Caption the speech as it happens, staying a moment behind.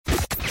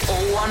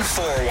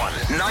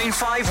0141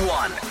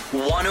 951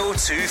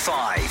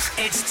 1025.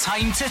 It's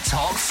time to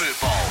talk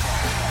football.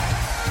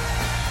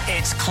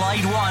 It's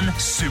Clyde One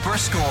Super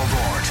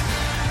Scoreboard.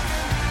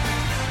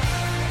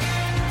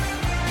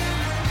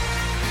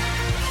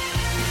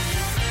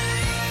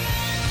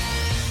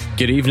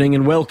 Good evening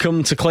and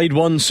welcome to Clyde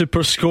One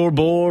Super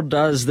Scoreboard.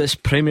 As this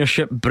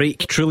Premiership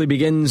break truly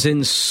begins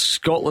in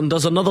Scotland,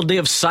 does another day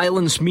of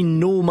silence mean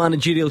no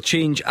managerial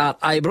change at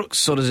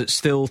Ibrox, or is it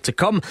still to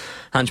come?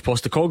 Ange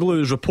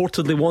Postecoglou is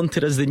reportedly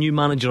wanted as the new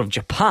manager of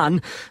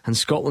Japan, and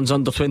Scotland's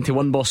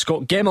under-21 boss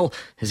Scott Gemmell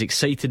is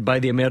excited by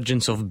the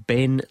emergence of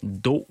Ben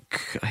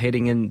Doak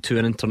heading into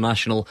an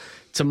international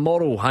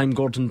tomorrow. I'm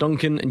Gordon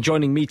Duncan, and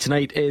joining me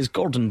tonight is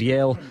Gordon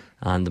Dalziel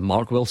and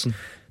Mark Wilson.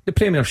 The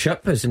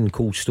Premiership is in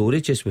cold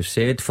storage, as we've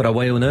said, for a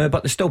while now,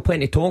 but there's still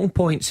plenty of talking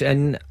points.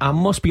 And I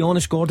must be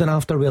honest, Gordon,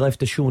 after we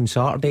left the show on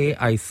Saturday,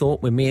 I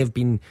thought we may have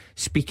been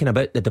speaking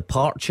about the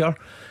departure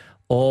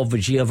of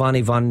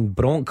Giovanni Van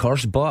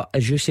Bronckhorst, but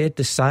as you said,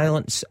 the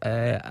silence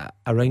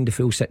around the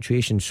full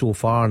situation so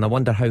far, and I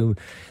wonder how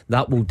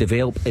that will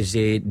develop as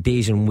the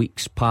days and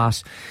weeks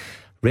pass.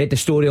 Read the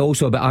story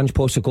also about Ange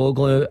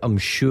Postecoglou. I'm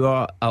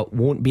sure it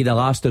won't be the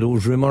last of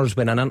those rumours.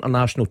 When an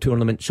international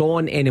tournament's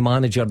on, any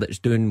manager that's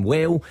doing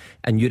well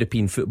in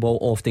European football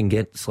often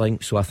gets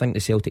linked, so I think the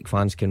Celtic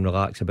fans can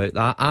relax about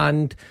that.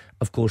 And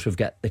of course we've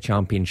got the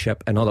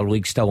Championship and other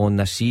leagues still on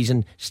this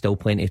season. Still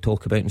plenty to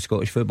talk about in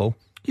Scottish football.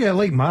 Yeah,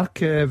 like Mark,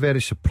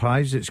 very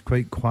surprised it's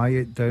quite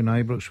quiet down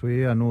Ibrox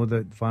way. I know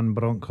that Van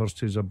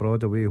Bronckhorst is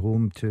abroad away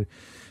home to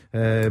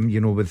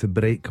with the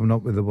break coming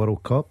up with the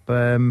World Cup.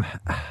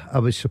 I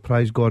was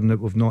surprised, Gordon, that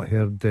we've not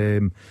heard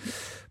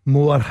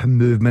more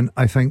movement.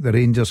 I think the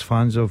Rangers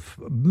fans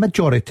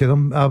majority of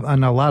them,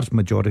 and a large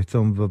majority of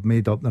them, have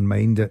made up their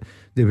mind that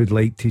they would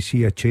like to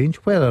see a change.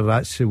 Whether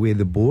that's the way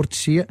the board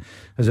see it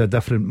is a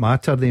different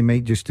matter. They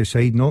might just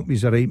decide, nope,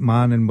 he's the right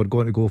man and we're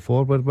going to go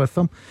forward with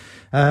him.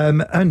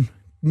 And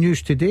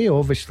news today,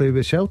 obviously,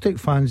 with Celtic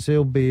fans,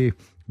 they'll be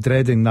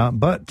dreading that,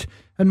 but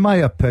in my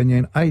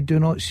opinion, I do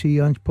not see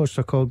Ange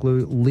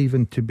Postecoglou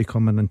leaving to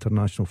become an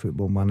international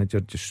football manager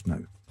just now.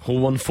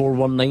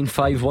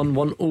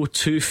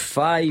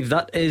 01419511025.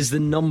 That is the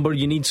number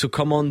you need, so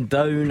come on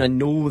down. I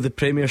know the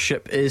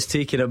Premiership is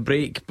taking a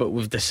break, but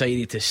we've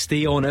decided to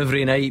stay on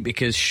every night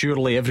because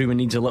surely everyone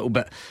needs a little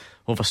bit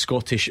of a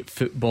Scottish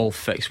football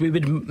fix. We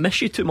would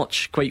miss you too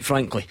much, quite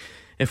frankly,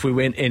 if we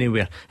went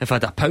anywhere. If I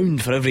had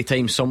 £1 for every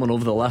time someone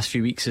over the last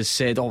few weeks has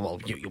said, oh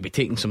well, you'll be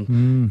taking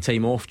some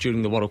time off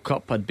during the World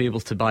Cup, I'd be able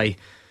to buy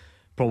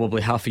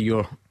probably half of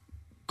your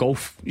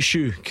golf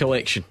shoe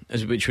collection,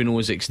 which we know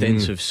is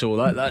extensive. So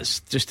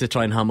that's just to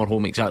try and hammer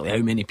home exactly how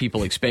many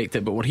people expect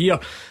it. But we're here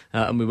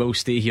and we will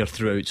stay here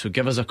throughout, so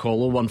give us a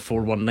call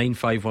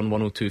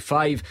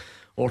 01419511025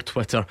 or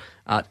Twitter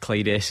at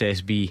Clyde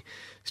SSB.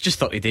 It's just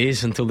 30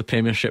 days until the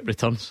Premiership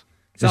returns.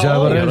 Is that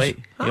what it is? Right.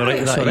 You're right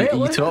with that. Are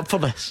you too up for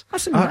this?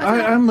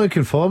 I'm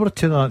looking forward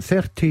to that.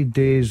 30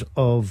 days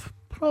of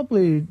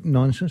probably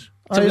nonsense.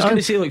 So I was going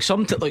to say,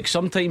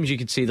 sometimes you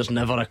could say there's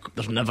never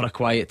a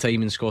quiet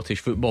time in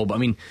Scottish football, but I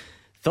mean,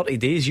 30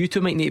 days, you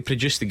two might need to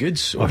produce the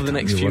goods over the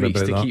next few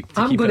weeks to keep.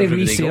 I'm going to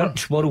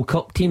research going. World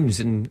Cup teams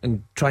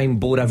and try and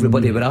bore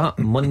everybody with that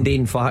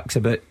mundane facts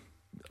about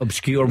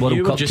obscure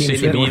World Cup teams. You were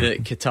just saying to me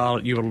that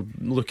Qatar, you were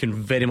looking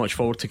very much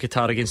forward to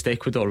Qatar against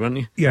Ecuador, weren't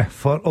you? Yeah,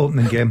 for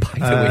opening game. By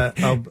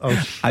the way,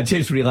 I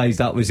just realised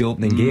that was the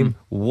opening game.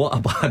 What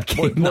a bad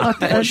game.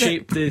 What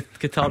shape did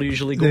Qatar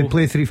usually go? They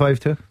play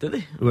 3-5-2. Did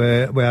they?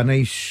 With a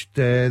nice,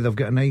 they've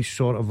got a nice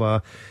sort of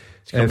a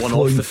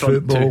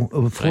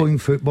flowing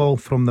football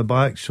from the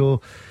back.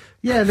 So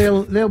yeah,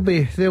 they'll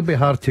be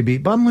hard to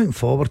beat. But I'm looking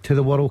forward to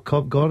the World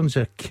Cup. Gordon's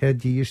a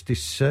kid. You used to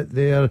sit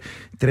there,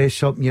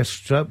 dress up in your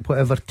strip,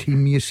 whatever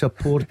team you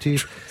supported.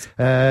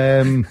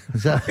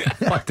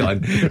 What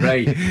done?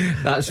 Right,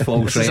 that's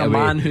false. This is right a away.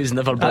 man who's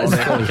never bought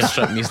a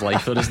strip in his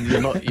life.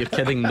 You're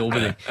kidding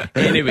nobody.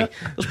 Anyway,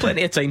 there's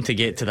plenty of time to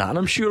get to that, and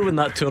I'm sure when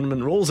that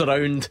tournament rolls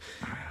around,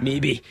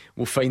 maybe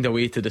we'll find a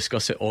way to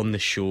discuss it on the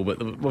show.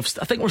 But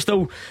I think we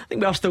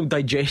are still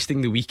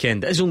digesting the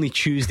weekend. It is only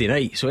Tuesday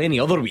night, so any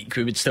other week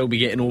we would still be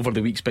getting over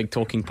the week's big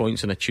talking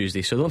points on a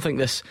Tuesday. So I don't think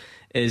this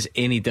is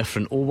any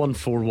different.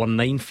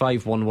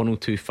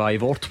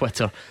 01419511025 or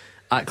Twitter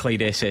at Clyde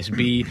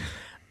SSB.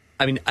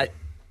 I mean, I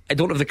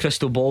don't have the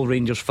crystal ball,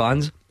 Rangers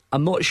fans.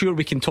 I'm not sure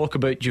we can talk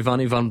about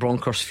Giovanni Van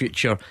Bronckhorst's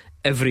future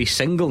every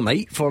single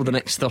night for the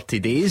next 30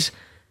 days.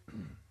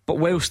 But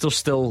whilst there's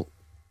still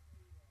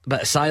a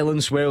bit of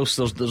silence, whilst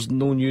there's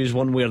no news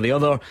one way or the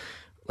other,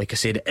 like I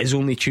said, it is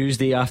only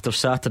Tuesday after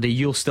Saturday.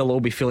 You'll still all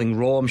be feeling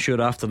raw, I'm sure,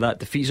 after that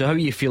defeat. So how are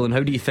you feeling? How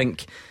do you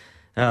think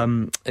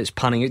it's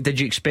panning out? Did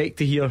you expect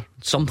to hear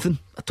something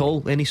at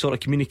all? Any sort of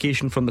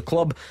communication from the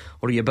club?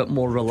 Or are you a bit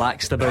more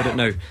relaxed about it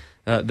now,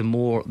 the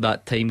more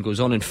that time goes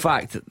on? In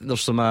fact,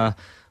 there's some I'm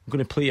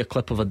going to play a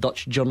clip of a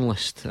Dutch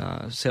journalist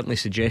certainly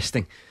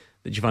suggesting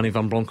that Giovanni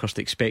Van Bronckhorst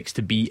expects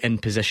to be in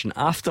position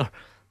after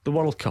the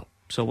World Cup.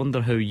 So I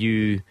wonder how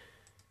you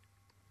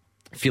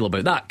feel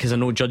about that, because I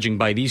know, judging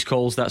by these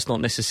calls, that's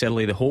not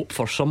necessarily the hope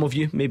for some of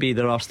you. Maybe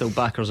there are still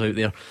backers out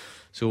there.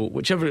 So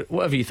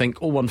whatever you think,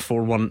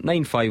 0141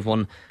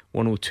 951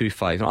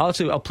 1025.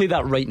 I'll play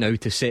that right now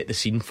to set the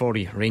scene for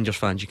you, Rangers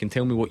fans. You can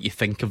tell me what you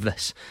think of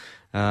this.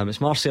 It's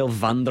Marcel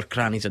van der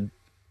Kraan. He's a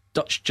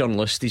Dutch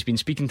journalist. He's been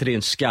speaking today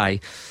on Sky,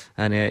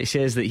 and he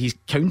says that he's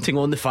counting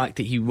on the fact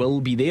that he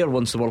will be there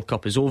once the World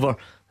Cup is over,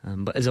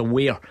 but is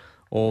aware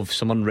of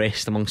some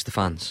unrest amongst the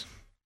fans.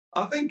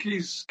 I think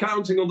he's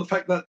counting on the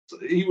fact that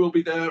he will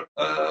be there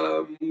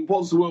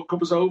once the World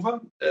Cup is over.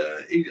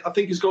 I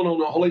think he's gone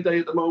on a holiday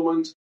at the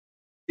moment.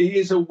 He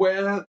is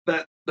aware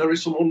that there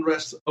is some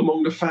unrest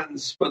among the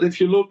fans. But if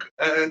you look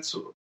at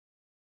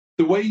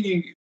the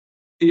way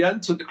he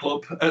entered the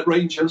club at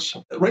Rangers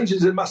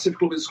is a massive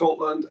club in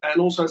Scotland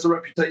and also has a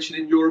reputation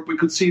in Europe. We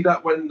could see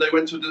that when they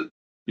went to the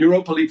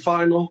Europa League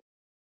final.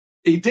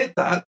 He did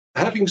that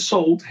having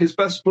sold his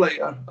best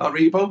player,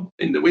 Aribo,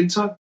 in the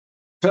winter.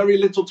 Very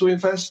little to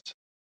invest.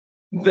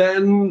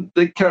 Then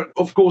they,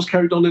 of course,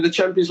 carried on in the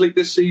Champions League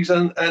this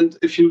season. And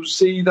if you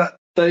see that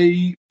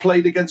they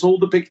played against all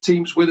the big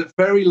teams with a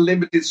very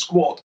limited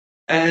squad.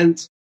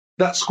 And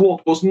that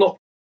squad was not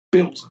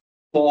built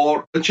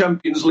for a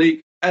Champions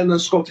League and a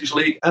Scottish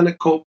League and a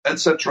Cup,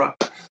 etc.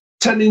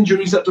 10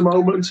 injuries at the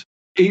moment.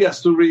 He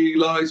has to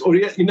realise, or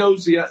he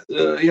knows he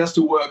has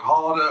to work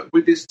harder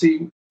with this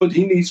team, but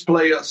he needs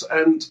players.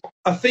 And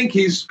I think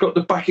he's got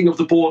the backing of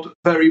the board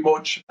very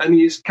much, and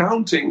he is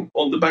counting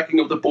on the backing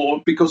of the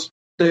board because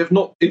they have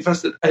not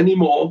invested any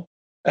more.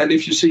 And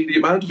if you see the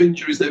amount of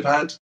injuries they've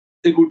had,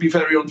 it would be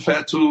very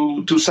unfair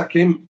to sack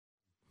him.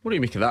 What do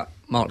you make of that,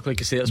 Mark?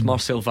 Like I say, it's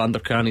Marcel van der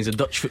Kraan. He's a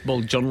Dutch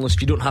football journalist.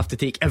 You don't have to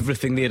take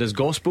everything there as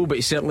gospel, but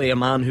he's certainly a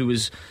man who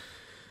was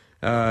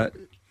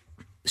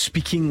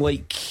speaking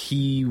like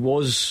he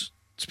was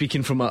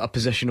speaking from a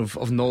position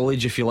of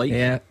knowledge, if you like.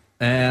 Yeah.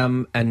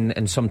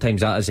 And sometimes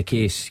that is the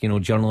case. You know,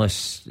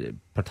 journalists,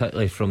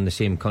 particularly from the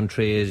same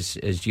country as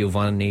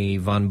Giovanni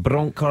Van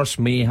Bronckhorst,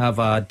 may have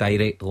a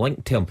direct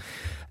link to him.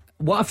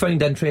 What I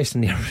found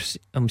interesting there,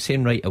 I'm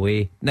saying right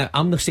away, now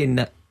I'm not saying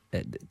that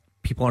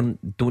people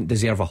don't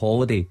deserve a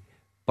holiday,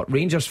 but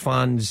Rangers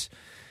fans,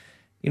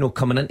 you know,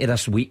 coming into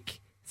this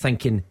week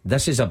thinking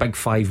this is a big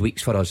 5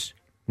 weeks for us.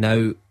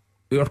 Now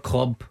our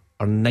club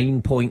are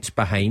 9 points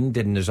behind,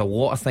 and there's a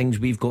lot of things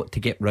we've got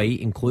to get right,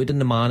 including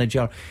the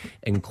manager,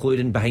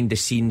 including behind the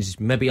scenes,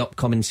 maybe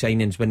upcoming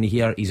signings when they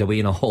hear he's away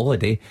on a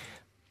holiday.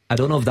 I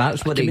don't know if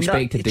that's what they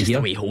expected to hear. He's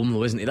away home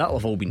though, isn't he? That'll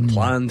have all been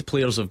planned.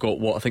 Players have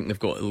got I think they've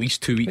got at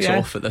least 2 weeks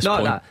off at this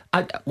point.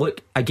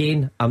 Look,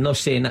 again, I'm not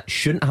saying that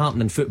shouldn't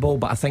happen in football,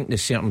 but I think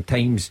there's certain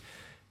times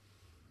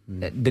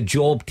the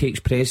job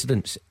takes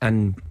precedence,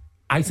 and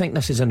I think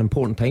this is an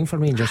important time for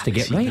Rangers to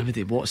get right.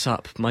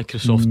 WhatsApp,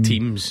 Microsoft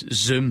Teams,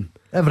 Zoom,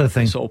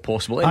 everything. It's all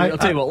possible. Anyway, I'll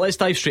tell you what, let's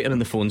dive straight in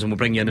the phones and we'll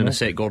bring you in a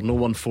sec, Gordon.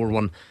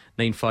 0141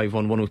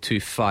 951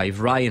 1025.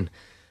 Ryan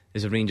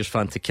is a Rangers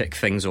fan to kick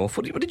things off.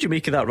 What did you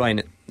make of that,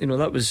 Ryan? You know,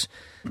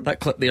 that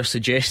clip there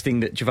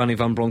suggesting that Giovanni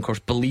Van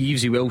Bronckhorst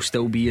believes he will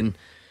still be in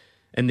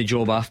the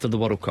job after the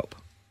World Cup.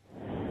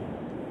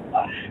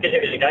 Good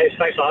evening, guys.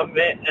 Thanks for having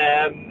me.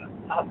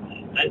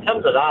 In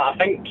terms of that, I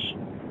think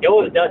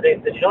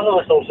the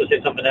journalist also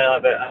said something there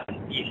about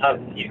he's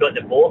got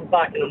the board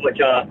backing him, which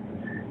I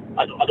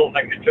don't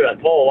think is true at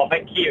all. I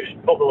think he was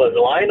probably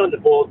relying on the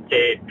board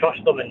to trust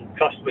him and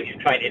trust what he's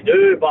trying to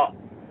do, but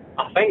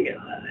I think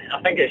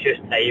it's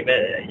just time.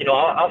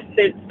 I've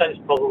said since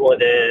probably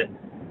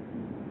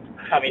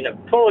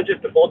probably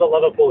just before the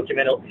Liverpool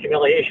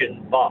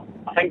humiliation, but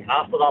I think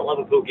after that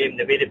Liverpool game,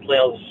 the way the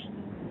players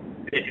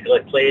basically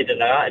played and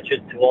their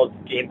attitude towards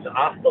games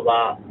after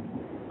that,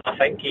 I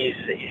think he's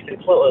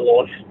completely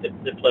lost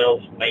the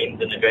players'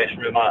 minds in the dressing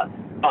room.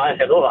 I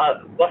said,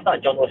 with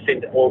that journalist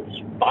saying the board's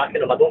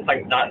backing him, I don't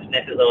think that's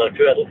necessarily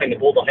true. I don't think the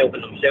board are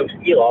helping themselves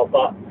either,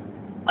 but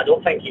I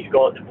don't think he's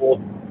got the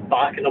board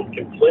backing him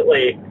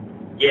completely.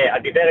 Yeah,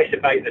 I'd be very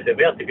surprised if they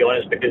were, to be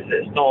honest, because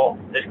it's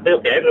clear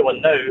to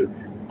everyone now,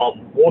 or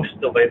most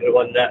of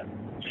everyone, that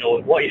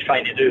what he's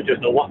trying to do is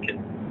just not working.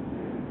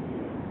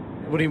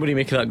 What do you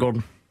make of that,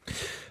 Gordon?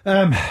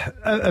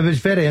 It was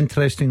very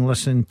interesting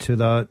listening to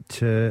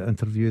that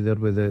interview there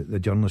with the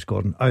journalist,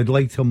 Gordon. I'd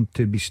like him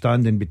to be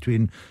standing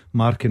between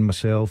Mark and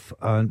myself,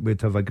 and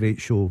we'd have a great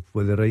show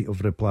with the right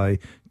of reply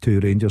to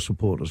Rangers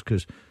supporters,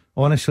 because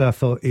honestly I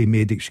thought he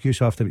made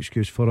excuse after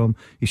excuse for him.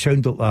 He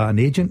sounded like an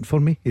agent for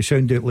me. He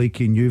sounded like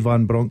he knew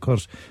Van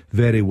Bronckhorst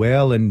very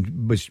well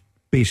and was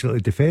basically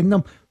defending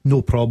him.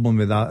 No problem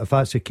with that. If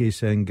that's the case,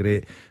 then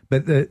great.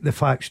 But the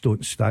facts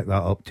don't stack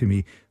that up to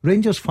me.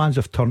 Rangers fans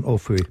have turned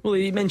off with. Well,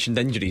 he mentioned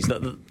injuries.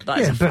 That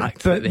is a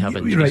fact that they have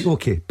injuries. Right,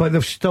 okay. But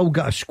they've still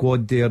got a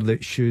squad there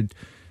that should.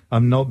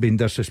 I'm not being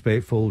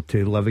disrespectful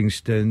to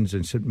Livingston's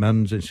and St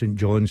Mirren's and St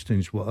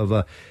Johnstone's,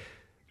 whatever.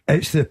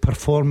 It's the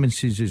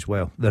performances as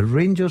well. The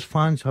Rangers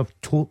fans have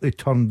totally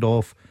turned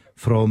off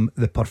from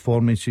the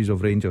performances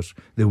of Rangers.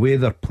 The way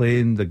they're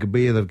playing, the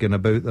way they're going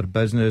about their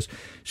business.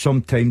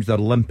 Sometimes they're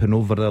limping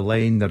over the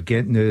line, they're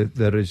getting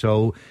the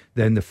result.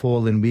 Then the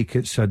following week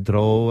it's a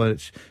draw,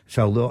 it's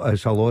a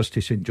loss to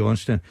St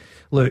Johnstone.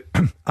 Look,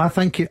 I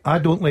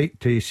don't like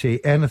to say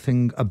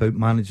anything about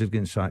managers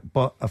getting sacked,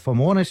 but if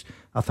I'm honest,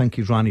 I think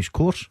he's ran his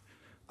course.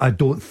 I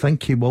don't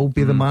think he will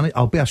be the manager.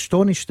 I'll be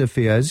astonished if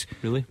he is.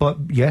 Really? But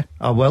yeah,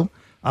 I will.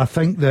 I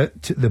think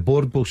that the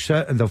board will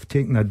sit and they've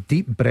taken a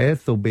deep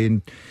breath. They'll be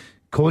in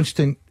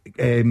constant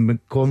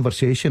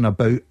conversation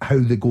about how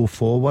they go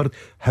forward,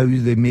 how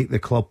they make the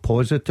club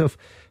positive.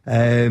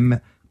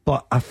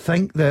 But I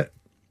think that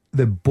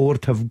the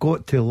board have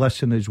got to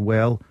listen as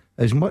well.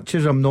 As much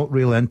as I'm not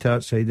really into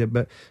that side of it,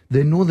 but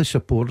they know the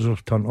supporters are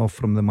turned off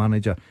from the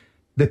manager.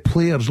 The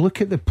players, look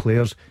at the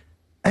players.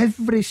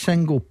 Every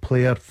single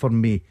player for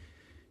me,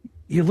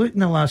 you look in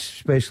the last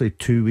especially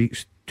 2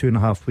 weeks,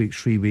 2.5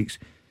 weeks, 3 weeks,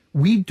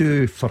 we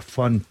do for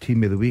fun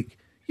team of the week.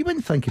 You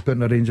wouldn't think of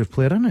putting a Rangers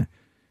player in it.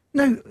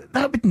 Now,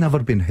 that would never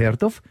been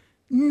heard of.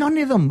 None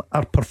of them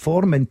are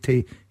performing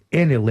to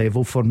any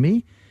level for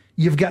me.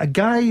 You've got a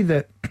guy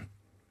that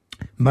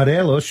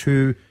Morelos,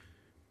 who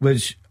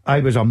I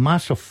was a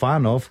massive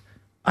fan of.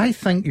 I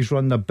think he's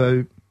run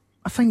about.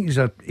 I think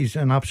he's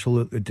an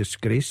absolute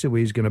disgrace the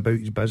way he's going about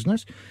his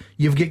business.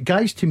 You've got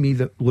guys to me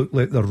that look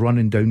like they're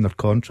running down their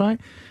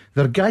contract.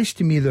 There are guys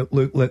to me that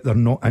look like they're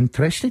not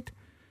interested.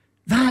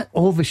 That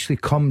obviously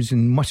comes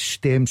and must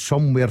stem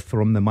somewhere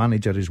from the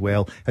manager as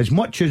well. As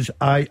much as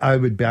I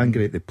would be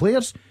angry at the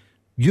players,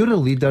 you're a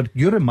leader,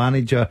 you're a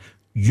manager,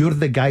 you're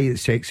the guy that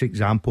sets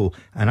example.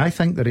 And I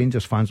think the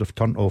Rangers fans have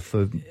turned off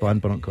Van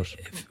Bronckhorst.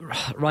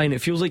 Ryan,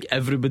 it feels like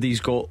everybody's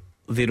got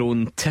their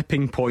own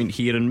tipping point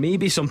here, and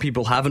maybe some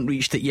people haven't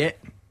reached it yet.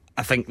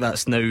 I think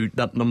that's now,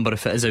 that number,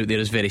 if it is out there,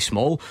 is very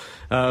small.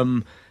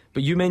 But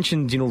you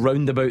mentioned,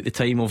 round about the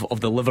time of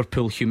the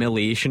Liverpool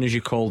humiliation, as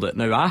you called it.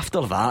 Now,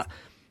 after that,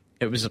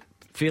 it was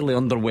fairly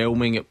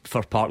underwhelming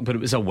for Park, but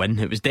it was a win.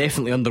 It was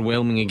definitely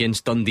underwhelming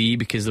against Dundee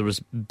because there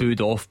was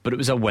booed off, but it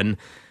was a win.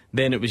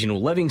 Then it was,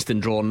 Livingston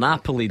draw,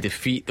 Napoli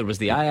defeat, there was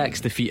the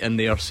Ajax defeat in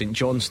there, St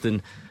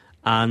Johnstone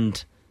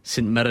and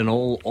St Mirren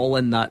all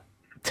in that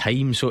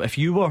time. So if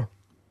you were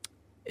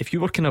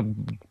kind of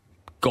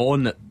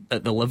gone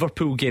at the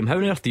Liverpool game, how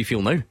on earth do you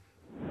feel now?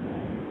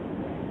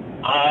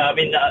 I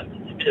mean,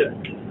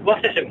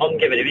 with the St Mirren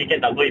game at the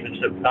weekend, I'm not even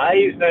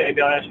surprised now, to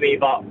be honest with you,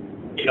 but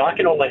I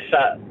can only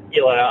sit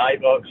either at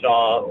Ibrox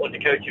or on the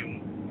couch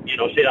and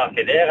say that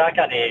for there. I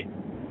can't,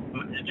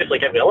 it's just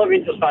like every other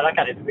Rangers fan,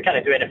 we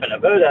can't do anything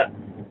about it.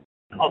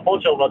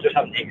 Unfortunately, we're just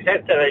having to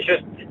accept it. It's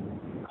just,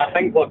 I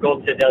think what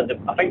God said there,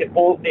 I think the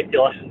board need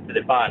to listen to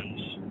the fans,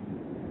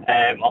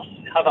 or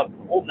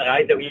open their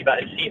eyes a wee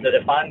bit and see that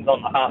the fans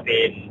aren't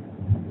happy. And,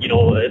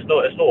 it's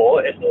no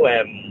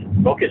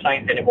rocket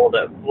science anymore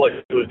that what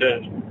he was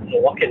doing is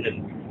not working.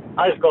 And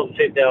as Gordon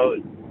said,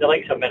 the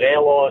likes of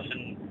Morelos,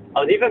 and I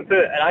would even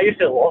put, and I used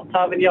to love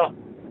Tavernier,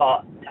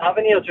 but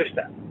Tavernier just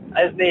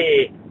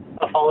isn't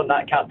following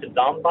that captain's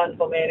armband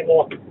for me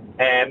anymore.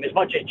 As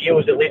much as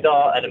Gio's the leader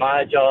and the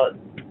manager,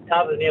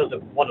 Tavernier's the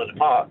one on the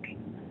park.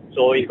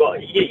 So he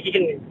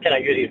can kind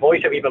of use his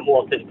voice a wee bit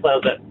more to the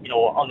players that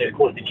aren't as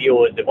close to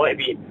Gio as they want to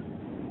be,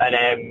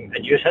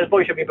 and use his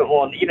voice a wee bit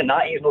more. And even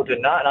that, he's not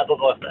doing that. And I don't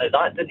know if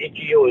that's into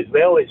Gio as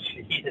well.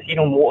 He's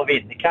not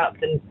motivating the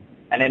captain,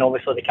 and then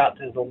obviously the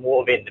captain's not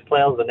motivating the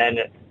players, and then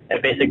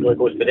it basically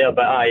goes to there.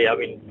 But I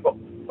mean, from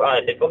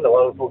the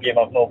Liverpool game,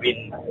 I've not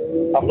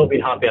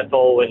been happy at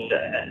all, and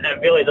it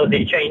really does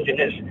need change. And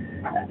it's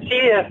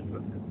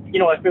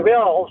if we were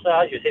also,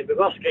 as you said, we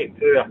were scraping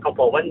through a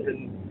couple of wins,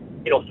 and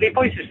 3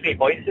 points is 3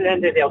 points at the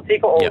end of the day. I'll take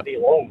it all day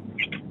long.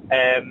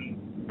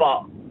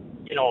 But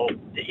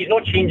he's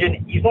not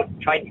changing. He's not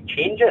trying to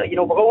change it.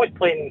 We're always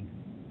playing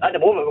at the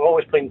moment. We're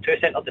always playing two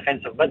centre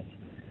defensive mids.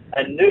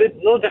 And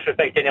no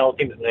disrespect to any other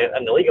teams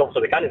in the league.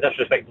 Obviously, we can't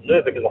disrespect them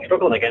now because we're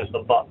struggling against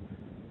them. But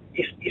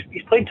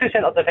he's playing two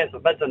centre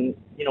defensive mids, and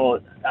in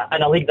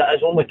a league that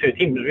is only two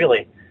teams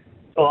really.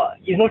 So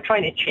he's not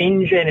trying to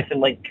change anything.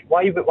 Like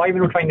why are we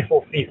not trying to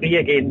fall 3-3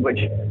 again, which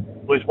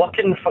was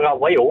working for a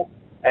while,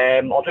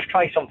 or just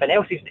try something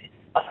else?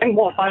 I think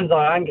what fans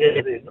are angry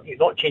is he's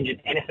not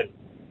changing anything.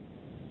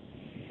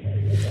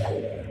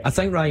 I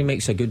think Ryan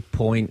makes a good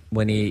point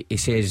when he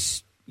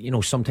says,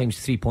 sometimes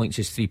 3 points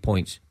is 3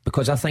 points,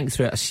 because I think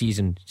throughout a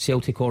season,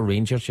 Celtic or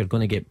Rangers, you're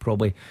going to get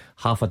probably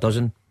half a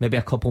dozen, maybe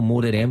a couple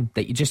more of them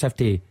that you just have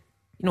to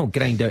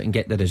grind out and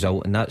get the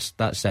result, and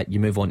that's it. You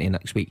move on to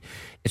next week.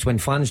 It's when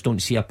fans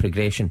don't see a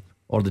progression,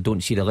 or they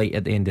don't see the light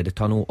at the end of the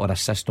tunnel, or a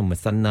system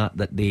within that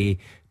they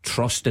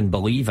trust and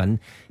believe in,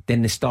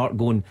 then they start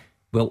going,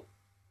 well,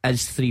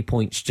 is 3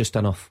 points just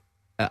enough?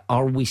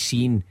 Are we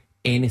seeing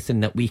anything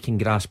that we can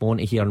grasp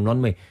onto here and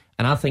run with?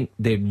 And I think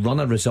the run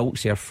of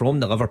results here from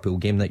the Liverpool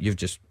game that you've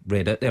just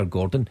read out there,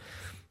 Gordon,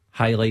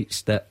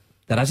 highlights that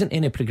there isn't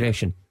any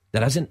progression,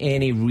 there isn't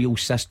any real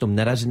system,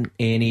 there isn't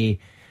any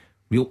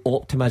real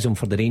optimism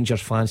for the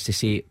Rangers fans to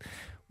say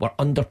we're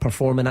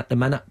underperforming at the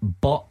minute,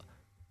 but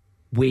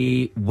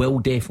we will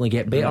definitely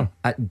get better.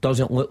 It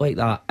doesn't look like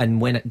that. And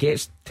when it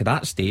gets to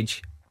that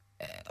stage,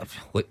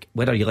 look,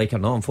 whether you like it or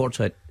not,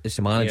 unfortunately, it's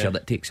the manager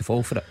that takes the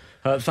fall for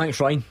it. Thanks,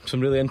 Ryan. Some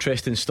really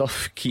interesting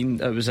stuff,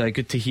 Keane. It was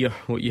good to hear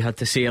what you had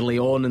to say early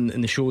on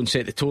in the show and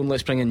set the tone.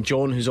 Let's bring in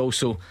John, who's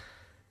also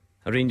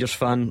a Rangers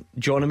fan.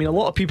 John, I mean, a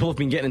lot of people have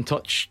been getting in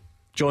touch,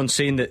 John,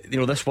 saying that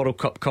this World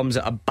Cup comes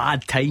at a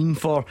bad time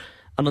for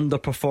an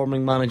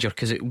underperforming manager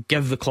because it will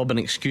give the club an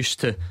excuse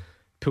to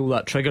pull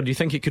that trigger. Do you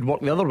think it could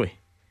work the other way?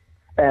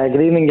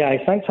 Good evening, guys.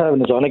 Thanks for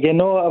having us on again.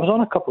 No, I was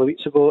on a couple of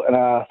weeks ago, and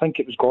I think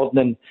it was Gordon,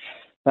 and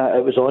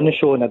it was on the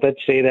show, and I did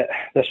say that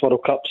this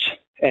World Cup's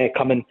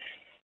coming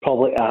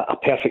probably a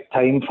perfect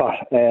time for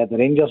the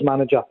Rangers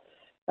manager,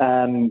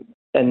 and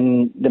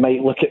they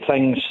might look at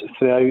things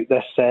throughout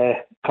this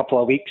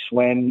couple of weeks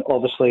when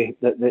obviously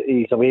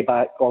he's away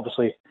back,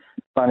 obviously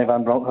Danny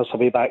Van Bronckhorst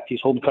away back to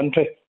his home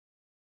country.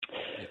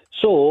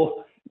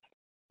 So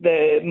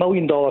the $1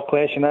 million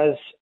question is,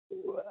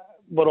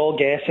 we're all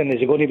guessing, is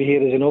he going to be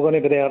here, is he not going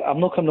to be there? I'm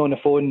not coming on the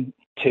phone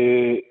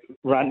to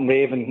rant and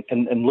rave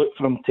and look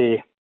for him to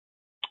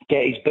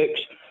get his books.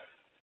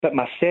 But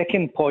my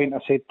second point, I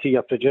said to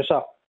your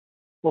producer,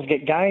 we've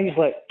got guys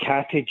like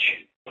Katic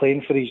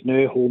playing for his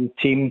new home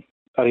team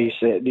or his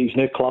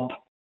new club,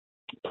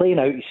 playing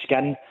out his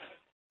skin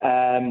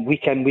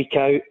week in, week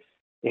out.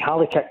 He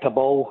hardly kicked a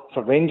ball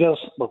for Rangers.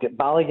 We've got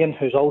Balogun,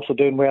 who's also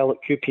doing well at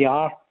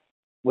QPR,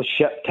 was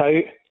shipped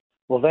out.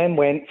 We then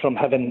went from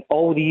having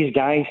all these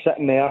guys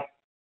sitting there,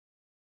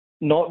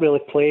 not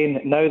really playing.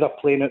 Now they're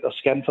playing out their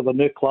skin for their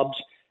new clubs.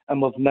 And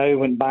we've now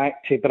went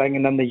back to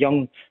bringing in the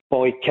young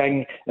boy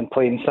King and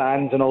playing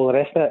Sands and all the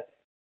rest of it.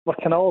 We're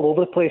kind of all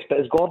over the place.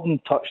 But as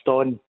Gordon touched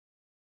on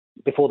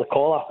before the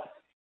caller,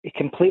 he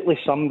completely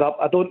summed up.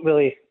 I don't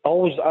really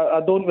always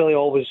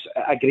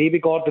agree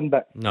with Gordon,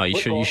 but no, you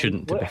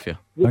shouldn't. To be fair,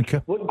 thank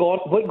you. What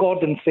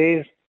Gordon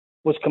says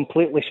was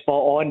completely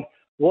spot on.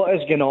 What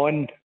is going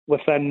on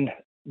within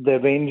the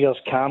Rangers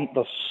camp?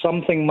 There's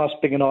something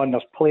must be going on.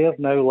 There's players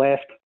now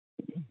left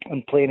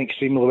and playing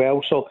extremely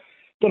well. So,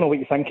 don't know what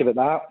you think about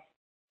that.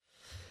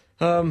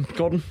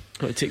 Gordon,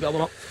 want to take that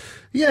one up?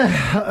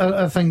 Yeah,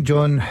 I think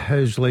John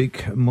is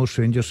like most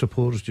Rangers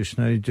supporters just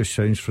now. Just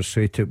sounds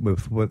frustrated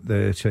with what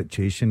the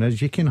situation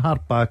is. You can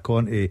harp back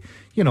on to,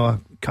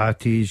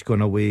 Catty's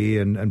gone away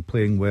and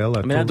playing well.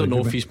 I don't know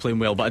if he's playing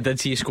well, but I did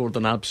see he scored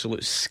an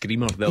absolute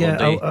screamer the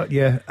other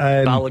day.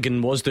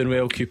 Balogun was doing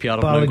well.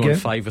 QPR have now gone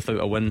 5 without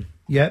a win.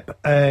 Yep,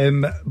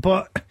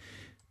 but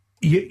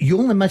you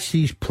only miss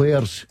these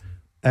players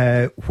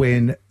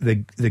when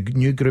the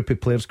new group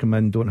of players come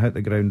in, don't hit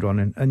the ground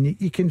running, and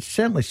you can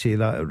certainly say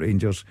that at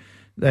Rangers.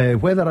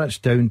 Whether that's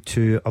down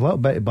to a little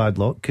bit of bad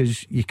luck,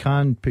 because you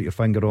can put your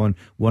finger on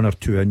one or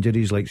two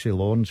injuries, like say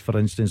Lawrence, for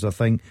instance. I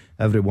think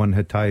everyone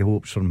had high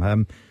hopes from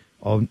him.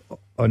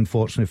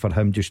 Unfortunately for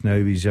him, just now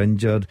he's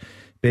injured.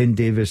 Ben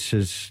Davis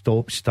has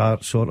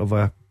stop-start sort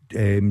of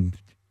to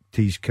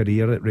his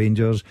career at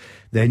Rangers.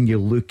 Then you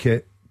look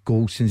at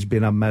Golson's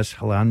been a miss,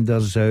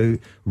 Hollander's out,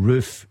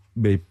 Roof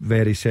we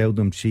very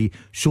seldom see.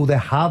 So there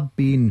have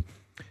been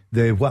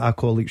what I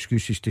call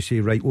excuses to say,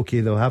 right, okay,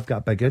 they'll have got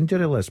a big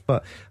injury list,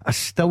 but I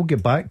still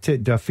get back to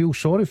it. Do I feel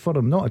sorry for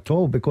them? Not at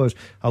all, because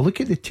I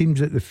look at the teams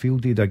that they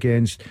fielded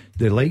against,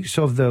 the likes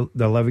of the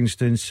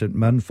Livingston, St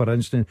Mirren, for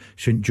instance,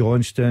 St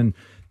Johnstone.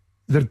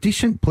 They're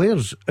decent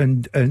players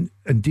and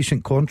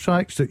decent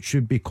contracts that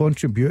should be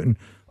contributing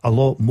a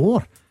lot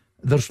more.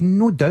 There's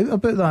no doubt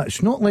about that.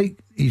 It's not like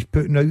he's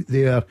putting out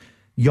there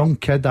young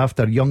kid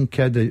after young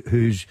kid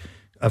who's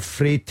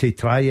afraid to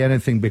try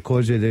anything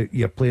because of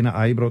you're playing at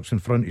Ibrox in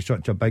front of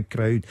such a big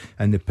crowd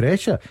and the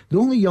pressure. The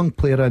only young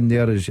player in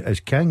there is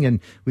King, and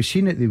we've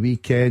seen at the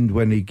weekend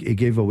when he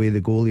gave away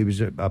the goal, he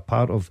was a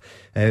part of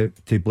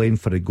to blame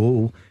for the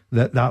goal,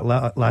 that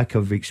lack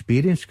of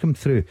experience come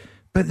through.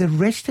 But the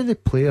rest of the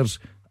players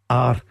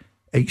are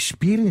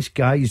experienced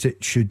guys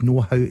that should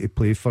know how to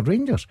play for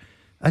Rangers,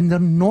 and they're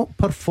not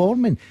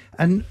performing.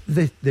 And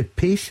the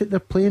pace that they're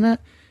playing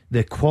at,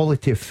 the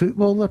quality of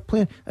football they're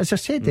playing, as I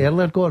said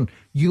earlier, Gordon,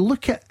 you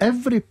look at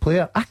every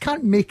player. I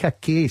can't make a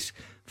case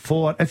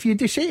for, if you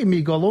say to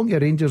me, go along to a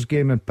Rangers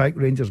game and pick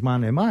Rangers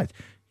man of the match,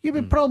 you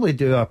would probably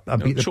do a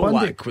beat the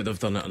pundit. Cholak would have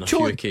done it on a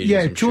few occasions.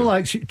 Yeah,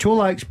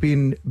 Cholak's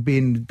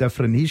been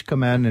different. He's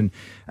come in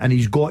and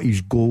he's got his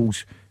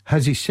goals.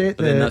 Has he set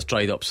but then that's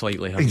dried up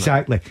slightly, hasn't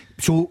exactly it?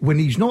 So when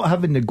he's not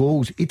having the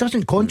goals, he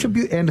doesn't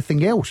contribute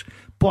anything else.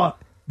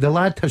 But the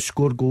lad has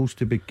scored goals,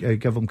 to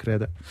give him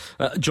credit.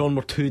 John,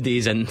 we're 2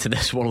 days into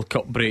this World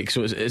Cup break,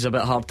 so it's a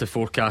bit hard to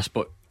forecast.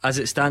 But as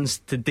it stands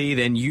today,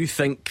 then, you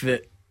think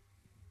that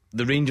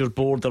the Rangers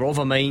board are of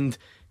a mind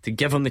to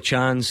give him the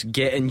chance,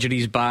 get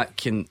injuries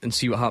back, and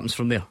see what happens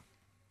from there?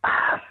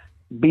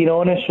 Being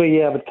honest with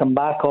you, I would come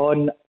back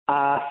on.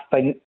 I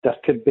think there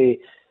could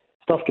be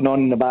stuff going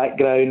on in the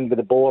background with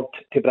the board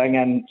to bring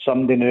in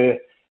somebody new,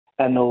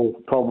 and they'll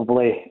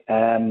probably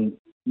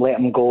let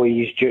him go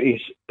his duties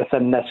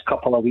within this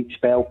couple of weeks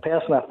spell.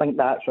 Personally, I think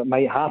that's what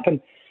might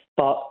happen.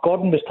 But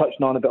Gordon was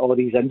touching on about all of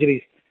these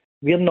injuries.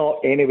 we're not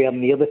anywhere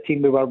near the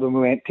team we were when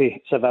we went to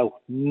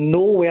Seville.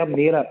 Nowhere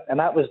near it. And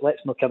that was,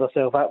 let's not kid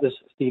ourselves, that was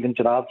Steven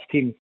Gerrard's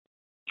team.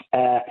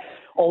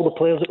 All the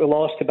players that we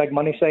lost to big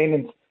money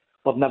signings,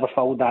 we've never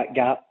filled that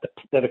gap.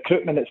 The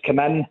recruitment that's come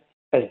in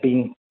has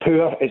been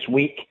poor, it's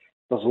weak.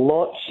 There's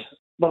lots,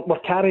 we're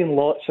carrying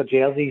lots of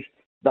jerseys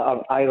that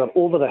are either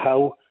over the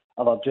hill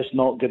or are just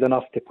not good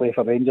enough to play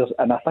for Rangers.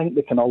 And I think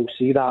we can all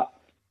see that.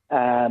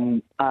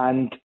 And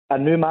a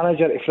new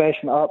manager to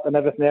freshen it up and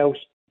everything else,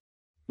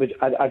 which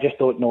I just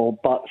don't know.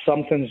 But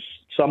something's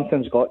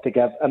got to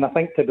give. And I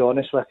think, to be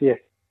honest with you,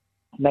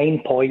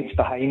 9 points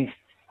behind,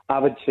 I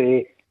would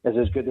say, is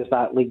as good as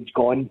that league's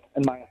gone,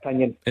 in my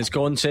opinion. It's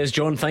gone, says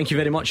John. Thank you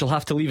very much. I'll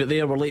have to leave it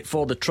there. We're late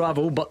for the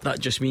travel, but that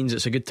just means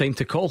it's a good time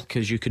to call,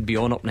 because you could be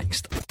on up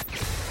next.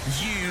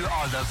 You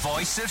are the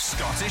voice of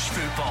Scottish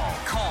football.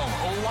 Call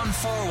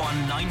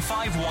 0141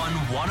 951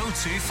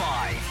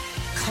 1025.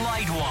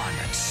 Clyde One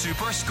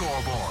Super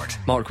Scoreboard.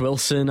 Mark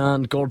Wilson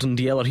and Gordon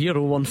Dalziel are here.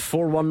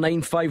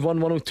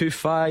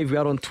 01419511025. We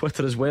are on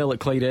Twitter as well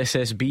at Clyde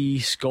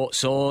SSB.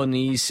 Scott's on.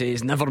 He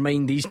says, never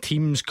mind these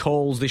teams'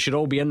 calls, they should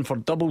all be in for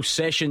double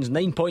sessions.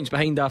 9 points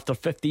behind after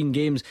 15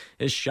 games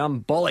is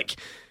shambolic,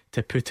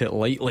 to put it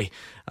lightly.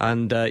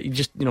 And you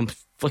just, I'm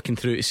flicking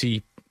through to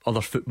see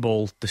other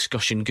football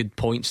discussion, good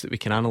points that we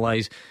can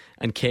analyse.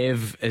 And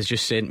Kev has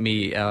just sent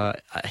me a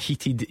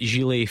heated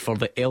gilet for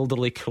the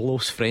elderly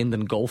close friend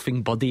and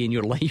golfing buddy in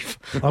your life.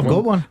 I've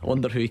got one. I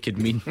wonder who he could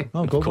mean.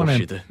 I've got one. Of course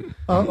you do.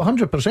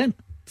 100%.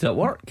 Does it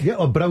work? Yeah,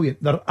 oh,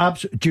 brilliant. They're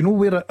absolutely. Do you know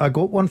where I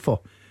got one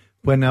for?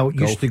 When I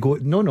used to go.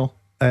 No.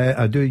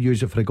 I do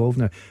use it for golf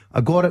now.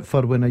 I got it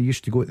for when I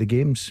used to go to the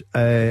games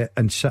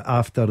and sit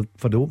after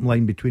for the open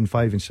line between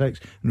 5 and 6,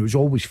 and it was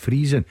always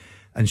freezing.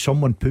 And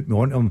someone put me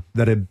on them.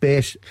 They're the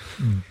best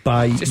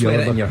by. Just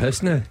wear it in your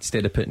house now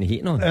instead of putting the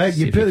heating on.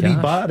 You put the wee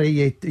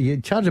battery, you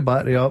charge the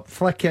battery up,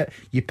 flick it,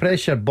 you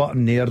press your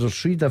button there. There's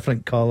 3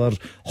 different colours: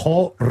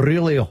 hot,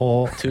 really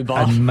hot, 2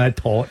 bar, and mid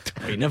hot.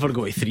 You never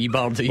go to 3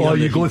 bar, do you? Oh,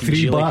 you go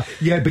 3 bar.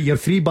 Yeah, but your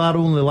 3 bar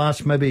only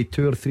lasts maybe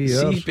 2 or 3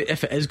 hours. See, but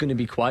if it is going to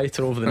be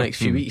quieter over the next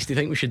few weeks, do you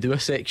think we should do a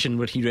section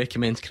where he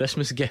recommends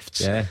Christmas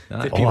gifts? Yeah,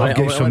 I've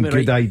got some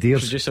good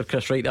ideas. Producer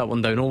Chris, write that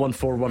one down.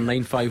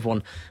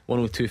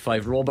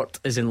 01419511025. Robert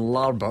is in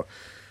Larbert.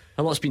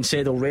 A lot's been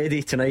said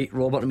already tonight,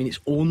 Robert. I mean,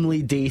 it's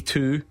only day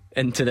 2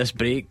 into this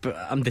break, but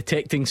I'm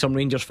detecting some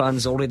Rangers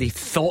fans already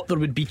thought there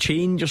would be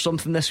change or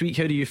something this week.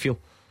 How do you feel?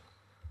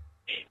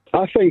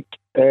 I think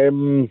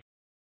hi,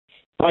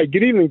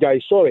 good evening,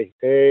 guys. Sorry,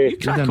 you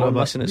crack on,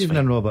 listen, it's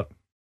fine. Robert.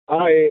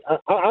 I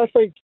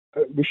think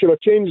we should have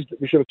changed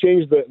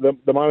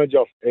the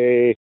manager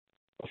a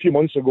few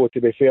months ago,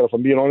 to be fair, if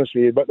I'm being honest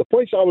with you. But the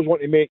points I was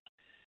wanting to make,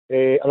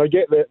 and I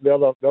get the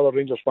other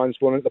Rangers fans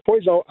going on. The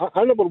points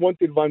I never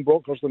wanted Van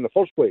Bronckhorst in the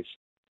first place.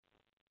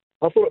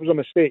 I thought it was a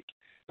mistake,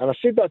 and I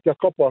said that to a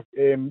couple of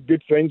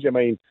good friends of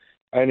mine,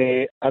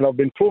 and I've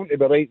been proven to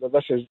be right that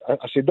this is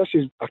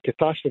a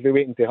catastrophe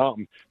waiting to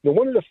happen. Now,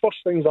 one of the first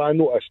things I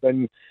noticed,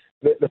 and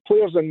the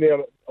players in there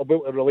are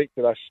able to relate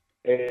to this.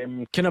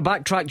 Can I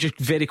backtrack just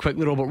very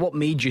quickly, Robert? What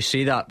made you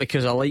say that?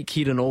 Because I like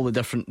hearing all the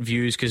different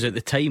views, because at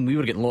the time we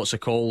were getting lots of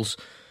calls,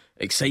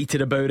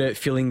 excited about it,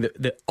 feeling that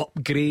the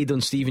upgrade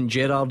on Steven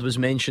Gerrard was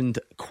mentioned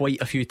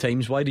quite a few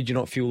times. Why did you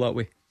not feel that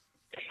way?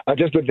 I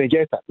just didn't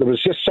get it. There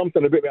was just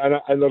something about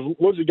it, and there's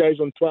loads of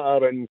guys on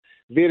Twitter and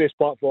various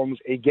platforms.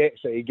 He gets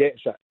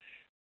it.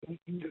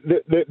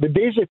 The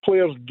days of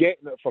players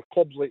getting it for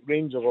clubs like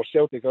Rangers or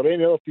Celtic or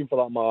any other team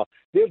for that matter,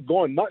 they're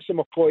gone. That's the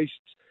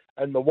McCoists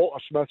and the Walter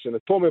Smiths and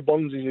the Tommy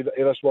Burnses of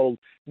this world.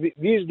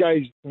 These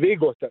guys, they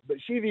got it. But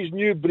see, these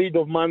new breed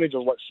of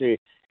managers, let's say,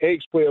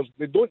 ex-players,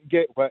 they don't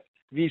get what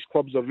these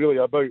clubs are really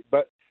about.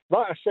 But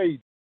that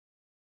aside,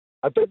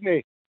 I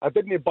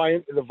didn't buy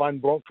into the Van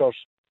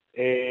Bronckhorst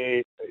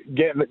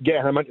getting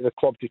him into the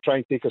club to try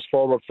and take us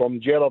forward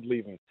from Gerrard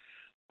leaving.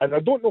 And I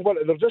don't know what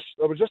there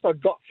was just a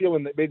gut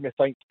feeling that made me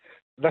think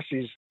this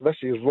is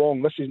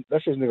wrong. This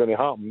isn't going to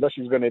happen. This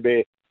is going to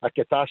be a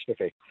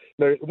catastrophe.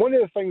 Now, one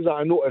of the things that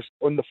I noticed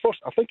on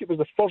I think it was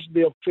the first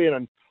day of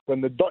training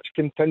when the Dutch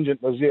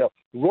contingent was there,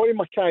 Roy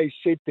Mackay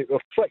said to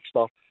our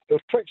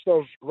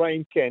trickster's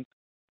Ryan Kent,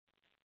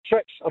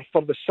 tricks are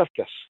for the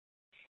circus.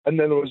 And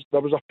then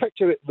there was a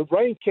picture that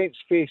Ryan Kent's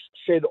face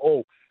said,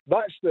 "Oh,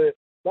 that's the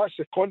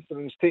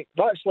confidence take.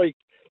 That'd be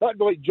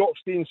like Jock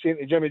Stein saying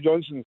to Jimmy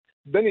Johnson,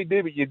 didn't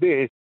do what you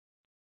did,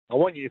 I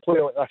want you to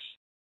play like this."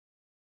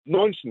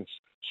 Nonsense.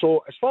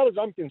 So as far as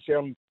I'm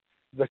concerned,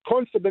 the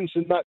confidence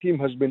in that team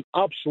has been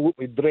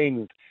absolutely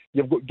drained.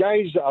 You've got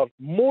guys that are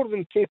more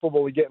than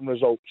capable of getting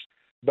results,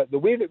 but the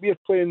way that we're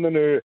playing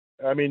now,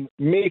 I mean,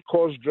 may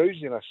cause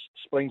drowsiness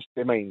springs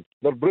to mind.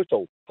 They're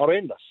brutal,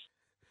 horrendous.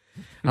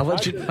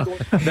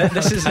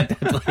 This is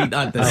like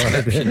that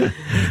description.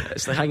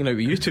 It's like hanging out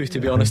with you two, to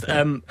be honest.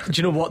 Do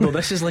you know what though?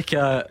 This is like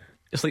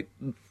it's like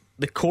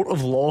the court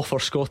of law for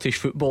Scottish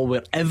football,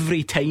 where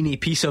every tiny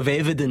piece of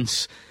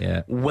evidence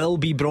will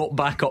be brought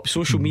back up.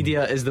 Social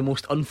media is the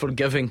most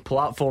unforgiving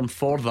platform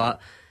for that.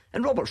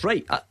 And Robert's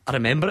right. I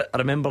remember it. I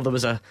remember there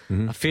was a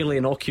fairly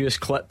innocuous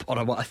clip,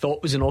 or what I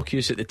thought was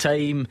innocuous at the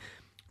time.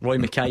 Roy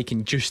Mackay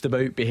can just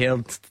about be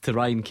heard to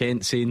Ryan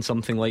Kent saying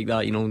something like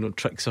that. No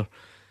tricks are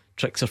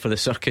for the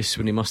circus,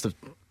 when he must have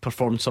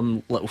performed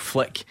some little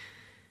flick.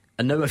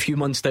 And now, a few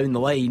months down the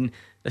line,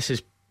 this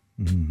is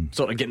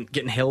sort of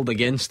getting held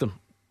against him,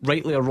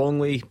 rightly or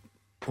wrongly.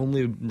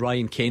 Only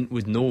Ryan Kent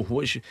would know.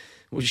 What's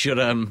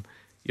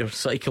your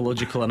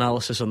psychological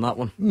analysis on that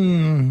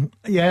one?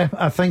 Yeah,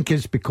 I think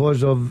it's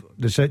because of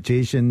the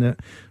situation that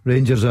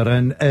Rangers are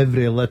in.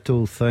 Every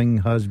little thing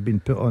has been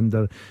put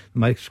under the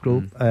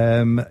microscope.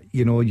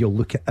 You'll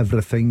look at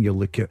everything. You'll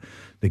look at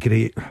the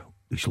great,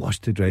 he's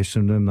lost the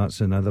dressing room,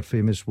 that's another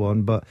famous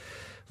one. But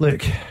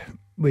look,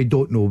 we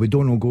don't know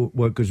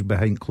what goes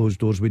behind closed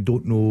doors. We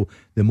don't know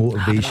the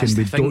motivation.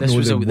 We don't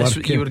know the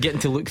work. You were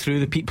getting to look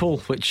through the people,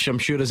 which I'm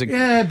sure is a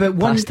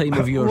pastime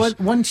of yours.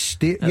 One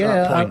statement,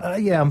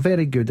 I'm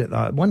very good at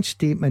that. One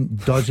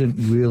statement doesn't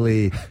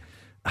really.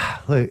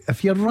 Look,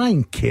 if you're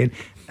Ryan Kent,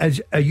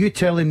 are you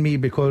telling me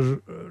because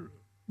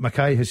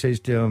Mackay has says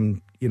to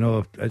him,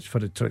 it's for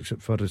the tricks,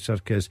 for the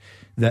circus,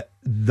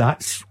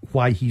 that's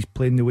why he's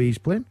playing the way he's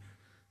playing?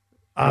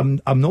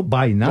 I'm not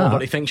buying that.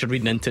 Robert, he thinks you're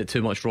reading into it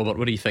too much, Robert.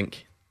 What do you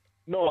think?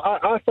 No,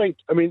 I think,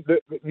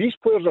 these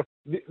players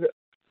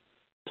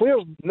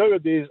players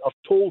nowadays are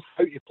told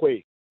how to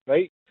play,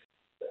 right?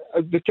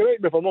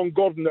 Correct me if I'm wrong,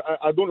 Gordon.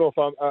 I don't know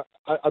if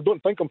I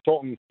don't think I'm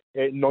talking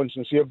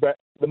nonsense here, but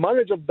the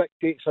manager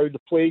dictates how the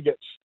play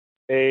gets,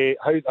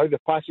 how the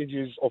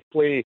passages of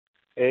play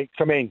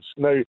commence.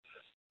 Now,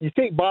 you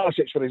take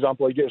Barisic, for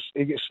example, he gets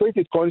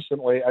slated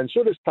constantly, and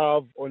so does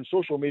Tav on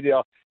social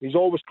media. He's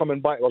always coming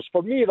back to us.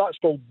 For me, that's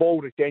called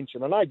ball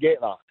retention, and I get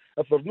that.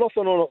 If there's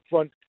nothing on up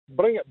front,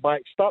 bring it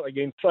back, start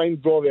again, try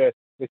and draw the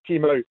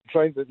team out,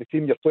 the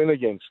team you're playing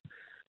against.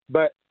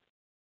 But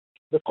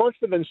the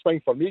confidence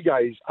thing for me,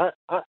 guys,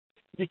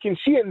 you can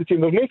see it in the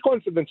team. There's no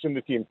confidence in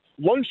the team.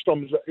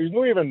 Lundstrom is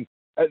not even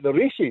at the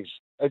races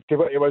to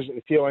what he was at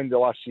the tail end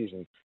of last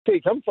season.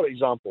 Take him, for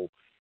example.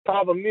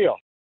 Tavernier.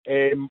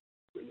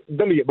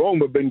 Didn't get wrong,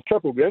 we've been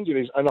crippled with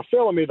injuries, and a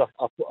fella made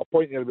a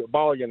point there about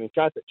Balogun and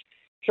Katic.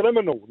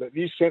 Criminal that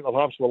these centre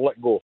halves were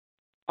let go.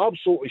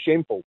 Absolutely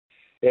shameful.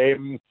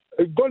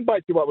 Going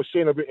back to what I was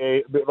saying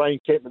about Ryan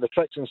Kent with the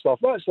tricks and stuff,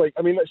 that's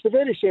it's the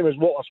very same as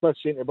Walter Smith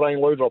saying to Brian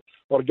Laudrup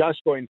or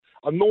Gascoigne,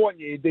 I'm not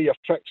wanting you to do your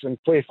tricks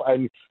and play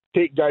and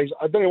take guys.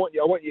 I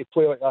want you to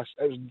play like this.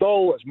 It's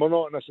dull, it's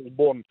monotonous, it's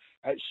boring,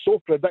 it's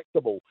so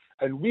predictable,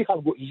 and we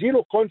have got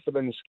zero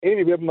confidence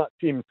anywhere in that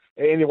team,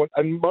 anyone.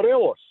 And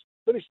Morelos,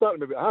 then he's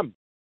starting about him.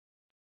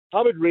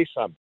 I would race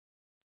him.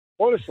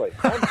 Honestly,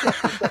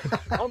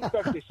 I'm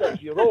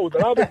 56 years old,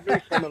 and I would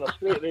race him in a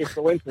straight race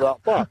the length of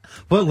that park.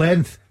 What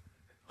length?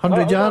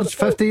 100 yards?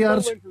 50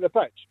 yards? Full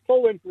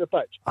length of the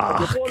pitch.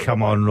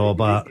 Come on,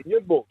 Robert. In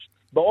your books.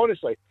 But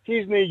honestly,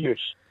 he's no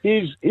use.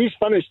 He's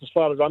finished as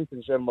far as I'm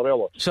concerned,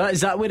 Morelos. So is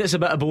that where it's a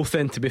bit of both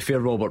then, to be fair,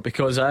 Robert?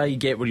 Because I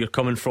get where you're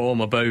coming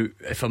from about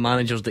if a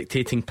manager's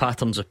dictating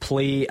patterns of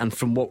play, and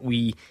from what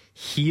we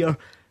hear,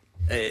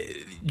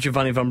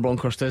 Giovanni Van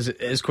Bronckhorst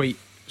is quite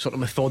sort of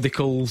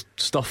methodical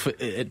stuff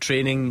at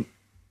training,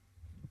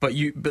 but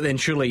then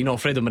surely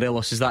Fredo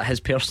Morelos, is that his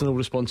personal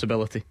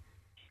responsibility?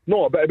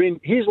 No, but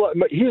he's let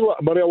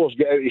Morelos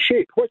get out of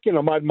shape. What kind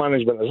of mad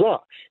management is that?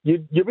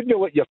 You wouldn't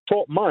let your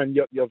top man,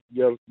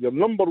 your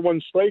number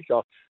one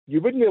striker,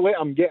 you wouldn't let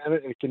him get into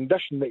the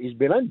condition that he's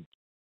been in,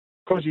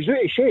 because he's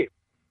out of shape.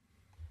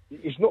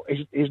 He's not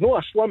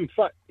a slim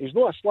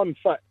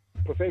fit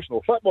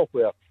professional football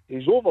player.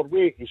 He's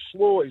overweight, he's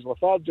slow, he's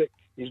lethargic,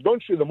 he's gone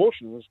through the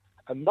motions,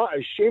 and that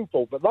is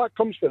shameful. But that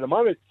comes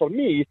to for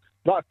me,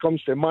 that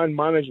comes to man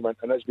management,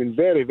 and it's been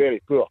very,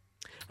 very poor.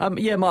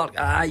 Mark,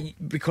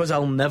 because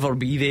I'll never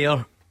be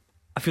there,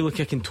 I feel like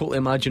I can totally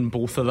imagine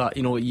both of that.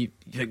 You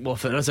think, well,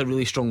 if there is a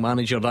really strong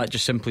manager, that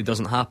just simply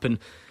doesn't happen.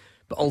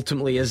 But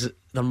ultimately,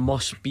 there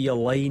must be a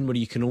line where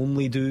you can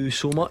only do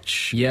so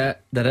much. Yeah,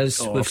 there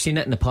is. We've seen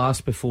it in the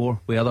past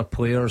before with other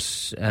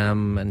players,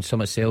 and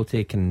some at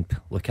Celtic. And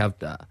look, I've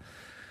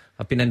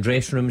been in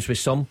dressing rooms with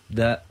some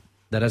that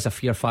there is a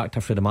fear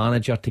factor for the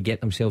manager to get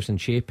themselves in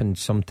shape, and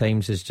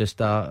sometimes it's just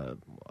I'm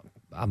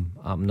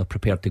not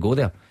prepared to go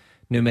there.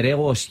 Now,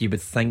 Morelos, you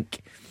would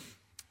think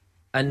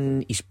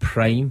in his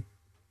prime,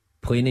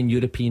 playing in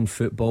European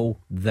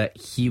football, that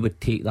he would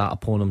take that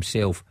upon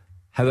himself.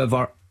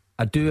 However,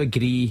 I do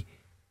agree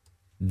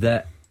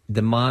that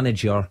the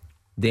manager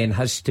then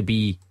has to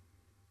be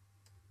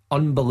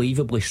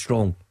unbelievably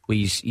strong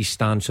with his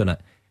stance on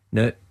it.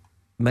 Now,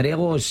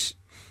 Morelos,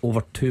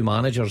 over two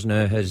managers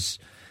now, has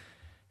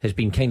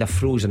been kind of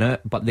frozen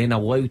out, but then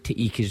allowed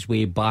to eke his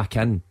way back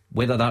in,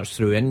 whether that's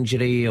through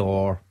injury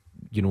or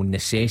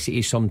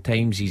necessity.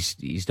 Sometimes he's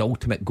the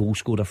ultimate goal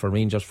scorer for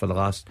Rangers for the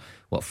last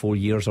 4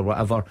 years or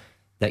whatever,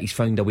 that he's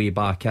found a way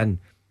back in.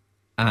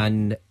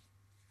 And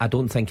I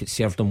don't think it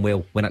served him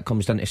well when it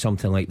comes down to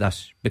something like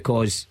this,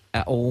 because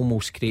it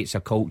almost creates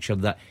a culture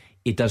that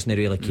he doesn't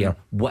really care.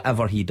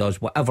 Whatever he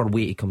does, whatever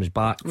way he comes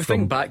back. We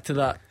think back to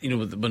that, you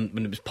know,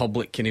 when it was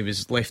public and he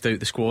was left out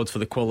the squad for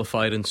the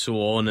qualifier and so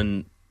on,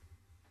 and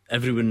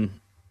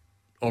everyone,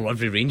 or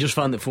every Rangers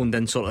fan that phoned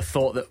in, sort of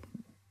thought that,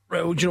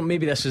 well, you know,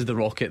 maybe this is the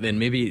rocket then.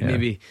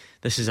 Maybe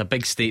this is a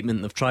big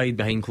statement. They've tried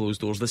behind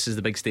closed doors. This is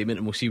the big statement,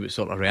 and we'll see what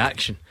sort of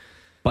reaction.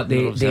 But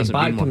they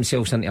backed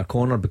themselves into a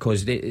corner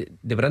because they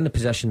were in the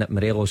position that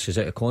Morelos is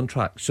out of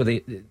contract, so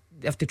they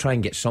have to try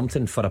and get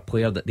something for a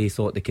player that they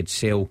thought they could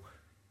sell,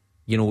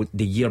 you know,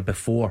 the year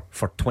before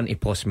for 20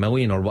 plus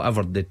million or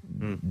whatever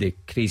the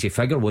crazy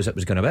figure was it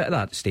was going to be at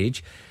that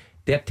stage.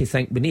 They have to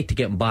think we need to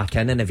get him back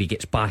in, and if he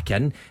gets back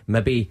in,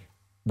 maybe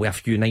with a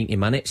few 90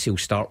 minutes he'll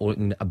start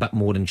looking a bit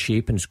more in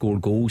shape and score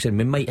goals, and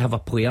we might have a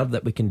player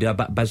that we can do a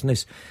bit of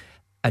business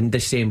in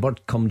December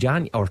come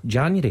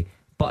January.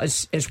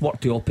 But it's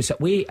worked the opposite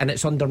way, and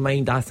it's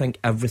undermined, I think,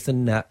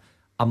 everything that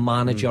a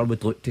manager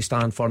would look to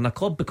stand for in a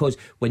club. Because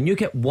when you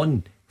get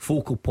one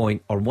focal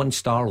point or one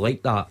star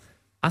like that,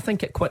 I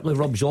think it quickly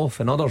rubs off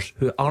on others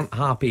who aren't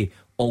happy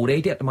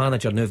already at the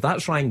manager. Now, if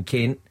that's Ryan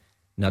Kent,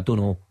 and I don't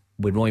know,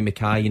 with Roy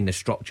Mackay and the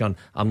structure, and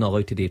I'm not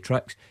allowed to do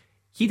tricks,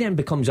 he then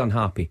becomes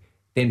unhappy.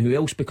 Then who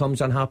else becomes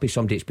unhappy?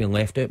 Somebody that's been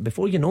left out.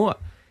 Before you know it,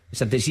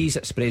 it's a disease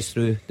that spreads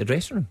through the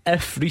dressing room.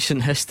 If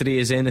recent history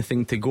is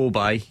anything to go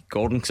by,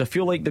 Gordon, because I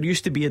feel like there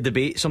used to be a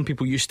debate. Some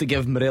people used to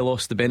give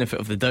Morelos the benefit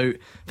of the doubt.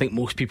 I think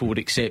most people would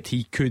accept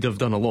he could have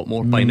done a lot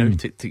more by now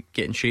to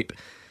get in shape.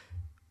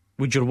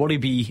 Would your worry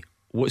be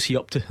what's he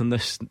up to in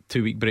this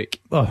 2-week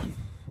break?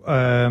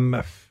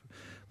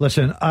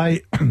 Listen,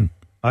 I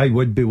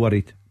would be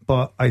worried,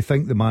 but I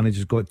think the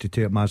manager's got to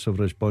take massive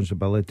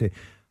responsibility.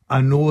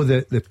 I know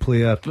that the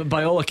player, but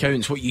by all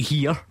accounts, what you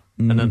hear,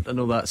 and I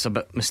know that's a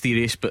bit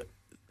mysterious, but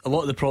a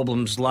lot of the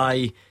problems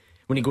lie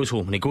when he goes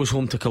home. When he goes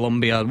home to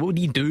Colombia, what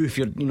do you do if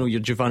you're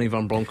Giovanni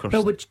Van Bronckhorst?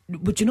 Well,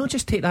 would you not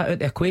just take that out of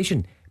the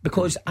equation?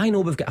 Because I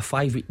know we've got a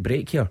 5-week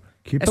break here.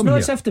 It's not here.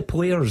 as if the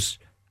players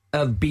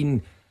have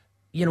been,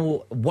 you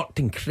know, worked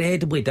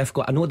incredibly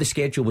difficult. I know the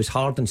schedule was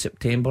hard in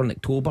September and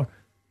October,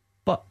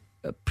 but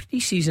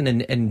pre-season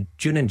in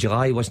June and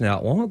July wasn't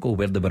that long ago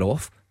where they were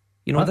off.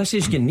 You know, this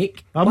is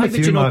unique. Why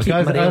would you not keep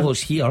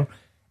Morelos here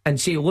and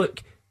say,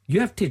 look, you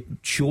have to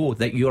show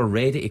that you're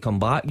ready to come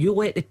back. You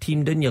let the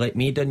team down, you let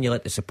me down, you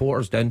let the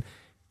supporters down.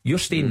 You're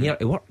staying here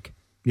to work.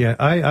 Yeah,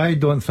 I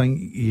don't think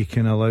you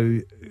can allow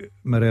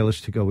Morelos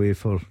to go away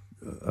for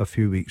a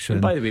few weeks. And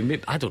by the way,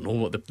 maybe, I don't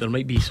know there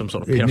might be some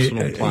sort of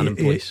personal plan in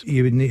place.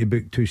 You would need to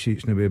book 2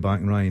 seats on the way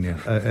back in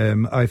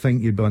Ryanair. I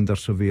think you'd be under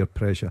severe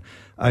pressure.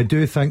 I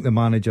do think the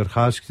manager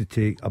has to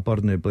take a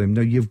burden of blame.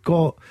 Now, you've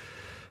got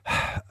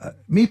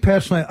me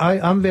personally,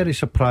 I'm very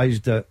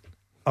surprised that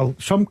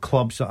some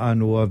clubs that I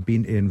know I've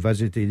been to and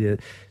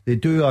visited, they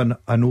do an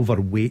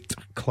overweight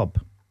club,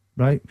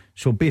 right?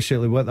 So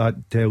basically what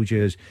that tells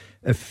you is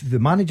if the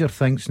manager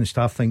thinks and the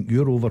staff think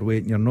you're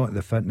overweight and you're not at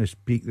the fitness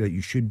peak that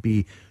you should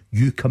be,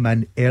 you come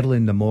in early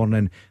in the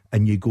morning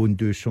and you go and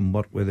do some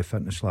work with the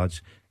fitness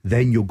lads.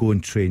 Then you'll go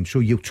and train. So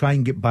you'll try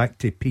and get back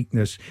to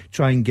peakness,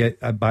 try and get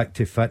back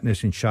to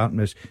fitness and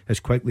sharpness as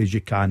quickly as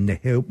you can. They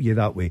help you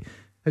that way.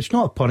 It's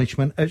not a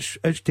punishment.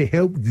 It's to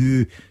help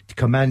you to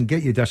come in,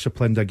 get you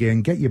disciplined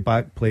again, get you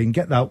back playing,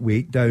 get that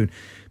weight down.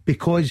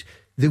 Because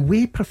the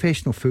way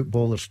professional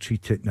footballers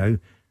treat it now,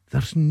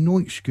 there's no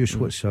excuse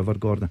whatsoever,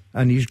 Gordon.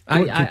 And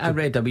I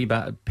read a wee bit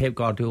of Pep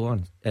Guardiola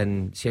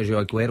and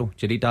Sergio Aguero.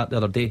 Did you read that the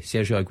other day?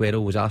 Sergio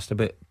Aguero was asked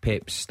about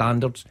Pep's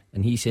standards,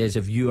 and he says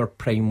if your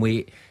prime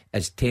weight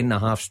is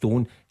 10.5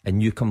 stone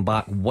and you come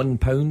back 1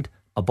 pound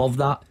above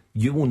that,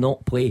 you will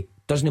not play.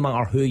 Doesn't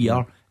matter who you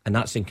are. And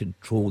that's in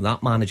control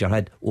that manager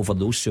had over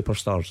those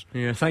superstars.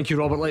 Yeah, thank you,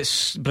 Robert.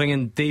 Let's bring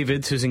in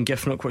David, who's in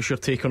Giffnock. What's your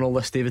take on all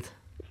this, David?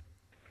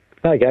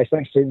 Hi guys,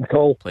 thanks for taking the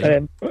call.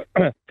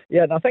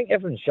 Yeah, and I think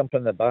everyone's jumping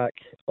in the back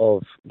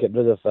of getting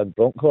rid of Van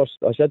Bronckhorst,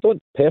 which I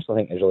don't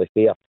personally think is really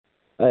fair.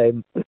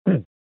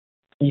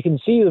 You can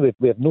see that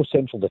we have no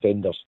central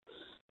defenders.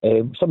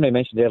 Somebody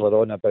mentioned earlier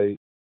on about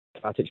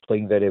Katic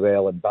playing very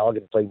well and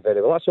Balogun playing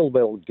very well. That's all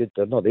well and good.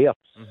 They're not there.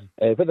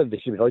 Whether they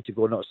should be allowed to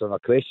go or not is another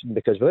question,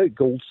 because without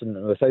Goldson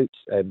and without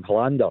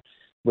Hollander,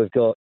 we've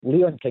got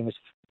Leon King, who's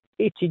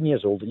 18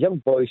 years old, a young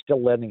boy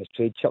still learning his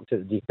trade, chucked at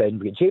the deep end.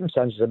 We got James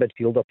Sands as a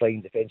midfielder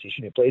playing defence. He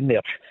shouldn't be playing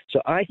there.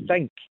 So I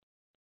think,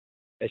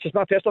 it's just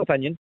my personal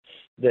opinion,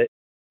 that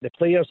the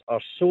players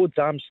are so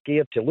damn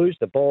scared to lose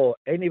the ball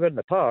anywhere in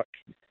the park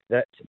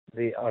that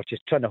they are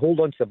just trying to hold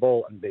on to the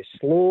ball and be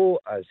slow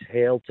as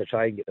hell to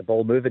try and get the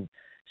ball moving.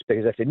 It's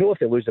because if they know if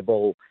they lose the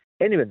ball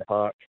anywhere in the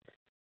park,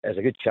 there's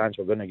a good chance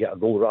we're going to get a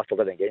goal rattled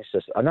in against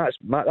us. And that's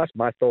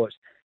my thoughts.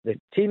 The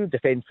team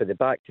defend from the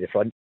back to the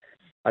front,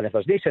 and if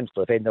there's no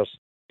central defenders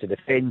to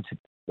defend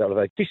that are of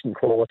a decent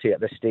quality at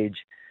this stage,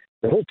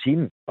 the whole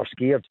team are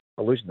scared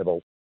of losing the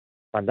ball.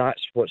 And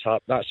that's what's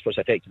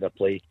affecting their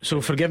play. So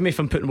forgive me if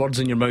I'm putting words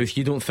in your mouth.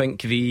 You don't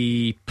think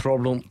the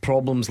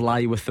problems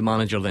lie with the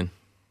manager then?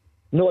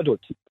 No, I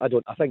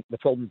don't. I think the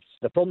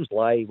problems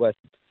lie with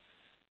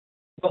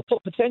Well,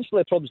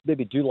 potentially problems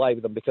maybe do lie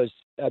with him, because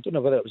I don't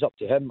know whether it was up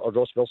to him or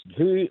Ross Wilson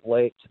who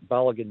let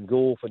Balogun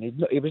go when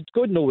he was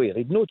going nowhere. He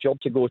had no job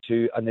to go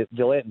to, and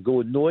they let him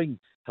go knowing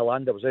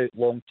Helander was out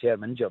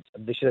long-term injured.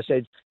 And they should have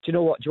said, do you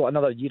know what, do you want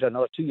another year,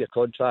 another 2-year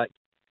contract?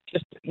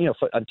 Just,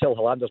 until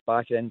Helander's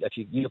back, and if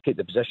you take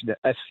the position that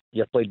if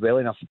you're played well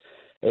enough.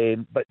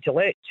 But to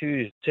let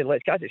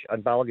Katic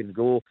and Balogun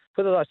go,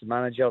 whether that's the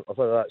manager or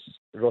whether that's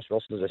Ross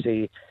Wilson, as I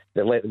say,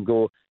 that let them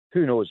go,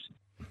 who knows?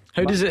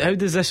 How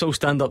does this all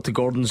stand up to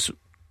Gordon's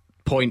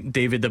point,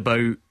 David,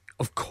 about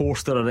of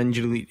course there are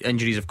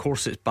injuries, of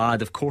course it's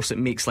bad, of course it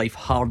makes life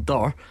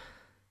harder,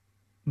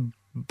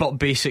 but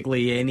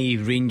basically any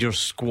Rangers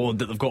squad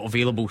that they've got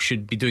available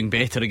should be doing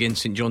better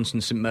against St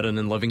Johnstone, St Mirren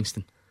and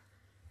Livingston?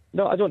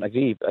 No, I don't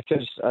agree,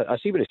 because I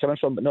see where he's coming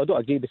from, but no, I don't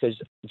agree, because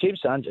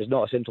James Sands is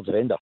not a central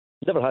defender.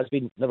 Never has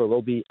been, never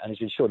will be, and he's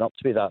been shown up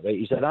to be that, right?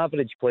 He's an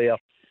average player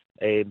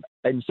in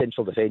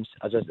central defence.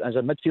 As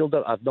a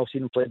midfielder, I've not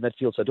seen him play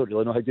midfield, so I don't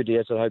really know how good he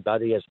is or how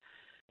bad he is.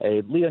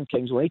 Leon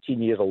King's only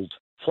 18-year-old,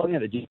 flung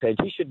into the deep end.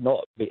 He should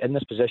not be in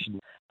this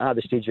position at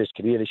the stage of his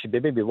career. He should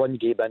be maybe one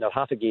game in or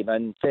half a game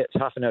in,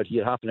 half an hour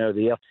here, half an hour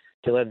there,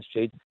 to learn his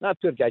trade.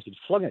 That poor guy's been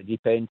flung into the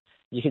deep end.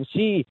 You can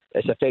see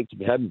it's affecting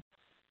him,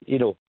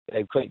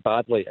 quite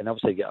badly, and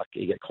obviously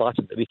he get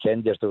clattered at the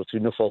weekend there through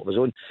no fault of his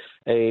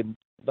own.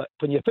 But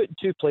when you're putting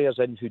two players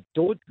in who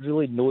don't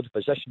really know the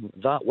position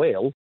that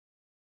well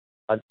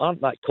and aren't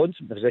that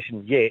confident in the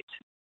position yet,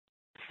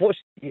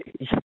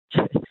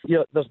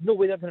 there's no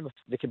way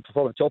they can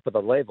perform at the top of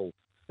their level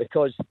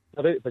because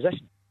they're out of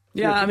position.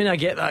 Yeah, I mean, I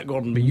get that,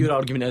 Gordon, but your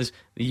argument is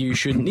that you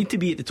shouldn't need to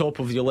be at the top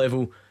of your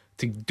level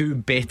to do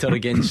better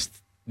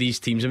against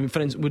these teams. I mean,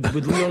 for instance,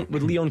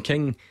 would Leon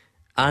King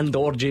and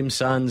or James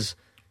Sands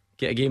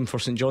get a game for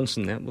St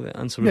Johnstone? Well, the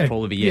answer would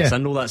probably be yes. I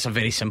know that's a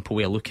very simple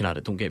way of looking at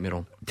it, don't get me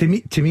wrong. To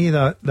me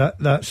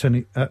that's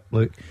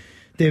look,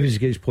 David's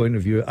got his point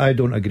of view. I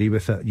don't agree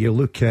with it. You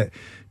look at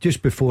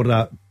just before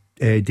that,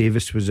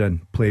 Davis was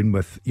in playing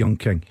with young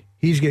King.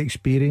 He's got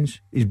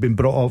experience. He's been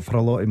brought up for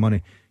a lot of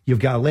money. You've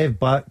got a left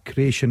back,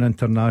 Croatian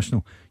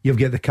international. You've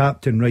got the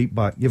captain right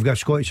back. You've got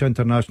Scottish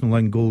international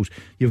in goals.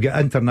 You've got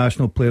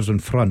international players in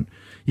front.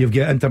 You've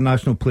got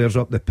international players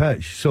up the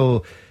pitch.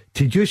 So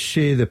to just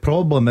say the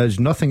problem is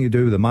nothing to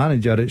do with the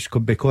manager, it's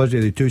because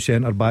of the two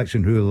centre backs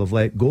and who they've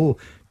let go.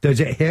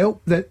 Does it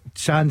help that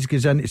Sands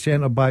goes into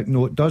centre back?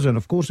 No, it doesn't.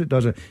 Of course it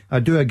doesn't.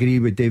 I do agree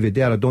with David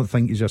there. I don't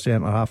think he's a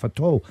centre half at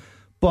all.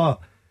 But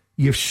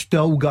you've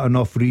still got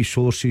enough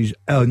resources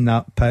on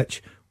that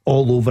pitch,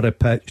 all over the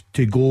pitch,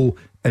 to go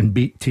and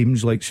beat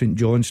teams like St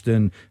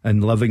Johnstone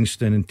and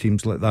Livingston and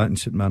teams like that in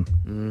St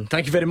Mirren.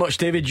 Thank you very much,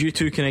 David. You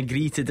two can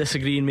agree to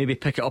disagree and maybe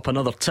pick it up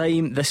another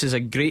time. This is a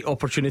great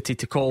opportunity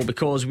to call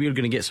because we're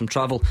going to get some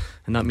travel,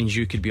 and that means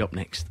you could be up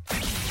next.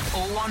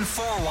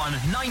 0141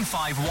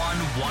 951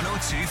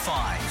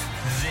 1025.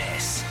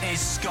 This is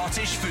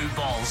Scottish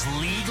football's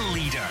league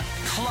leader,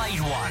 Clyde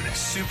One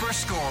Super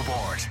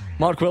Scoreboard.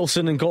 Mark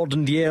Wilson and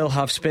Gordon Dalziel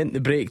have spent the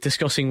break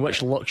discussing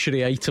which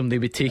luxury item they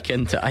would take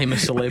into I'm a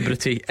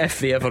Celebrity if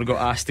they ever got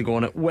asked to go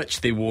on it,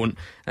 which they won't.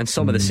 And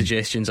some of the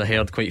suggestions I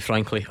heard, quite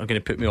frankly, are going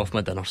to put me off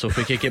my dinner. So if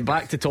we could get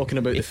back to talking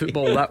about the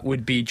football, that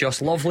would be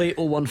just lovely.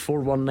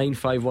 0141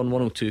 951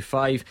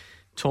 1025.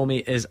 Tommy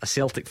is a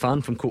Celtic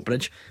fan from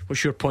Coatbridge.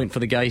 What's your point for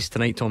the guys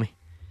tonight, Tommy?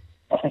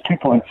 2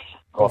 points.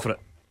 Go for it.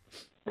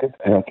 Good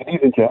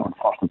evening, gentlemen.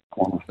 First and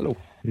foremost. Hello.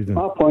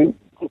 My point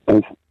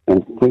is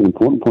quite an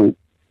important point.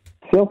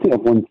 Celtic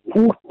have won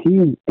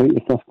 14 out of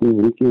the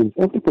 15 league games.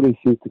 Everybody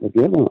seems to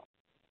forget that.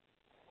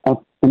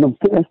 And I'm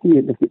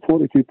estimating they've got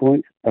 42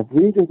 points. If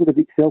Rangers would have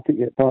beat Celtic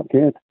at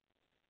Parkhead,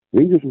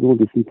 Rangers would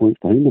only be 3 points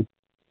behind them.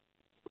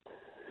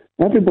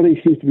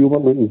 Everybody seems to be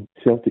overlooking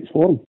Celtic's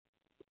form.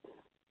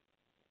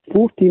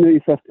 14 out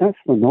of 15, that's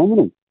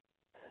phenomenal.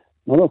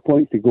 Another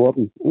point to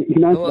Gordon.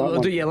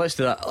 Let's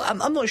do that.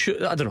 I'm not sure.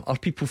 I don't know. Are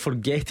people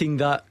forgetting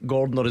that,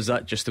 Gordon, or is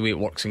that just the way it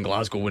works in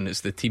Glasgow when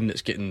it's the team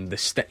that's getting the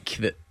stick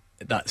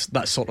that's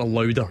sort of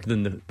louder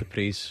than the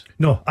praise?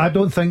 No, I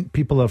don't think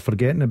people are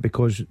forgetting it,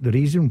 because the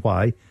reason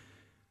why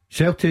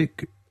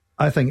Celtic,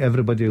 I think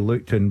everybody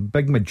looked in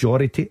big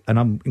majority, and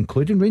I'm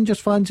including Rangers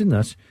fans in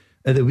this,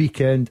 at the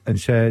weekend and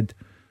said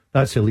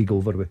that's the league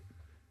over with,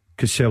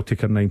 because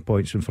Celtic are 9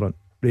 points in front.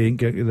 They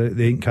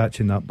ain't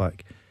catching that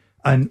back.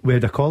 And we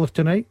had a caller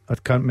tonight, I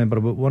can't remember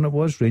what one it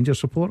was, Rangers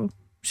supporter,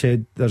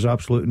 said there's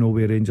absolutely no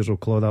way Rangers will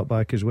claw that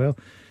back as well.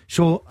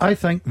 So I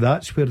think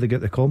that's where they get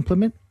the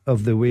compliment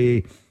of the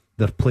way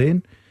they're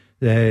playing,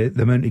 the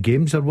amount of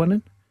games they're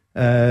winning.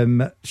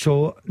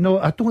 So no,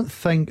 I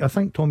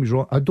think Tommy's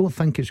wrong. I don't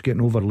think it's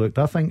getting overlooked.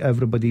 I think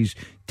everybody's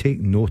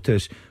taking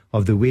notice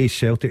of the way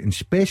Celtic, and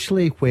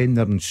especially when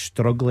they're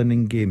struggling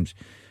in games.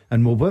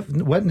 And we've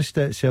witnessed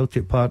it at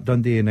Celtic Park,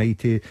 Dundee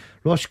United.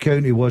 Ross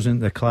County wasn't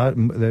the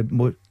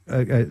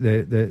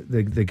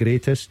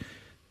greatest.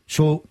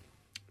 So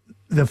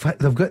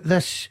they've got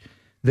this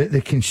that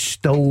they can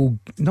still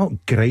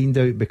not grind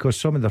out, because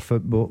some of their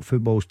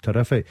football's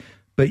terrific.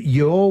 But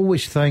you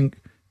always think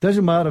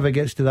Doesn't matter if it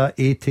gets to that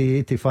 80,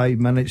 85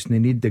 minutes and they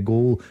need the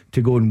goal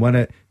to go and win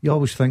it. You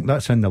always think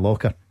that's in the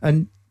locker.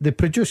 And they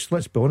produce,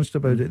 let's be honest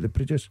about it, they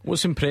produce.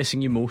 What's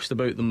impressing you most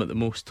about them at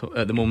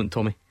the moment,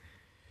 Tommy?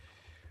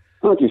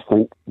 I just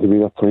think the way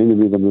they're playing, the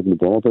way they're moving the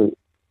ball about.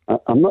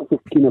 I'm not so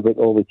keen about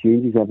all the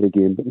changes every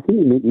game, but they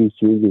seem to make these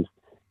changes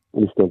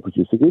and they still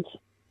produce the goods.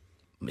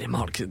 Yeah,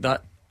 Mark,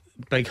 that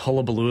big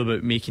hullabaloo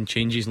about making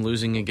changes and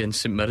losing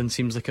against St Mirren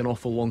seems like an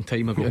awful long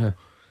time ago.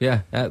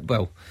 Yeah,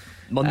 well,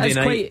 Monday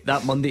night,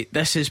 that Monday,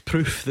 this is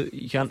proof that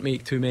you can't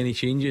make too many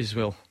changes.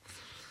 Well,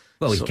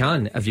 you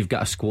can if you've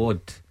got a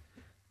squad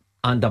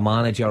and a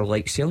manager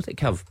like Celtic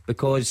have,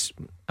 because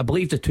I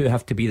believe the two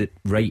have to be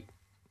right.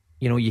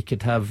 You know, you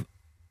could have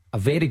a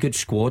very good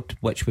squad,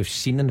 which we've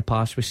seen in the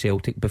past with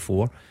Celtic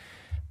before,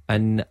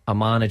 and a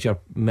manager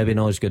maybe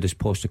not as good as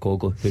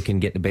Postecoglou who can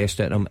get the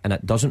best out of them, and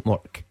it doesn't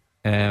work.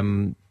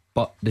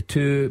 But the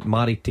two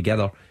married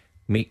together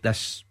make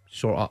this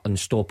sort of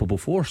unstoppable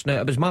force. Now,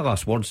 it was my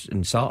last words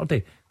on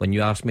Saturday when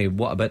you asked me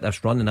what about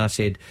this run, and I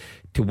said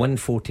to win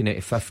 14 out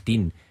of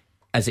 15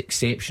 is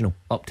exceptional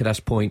up to this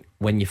point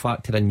when you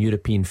factor in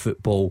European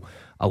football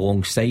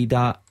alongside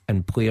that,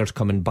 and players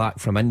coming back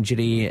from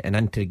injury and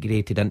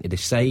integrated into the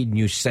side,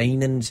 new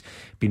signings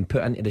being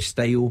put into the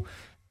style,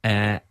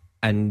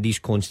 and these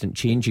constant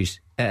changes.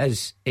 It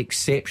is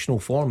exceptional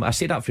form. I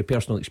say that for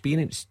personal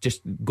experience.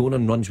 Just going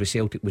on runs with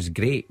Celtic was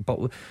great, but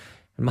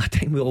in my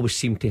time we always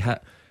seem to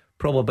hit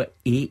probably about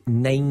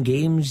 8-9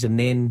 games and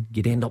then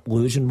you'd end up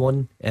losing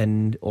one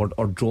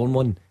or drawing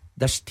one.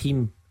 This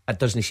team, it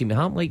doesn't seem to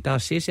happen like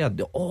that.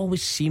 They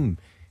always seem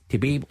to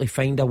be able to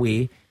find a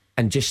way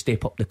and just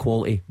step up the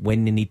quality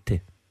when they need to.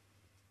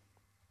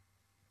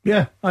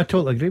 Yeah, I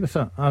totally agree with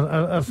that.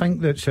 I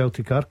think that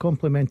Celtic are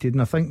complimented,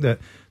 and I think that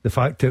the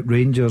fact that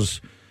Rangers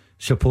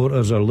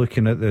supporters are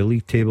looking at the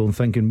league table and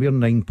thinking we're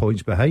 9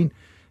 points behind,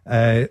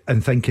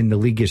 and thinking the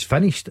league is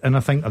finished, and I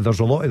think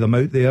there's a lot of them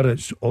out there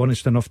that's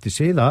honest enough to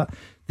say that,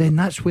 then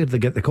that's where they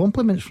get the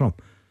compliments from.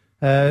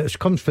 It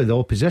comes from the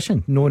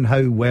opposition, knowing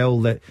how well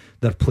that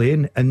they're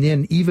playing, and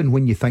then even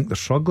when you think they're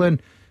struggling,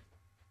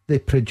 they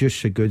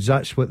produce the goods.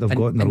 That's what they've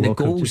got in their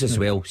locker. And the goals as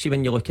well. See,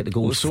 when you look at the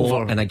goals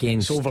for and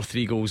against, it's over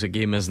 3 goals a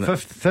game, isn't it?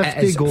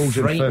 50 goals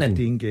in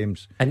 15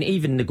 games. And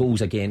even the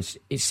goals against,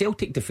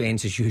 Celtic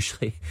defence is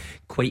usually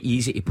quite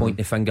easy to point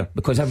the finger,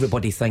 because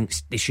everybody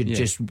thinks they should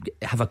just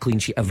have a clean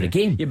sheet every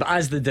game. Yeah, but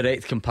as the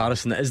direct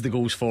comparison, it is the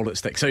goals for that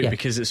sticks out,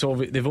 because it's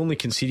they've only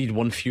conceded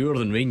one fewer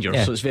than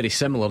Rangers, so it's very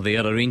similar. They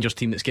are a Rangers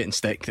team that's getting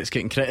stick, that's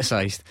getting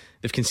criticised.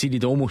 They've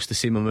conceded almost the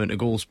same amount of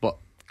goals, but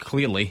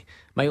clearly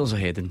miles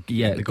ahead and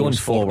going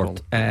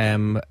forward.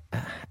 And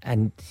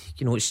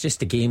you know, it's just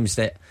the games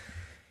that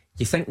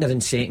you think they're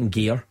in second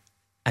gear,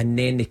 and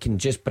then they can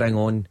just bring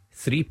on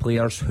 3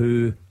 players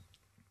who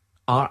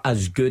are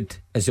as good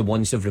as the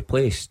ones they've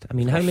replaced. I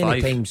mean, how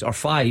many times, or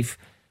 5,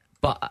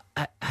 but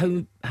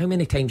how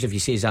many times have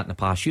you said that in the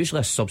past? Usually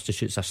a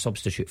substitute's a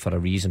substitute for a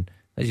reason.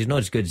 He's not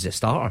as good as a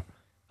starter.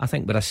 I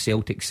think with a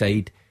Celtic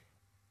side,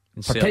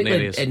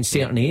 particularly in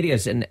certain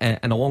areas, and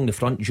along the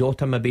front,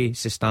 Jota maybe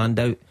is the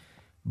standout.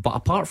 But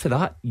apart from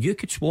that, you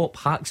could swap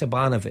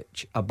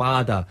Haksabanovic,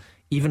 Abada,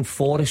 even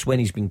Forrest when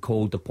he's been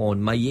called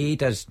upon.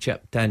 Maeda's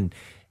chipped in,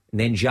 and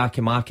then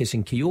Giacomakis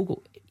and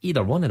Kyogo.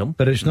 Either one of them.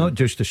 But it's not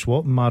just the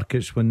swapping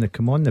markets. When they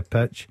come on the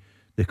pitch,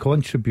 they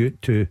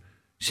contribute to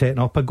setting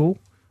up a goal,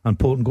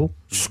 important goal,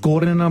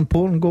 scoring an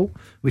important goal.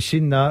 We've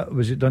seen that.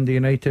 Was it Dundee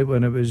United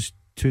when it was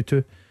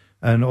 2-2?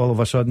 And all of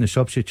a sudden the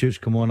substitutes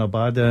come on,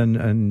 Abada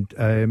and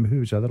who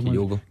was the other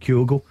one?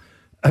 Kyogo.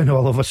 And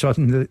all of a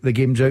sudden the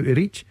game's out of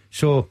reach.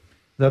 So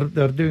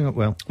they're doing it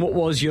well. What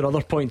was your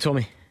other point,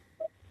 Tommy?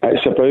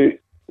 It's about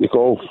the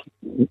golf.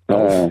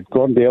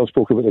 Gordon Dale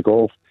spoke about the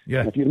golf.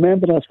 Yeah. If you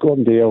remember us,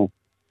 Gordon Dale,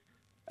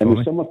 in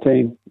the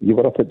summertime, you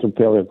were up at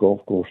Drumpelia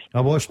Golf Course.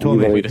 I was,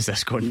 Tommy. Where is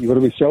this going? You were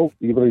with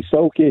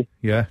Silky.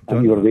 Yeah.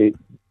 And you were with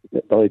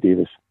Billy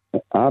Davis.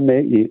 I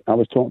met you. I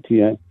was talking to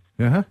you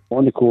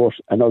on the course,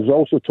 and I was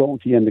also talking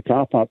to you in the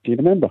car park. Do you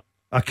remember?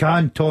 I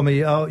can,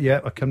 Tommy. Oh,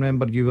 yeah, I can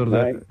remember you were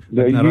there.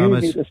 Now, you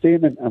made a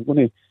statement. I'm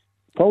going to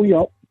pull you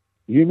up.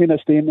 You made a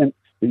statement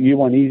that you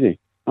won easy.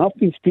 I've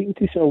been speaking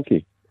to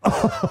Silky.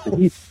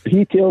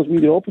 he tells me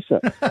the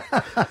opposite.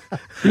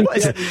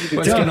 What's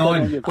going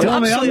on?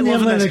 Tommy, I'm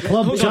nearly the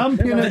club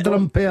champion at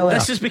Drumpelia.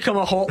 This has become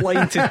a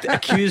hotline to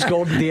accuse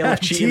Gordon Dale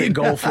of cheating at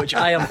golf, which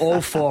I am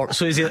all for.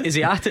 So is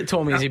he at it,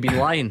 Tommy? Has he been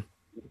lying?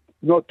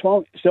 No,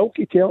 Tom,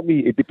 Silky told me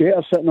it'd be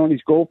better sitting on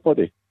his golf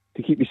buddy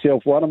to keep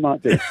yourself warm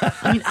that day.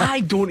 I mean,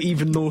 I don't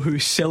even know who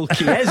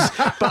Silky is,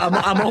 but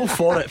I'm all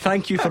for it.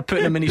 Thank you for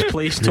putting him in his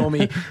place,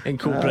 Tommy, in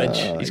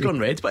Coatbridge. He's gone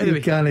red, by the way.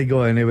 He can't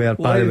go anywhere,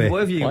 by the way. Why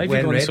have you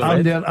gone red?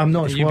 I'm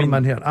not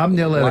swarming here. I'm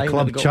nearly the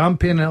club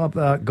champion up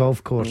that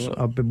golf course.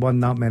 I've been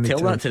won that many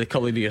times. Tell that to the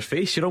colour of your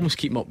face. You're almost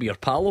keeping up with your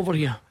pal over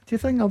here. Do you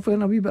think I've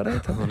went a wee bit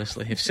right?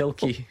 Honestly, if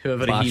Silky,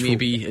 whoever he may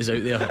be, is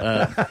out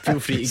there, feel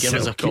free to give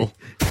us a call.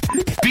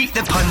 Beat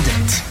the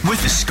Pundit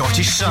with the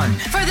Scottish Sun.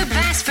 For the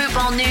best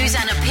football news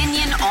and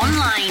opinion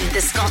online,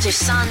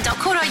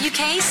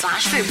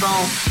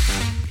 thescottishsun.co.uk/football.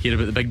 Hear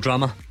about the big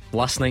drama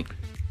last night?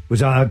 Was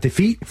that a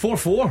defeat?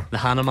 4-4. The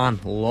Hanneman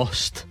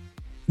lost.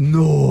 He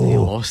No.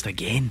 lost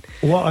again.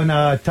 What, on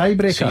a So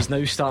tiebreaker? he's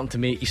now starting to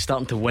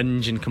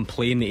whinge and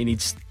complain that he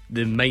needs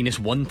the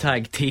 -1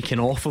 tag taken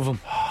off of him.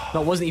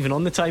 No, it wasn't even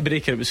on the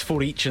tiebreaker. It was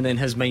 4 each, and then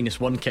his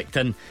 -1 kicked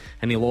in,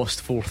 and he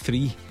lost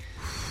 4-3.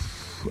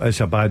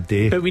 It's a bad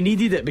day. But we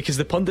needed it because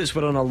the pundits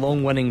were on a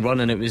long winning run,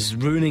 and it was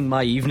ruining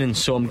my evening.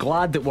 So I'm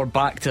glad that we're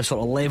back to a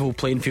sort of level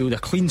playing field, a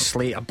clean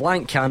slate, a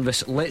blank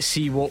canvas. Let's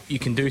see what you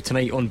can do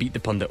tonight on Beat the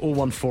Pundit.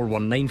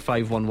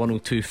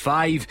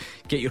 01419511025.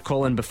 Get your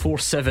call in before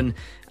 7,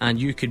 and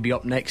you could be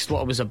up next.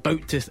 What I was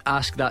about to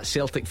ask that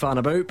Celtic fan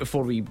about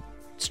before we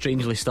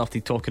strangely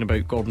started talking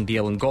about Gordon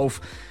Dalziel and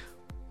golf.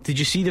 Did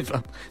you see the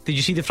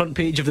front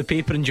page of the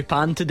paper in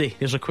Japan today?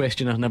 Here's a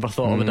question I never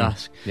thought I would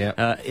ask.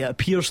 Yeah. It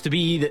appears to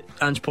be that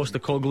Ange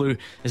Postecoglou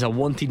is a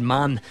wanted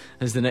man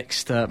as the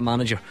next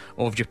manager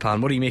of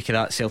Japan. What do you make of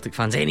that, Celtic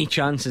fans? Any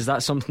chance? Is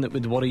that something that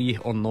would worry you,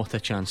 or not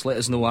a chance? Let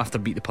us know after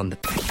Beat the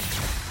Pundit.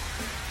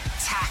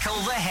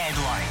 Tackle the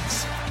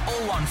headlines.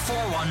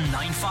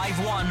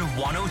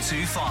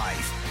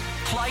 01419511025.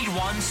 Clyde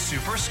One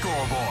Super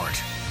Scoreboard.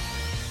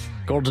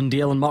 Gordon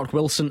Dalziel and Mark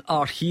Wilson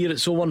are here.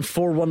 It's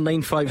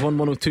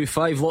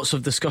 01419511025. Lots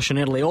of discussion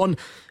early on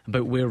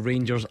about where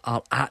Rangers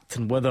are at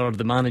and whether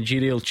the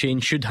managerial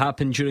change should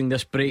happen during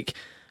this break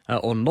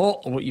or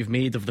not, or what you've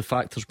made of the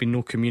fact there's been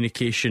no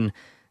communication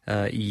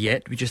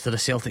yet. We just had a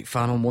Celtic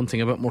fan on wanting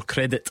a bit more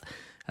credit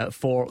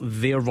for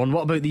their run.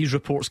 What about these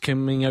reports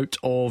coming out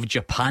of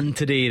Japan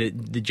today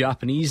that the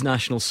Japanese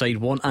national side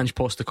want Ange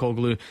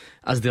Postecoglou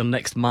as their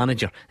next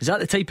manager? Is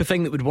that the type of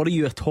thing that would worry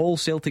you at all,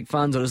 Celtic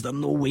fans, or is there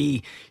no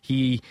way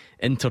he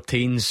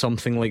entertains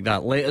something like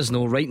that? Let us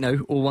know right now.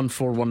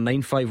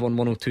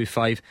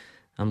 01419511025,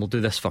 and we'll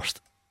do this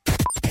first.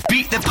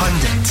 Beat the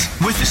Pundit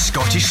with the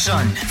Scottish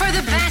Sun. For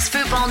the best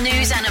football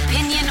news and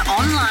opinion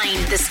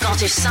online,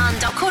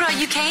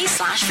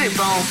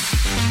 thescottishsun.co.uk/football.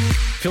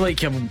 I feel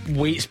like a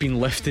weight's been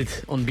lifted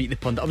on Beat the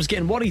Pundit. I was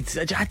getting worried.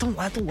 I don't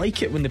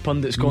like it when the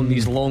pundits go on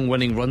these long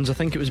winning runs. I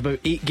think it was about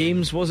 8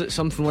 games, was it?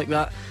 Something like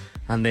that.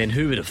 And then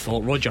who would have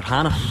thought Roger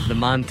Hannah, the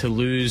man to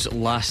lose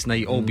last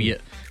night,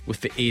 albeit with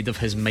the aid of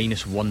his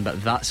 -1,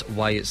 but that's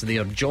why it's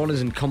there. John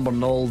is in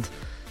Cumbernauld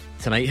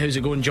tonight. How's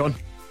it going, John?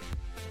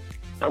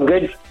 I'm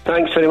good.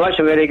 Thanks very much.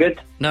 I'm very good.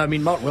 No, I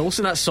mean Mark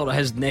Wilson, that's sort of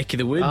his neck of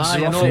the woods. I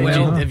know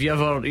well. Have you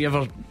ever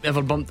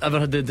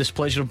had the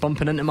displeasure of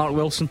bumping into Mark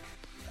Wilson?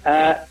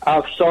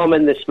 I've saw him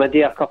in the Smithy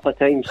a couple of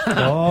times.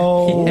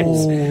 Oh,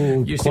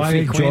 Used to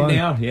quiet frequent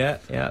John. there.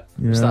 Yeah.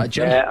 Was that a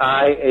Jim? He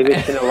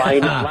was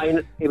kind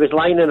of he was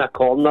lying in a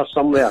corner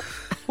somewhere.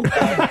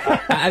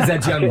 As a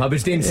Jim, I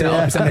was doing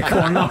sit-ups in the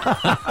corner.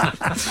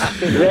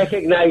 You'd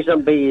recognise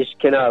him by his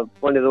kind of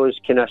one of those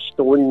kind of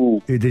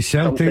stone. He did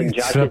Celtic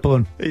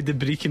tripling. He had the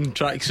Brecon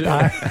tracksuit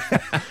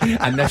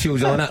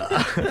Initials on it.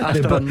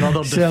 after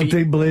another Celtic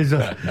defeat.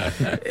 blazer.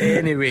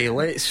 Anyway,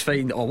 let's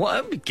find. Oh, what?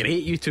 It'd be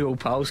great. You two old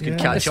pals could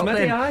catch up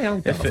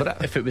then.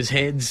 If it was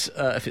heads,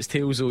 if it's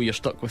tails, though, you're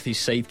stuck with his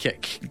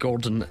sidekick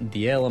Gordon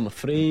Dalziel, I'm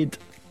afraid.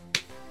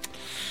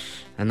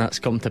 And that's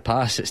come to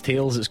pass. It's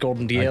tails. It's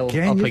Gordon Dalziel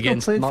Again, up you've not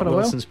against played Mark for a while.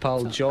 Wilson's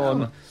pal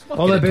John.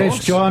 All the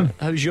best, John.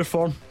 How's your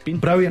form been?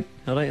 Brilliant.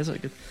 Alright, is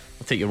that good?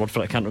 I'll take your word for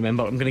it. I can't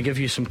remember. I'm going to give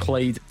you some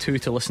Clyde 2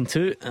 to listen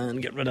to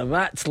and get rid of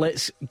that.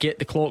 Let's get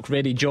the clock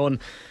ready, John.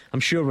 I'm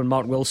sure when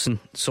Mark Wilson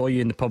saw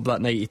you in the pub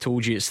that night, he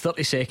told you it's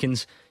 30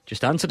 seconds.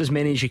 Just answer as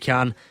many as you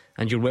can,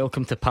 and you're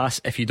welcome to pass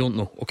if you don't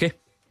know. Okay?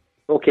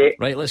 Okay.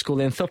 Right, let's go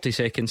then. 30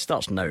 seconds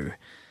starts now.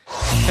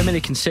 How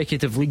many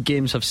consecutive league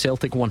games have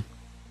Celtic won?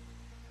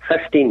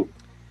 15.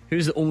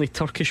 Who's the only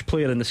Turkish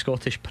player in the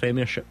Scottish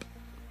Premiership?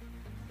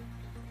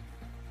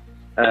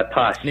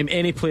 Pass. Name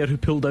any player who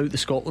pulled out the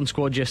Scotland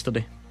squad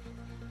yesterday.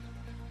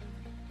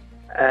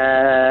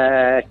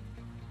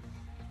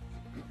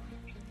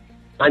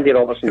 Andy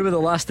Robertson. Who were the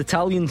last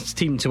Italian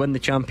team to win the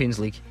Champions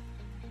League?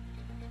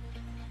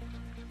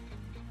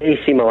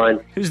 AC Milan.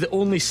 Who's the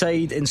only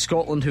side in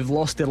Scotland who've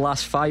lost their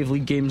last 5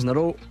 league games in a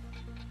row?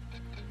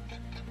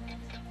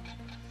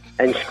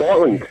 In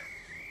Scotland.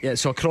 Yeah,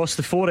 so across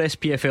the 4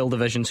 SPFL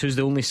divisions, who's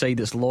the only side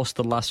that's lost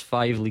their last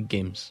 5 league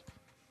games?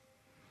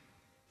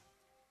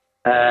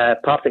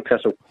 Partick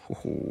Thistle.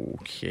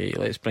 Okay,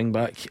 let's bring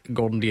back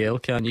Gordon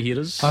Dalziel. Can you hear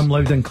us? I'm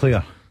loud and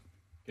clear.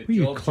 Will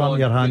you job, clamp John.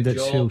 your hand Good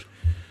at job. seals?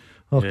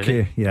 Okay,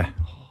 Really? yeah.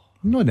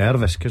 I'm not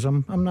nervous because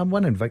I'm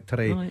winning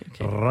victory Right,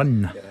 okay.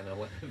 run.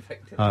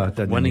 I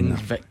didn't Winning mean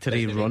that.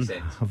 victory run.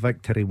 A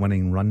victory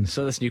winning run.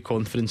 So this new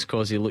conference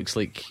cause he looks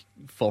like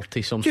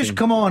 40 something. Just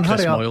come on,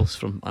 Chris hurry up. Moyles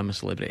from I'm a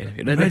Celebrity.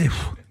 Anyway, Ready? ready?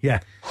 Yeah.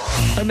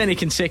 How many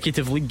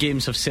consecutive league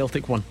games have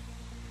Celtic won?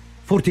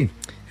 14.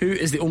 Who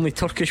is the only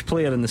Turkish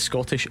player in the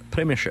Scottish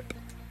Premiership?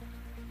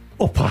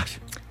 Oh, pass.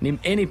 Name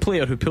any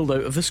player who pulled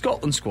out of the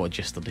Scotland squad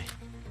yesterday.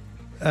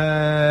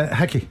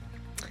 Hickey.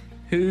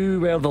 Who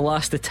were the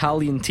last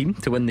Italian team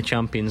to win the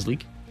Champions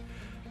League?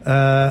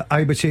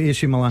 I would say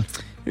AC Milan.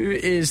 Who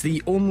is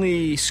the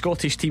only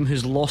Scottish team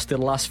who's lost their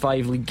last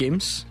 5 league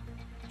games?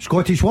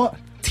 Scottish what?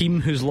 Team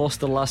who's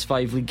lost their last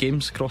 5 league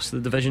games across the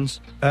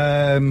divisions.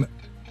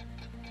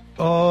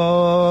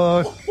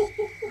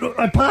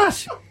 I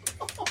pass.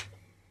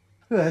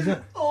 Who is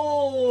it?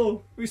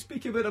 Oh, we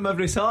speak about him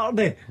every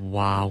Saturday.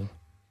 Wow.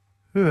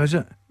 Who is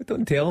it?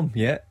 Don't tell him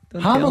yet.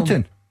 Don't tell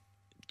Hamilton. him.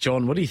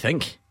 John, what do you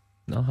think?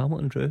 No,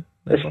 Hamilton drew.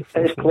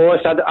 It's close.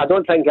 I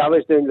don't think I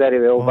was doing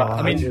very well, but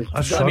I mean,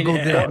 I struggled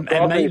there.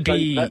 it might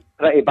be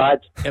pretty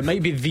bad. It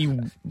might be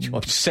the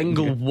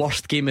single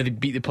worst game of the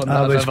Beat the Pundit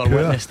That I've was ever poor.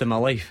 witnessed in my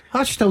life.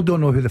 I still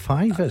don't know who the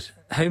 5 is.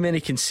 How many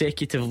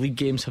consecutive league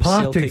games have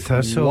Partick Celtic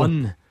Thistle.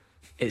 won?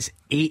 It's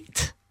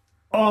 8.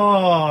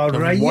 Oh,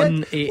 They've right.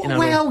 won 8 in a row.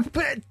 Well,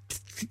 but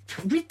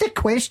read the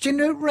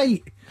question out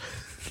right.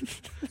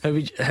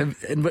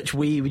 In which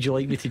way would you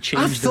like me to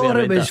change I the way thought I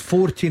it read was that?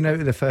 14 out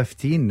of the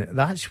 15.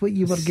 That's what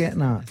you were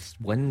getting at.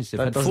 Wins. They've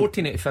That had doesn't-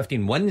 14 out of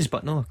 15 wins,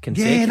 but no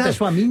consecutive. Yeah, that's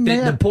what I mean The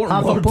there. important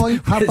Have a word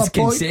point, have is a point.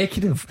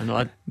 consecutive. I know,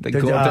 I That I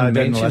Gordon didn't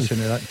mentioned. listen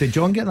to that. Did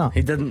John get that?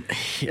 He didn't.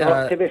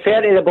 Well, to be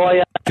fair to the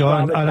boy, John,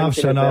 I was enough's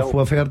thinking as enough.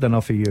 well. We've heard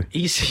enough of you.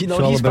 He's, It's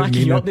all he's about backing me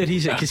you now. up there.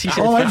 Because he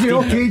said Oh, is 15. he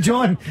okay,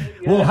 John?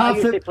 We'll I have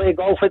used to the play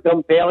golf with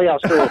Montpellier,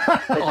 so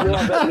it's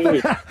not about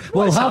me.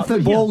 we'll have the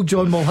ball,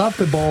 John. We'll have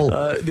the ball.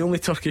 The only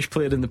Turkish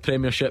player in the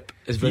Premiership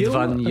is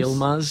Ridvan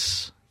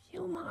Yilmaz.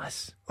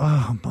 Yilmaz.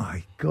 Oh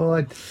my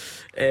God!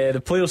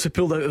 The players who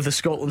pulled out of the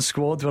Scotland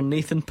squad were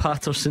Nathan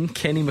Patterson,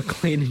 Kenny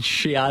McLean, and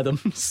Shea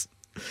Adams.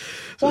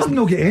 Well, I'm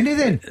not get any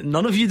then.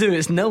 None of you do.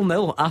 It's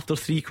 0-0 after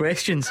 3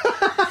 questions.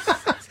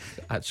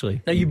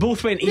 Actually, Now you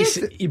both went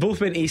AC. You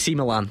both went AC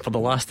Milan for the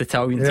last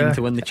Italian Yeah. team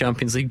to win the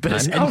Champions League, but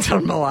it's Man, Inter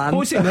Milan.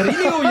 Jose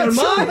Mourinho, your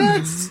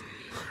man.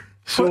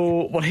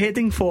 So we're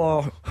heading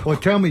for Well,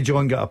 tell me,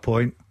 John got a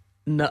point.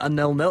 a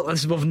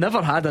 0-0. We've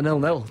never had a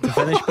 0-0 to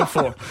finish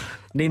before.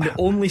 Named the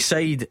only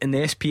side in the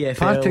SPFL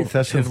Partick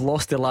Thistle. who've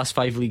lost their last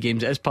 5 league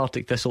games. It is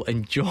Partick Thistle,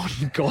 and John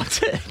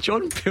got it.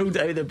 John pulled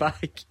it out of the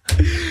bag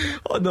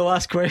on the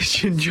last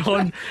question.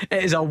 John,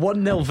 it is a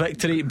 1-0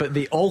 victory, but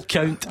they all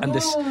count. And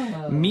this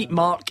meet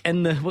Mark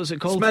in the, what's it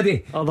called?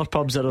 Smithy. Other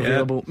pubs are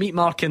available. Meet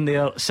Mark in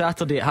there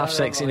Saturday at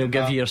 6:30, and he'll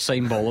give you your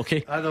sign ball.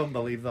 Okay. I don't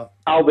believe that.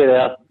 I'll be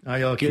there.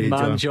 Aye, okay, Good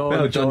man, John.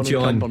 Well done,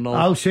 John. in Cumbernauld.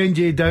 I'll send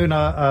you down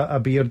a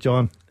beer,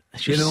 John.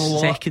 It's your You know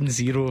what? second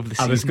 0 of the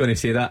season. I was going to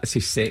say that it's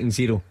his second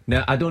 0.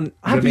 Now I don't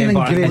I've been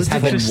remember in great us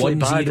having Ridiculously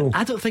 1-0. bad.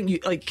 I don't think you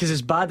like, because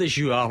as bad as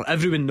you are,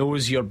 everyone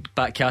knows your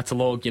back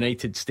catalogue,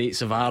 United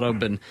States of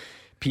Arab and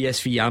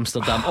PSV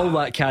Amsterdam, all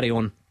that carry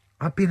on.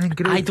 I've been in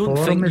great I don't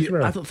form think as you,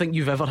 well. I don't think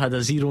you've ever had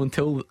a 0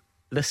 until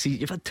this season.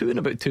 You've had 2 in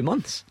about 2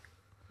 months.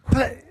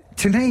 But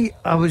tonight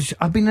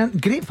I've been in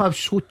great. I was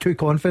so too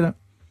confident.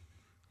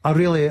 I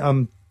really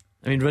am.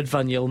 I mean,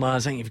 Ridvan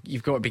Yilmaz, I think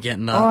you've got to be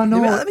getting that. Oh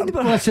no! I mean, they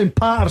were- Listen,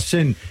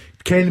 Patterson,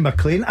 Kenny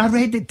McLean. I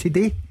read it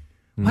today.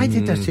 Why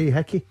did I say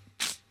Hickey?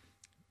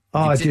 Oh,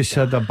 I just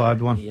had a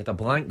bad one. He had a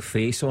blank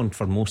face on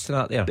for most of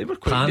that there. they were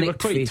quite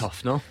Panicked face.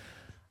 tough, no?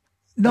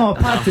 No,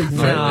 Partick.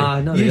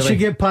 Nah, not you really. should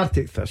get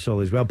Partick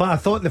Thistle as well. But I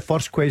thought the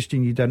first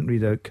question you didn't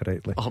read out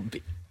correctly. Oh,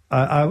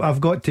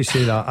 I've got to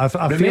say that.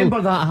 I Remember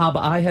feel that habit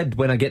I had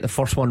when I get the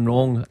first one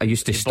wrong? I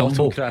used to bottom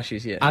stumble.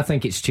 crashes, yeah. I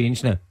think it's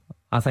changed now.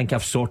 I think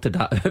I've sorted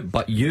that out.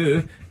 But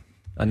you,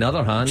 on the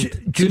other hand,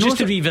 do you So know just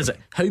to that- revisit,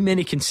 how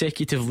many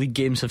consecutive league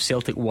games have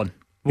Celtic won?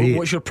 Eight.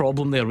 What's your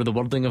problem there with the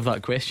wording of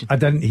that question? I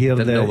didn't hear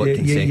Didn't know what you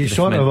consecutive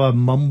sort meant. of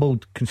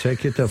mumbled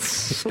consecutive.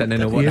 didn't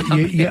know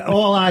what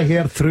All I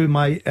heard through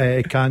my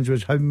cans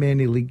was how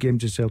many league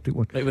games has Celtic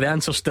won? Right, well, the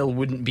answer still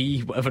wouldn't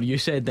be whatever you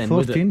said then,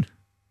 would it?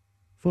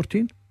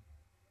 14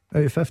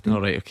 out of 15.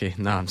 All right, okay.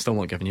 Nah, I'm still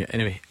not giving you.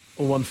 Anyway,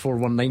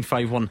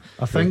 0141951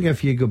 I think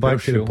if you go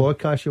back to the sure.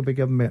 podcast, you'll be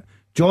giving me it.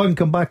 John,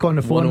 come back on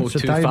the phone. It's a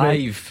tie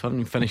break. 1025. Haven't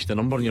even finished the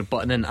number, and you're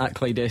butting in at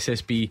Clyde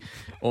SSB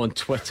on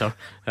Twitter.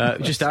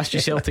 Just asked you,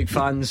 Celtic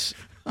fans,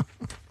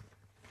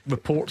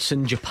 reports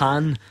in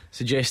Japan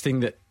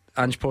suggesting that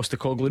Ange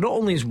Postecoglou not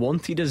only is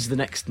wanted as the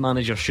next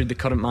manager should the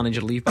current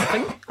manager leave, but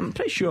I'm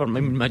pretty sure, I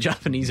mean, my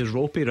Japanese is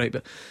ropey, right,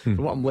 but from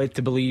what I'm led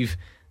to believe,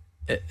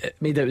 it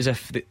made out as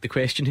if the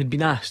question had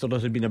been asked or there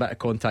had been a bit of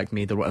contact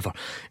made or whatever.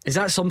 Is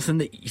that something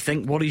that you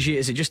think worries you?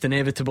 Is it just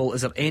inevitable?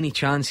 Is there any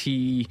chance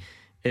he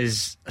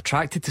is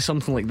attracted to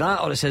something like that,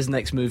 or is his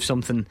next move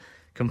something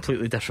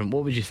completely different?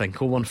 What would you think?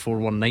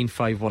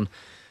 0141951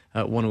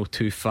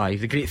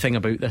 1025. The great thing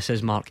about this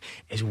is, Mark,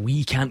 is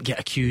we can't get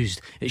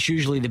accused. It's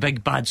usually the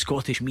big bad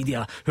Scottish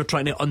media who are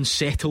trying to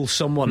unsettle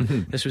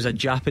someone. This was a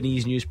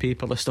Japanese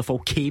newspaper. This stuff all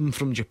came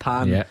from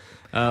Japan. Yeah.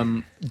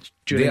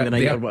 During the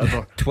night or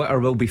whatever. Twitter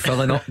will be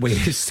filling up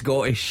with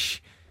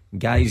Scottish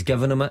guys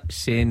giving him it,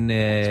 saying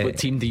What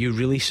team do you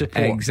really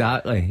support?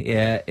 exactly.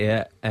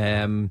 Yeah.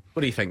 What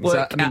do you think? Well, Is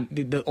that, I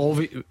mean, the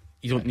obvious,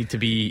 you don't need to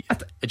be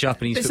a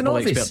Japanese It's an football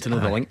obvious- expert to know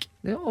the link.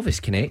 The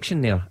obvious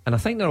connection there, and I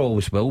think there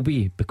always will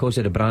be because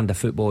of the brand of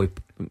football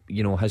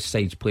his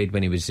side's played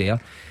when he was there.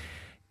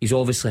 He's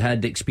obviously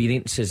had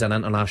experience as an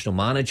international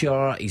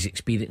manager. He's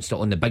experienced it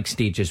on the big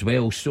stage as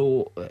well.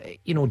 So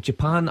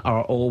Japan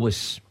are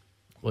always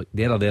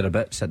there or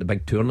thereabouts at the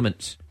big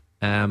tournaments.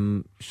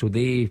 So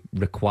they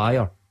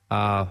require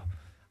a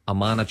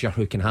manager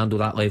who can handle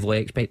that level of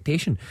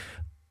expectation.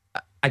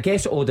 I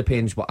guess it all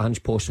depends what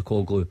Ange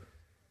Postecoglou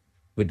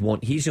would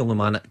want. He's the only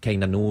man that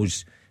kind of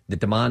knows the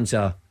demands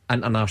of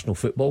international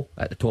football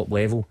at the top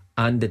level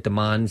and the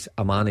demands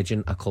of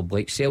managing a club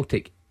like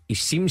Celtic. He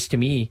seems to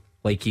me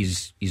like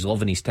he's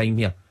loving his time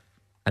here,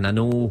 and I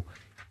know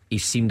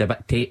he's seemed a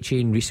bit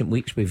tetchy in recent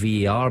weeks with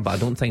VAR, but I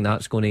don't think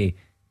that's going to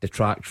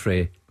detract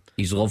from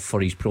his love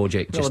for his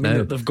project just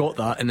now. They've got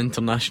that in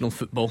international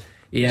football.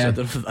 Yeah,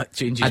 so that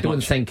changes. I don't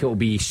much. think it'll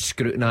be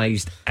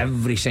scrutinised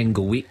every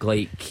single week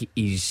like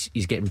he's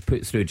getting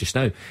put through just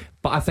now.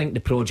 But I think the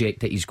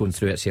project that he's going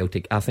through at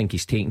Celtic, I think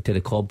he's taken to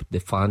the club. The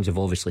fans have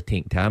obviously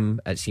taken to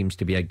him. It seems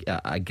to be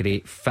a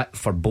great fit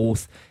for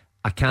both.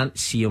 I can't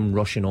see him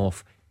rushing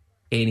off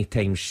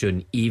anytime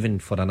soon, even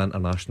for an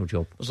international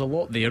job. There's a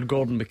lot there,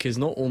 Gordon, because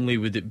not only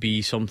would it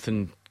be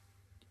something,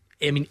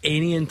 I mean,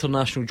 any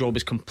international job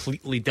is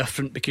completely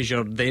different because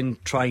you're then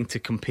trying to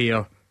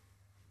compare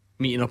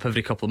meeting up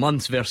every couple of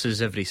months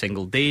versus every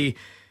single day.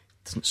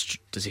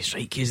 Does he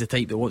strike you as the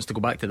type that wants to go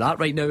back to that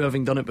right now,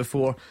 having done it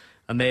before?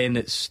 And then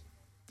it's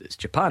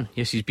Japan.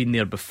 Yes, he's been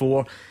there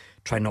before.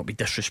 Try not to be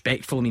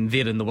disrespectful. I mean,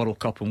 they're in the World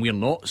Cup and we're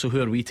not, so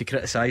who are we to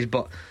criticise?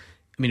 But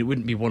I mean, it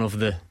wouldn't be one of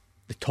the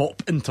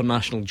top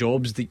international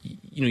jobs that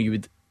you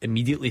would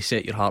immediately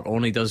set your heart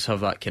on. He does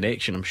have that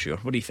connection, I'm sure.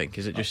 What do you think?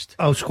 Is it just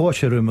I'll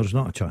squash the rumours,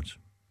 not a chance.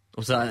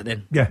 Was that it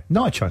then? Yeah,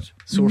 not a chance.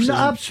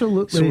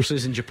 Absolutely.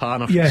 Sources in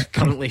Japan are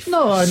currently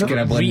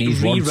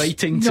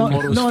rewriting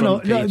tomorrow's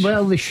front page.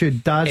 Well, they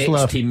should.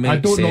 Dazzler. I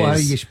don't know how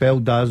you spell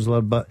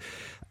Dazzler, but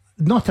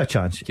not a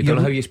chance. You don't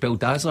know how you spell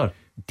Dazzler?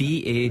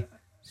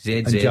 D-A-Z-Z.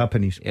 In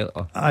Japanese.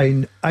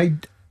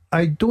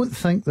 I don't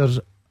think there's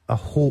a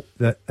hope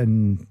that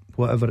in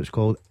whatever it's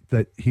called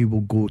that he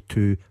will go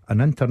to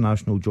an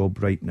international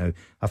job right now.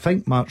 I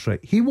think Mark's right.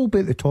 He will be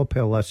at the top of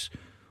the list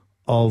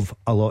of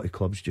a lot of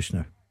clubs just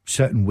now,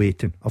 sitting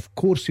waiting. Of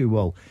course he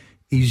will.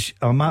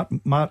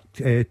 Mark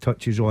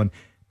touches on,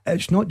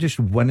 it's not just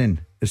winning,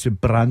 it's the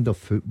brand of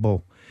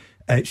football,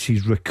 it's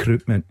his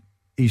recruitment.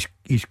 He's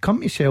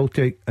come to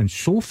Celtic, and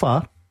so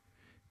far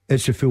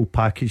it's a full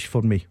package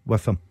for me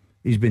with him.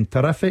 He's been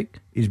terrific,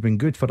 he's been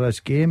good for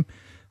this game.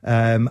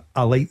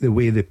 I like the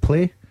way they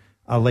play,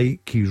 I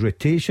like his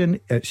rotation.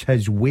 It's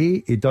his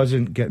way. He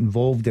doesn't get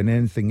involved in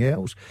anything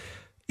else.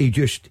 He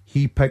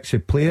picks the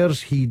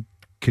players, he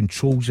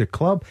controls the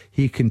club,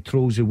 he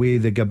controls the way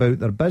they go about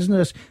their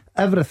business,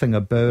 everything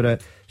about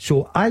it.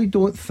 So I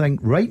don't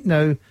think right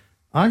now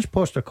Ange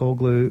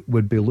Postecoglou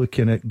would be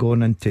looking at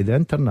going into the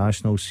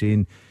international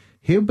scene.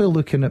 He'll be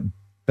looking at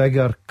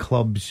bigger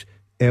clubs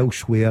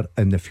elsewhere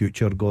in the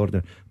future,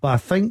 Gordon. But I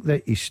think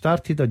that he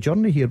started a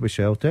journey here with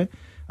Celtic.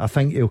 I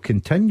think he'll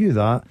continue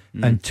that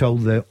until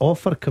the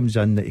offer comes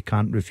in that he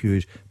can't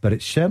refuse. But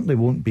it certainly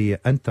won't be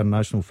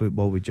international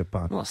football with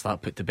Japan. Well, that's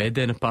that put to bed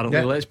then, apparently.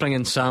 Yeah. Let's bring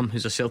in Sam,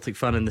 who's a Celtic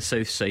fan in the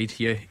south side.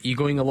 Are you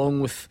going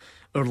along with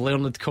our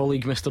learned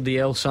colleague Mr.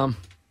 DL, Sam?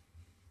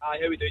 Hi,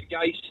 how we doing,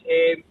 guys?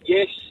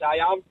 Yes, I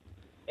am.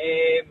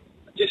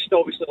 Just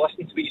obviously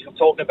listening to what you're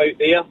talking about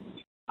there,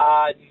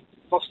 and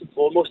first and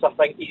foremost, I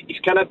think he's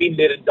kind of been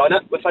there and done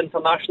it with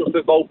international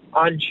football.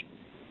 Ange,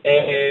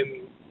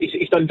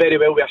 he's done very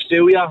well with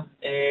Australia.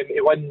 He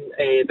won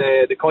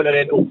the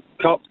Continental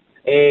Cup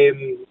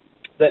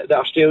that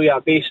Australia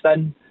are based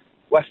in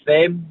with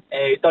them.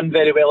 Done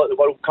very well at the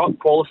World Cup,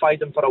 qualified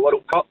them for a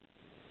World Cup.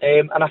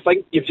 And I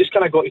think you've just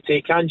kind of got to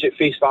take Ange at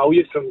face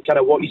value from kind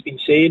of what he's been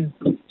saying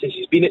since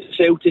he's been at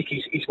Celtic.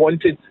 He's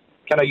wanted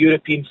kind of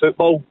European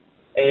football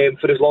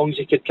for as long as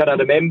he could kind of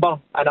remember.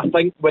 And I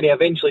think when he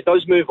eventually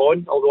does move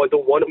on, although I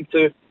don't want him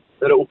to,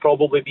 that it will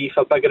probably be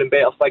for bigger and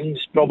better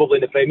things, probably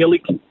in the Premier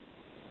League.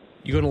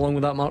 You going along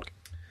with that, Mark?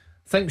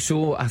 I think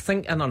so. I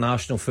think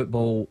international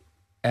football,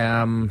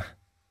 Sam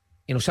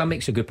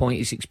makes a good point.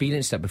 He's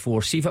experienced it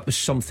before. See if it was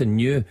something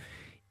new,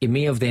 he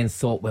may have then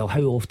thought, well,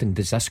 how often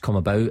does this come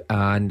about,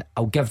 and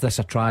I'll give this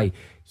a try.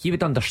 He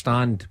would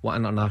understand what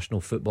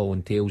international football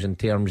entails in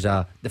terms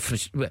of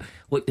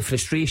the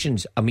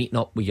frustrations of meeting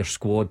up with your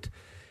squad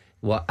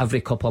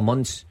every couple of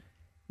months.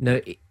 Now,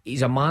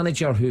 he's a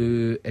manager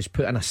who is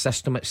put in a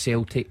system at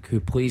Celtic, who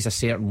plays a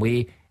certain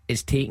way.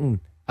 It's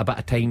taken a bit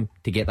of time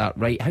to get that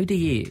right. How do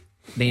you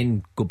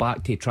then go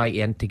back to try to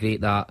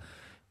integrate that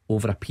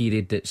over a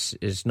period that's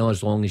is not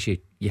as long as you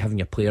having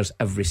your players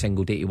every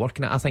single day to work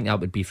in it? I think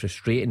that would be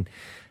frustrating.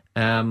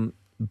 But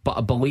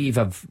I believe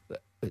Sam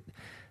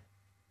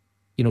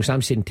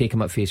saying take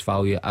him at face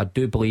value. I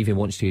do believe he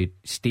wants to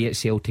stay at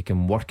Celtic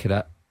and work at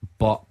it,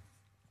 but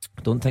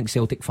I don't think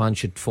Celtic fans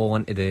should fall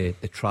into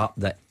the trap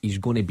that he's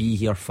going to be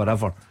here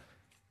forever,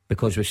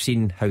 because we've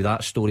seen how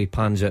that story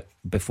pans out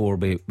before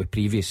with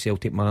previous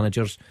Celtic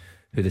managers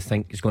who they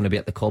think is going to be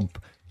at the club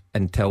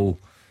until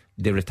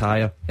they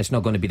retire. It's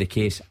not going to be the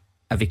case.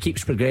 If he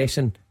keeps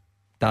progressing,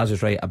 Daz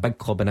is right, a big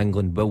club in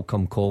England will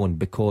come calling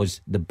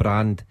because the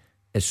brand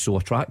is so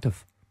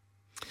attractive.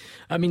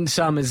 I mean,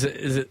 Sam, is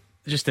it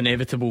just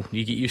inevitable?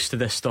 You get used to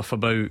this stuff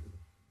about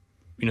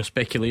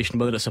speculation,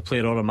 whether it's a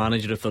player or a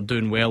manager, if they're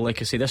doing well.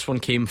 Like I say, this one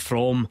came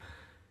from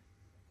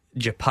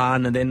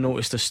Japan, and then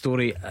noticed a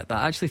story that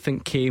I actually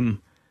think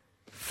came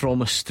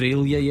from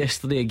Australia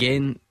yesterday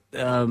again,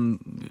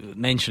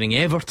 mentioning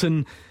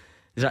Everton.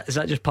 Is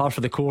that just par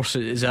for the course?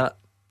 Is that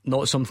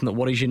not something that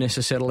worries you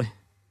necessarily?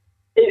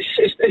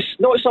 It's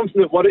not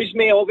something that worries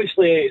me.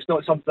 Obviously, it's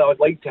not something that I would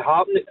like to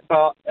happen.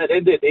 But at the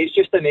end of the day, it's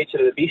just the nature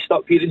of the beast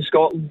up here in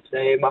Scotland.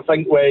 I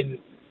think when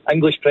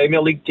English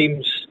Premier League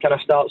teams kind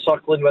of start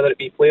circling, whether it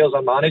be players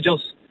or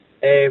managers,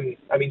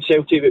 I mean,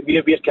 Celtic,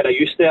 we're kind of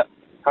used to it.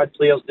 Had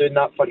players doing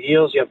that for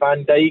years. Your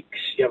Van Dijks,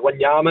 your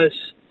Wanyamas.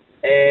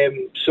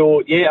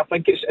 So yeah, I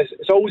think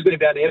it's always going to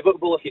be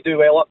inevitable if you do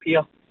well up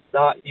here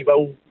that you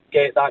will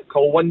get that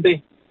call one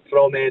day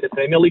from the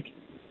Premier League.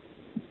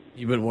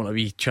 You wouldn't want to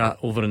be chat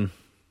over in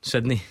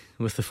Sydney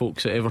with the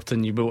folks at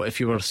Everton. If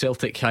you were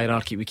Celtic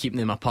hierarchy, we keep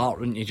them apart,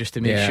 wouldn't you, just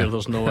to make sure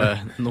there's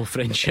no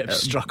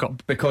friendships struck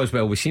up? Because,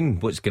 well, we've seen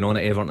what's going on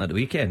at Everton at the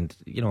weekend.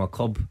 You know, a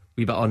club,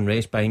 wee bit of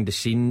unrest behind the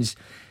scenes,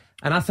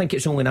 and I think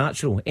it's only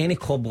natural. Any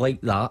club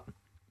like that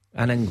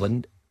in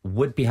England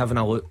would be having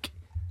a look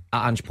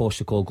at Ange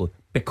Postecoglou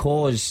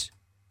because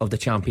of the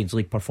Champions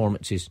League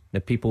performances. Now,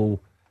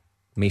 people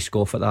may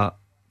scoff at that.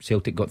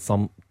 Celtic got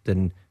thumped,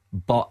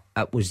 but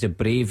it was the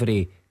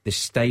bravery, the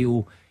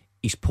style,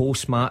 his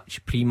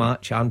post-match,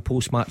 pre-match and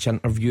post-match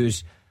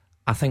interviews.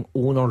 I think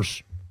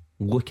owners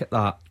look at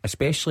that,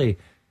 especially,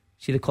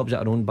 see the clubs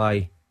that are owned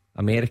by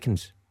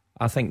Americans.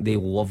 I think they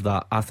love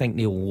that. I think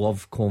they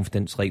love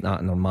confidence like that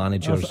in their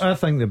managers. I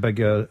think the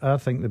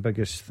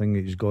biggest thing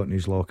that he's got in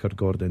his locker,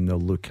 Gordon, they'll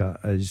look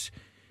at is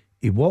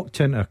he walked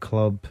into a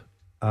club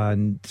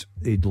and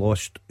he'd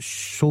lost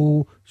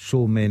so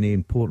many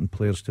important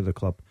players to the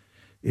club.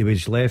 He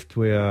was left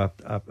with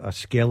a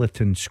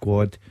skeleton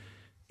squad.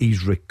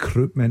 His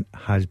recruitment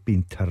has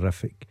been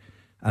terrific.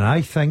 And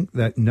I think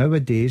that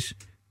nowadays,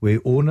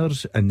 with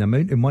owners and the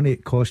amount of money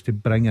it costs to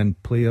bring in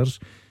players,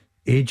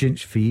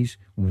 agents' fees,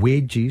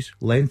 wages,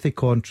 length of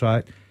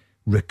contract,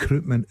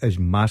 recruitment is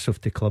massive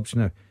to clubs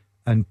now.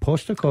 And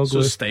Postecoglou,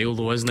 so style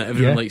though, isn't it?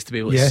 Everyone likes to be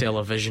able to sell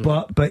a vision.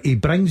 But he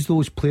brings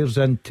those players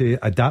in to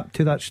adapt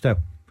to that style.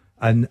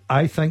 And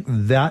I think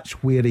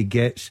that's where he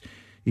gets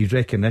his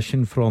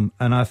recognition from.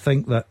 And I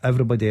think that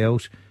everybody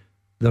else,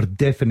 there'll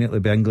definitely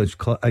be English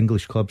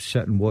clubs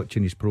sitting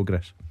watching his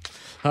progress.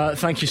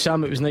 Thank you,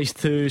 Sam. It was nice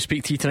to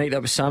speak to you tonight.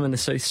 That was Sam in the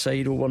South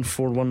Side.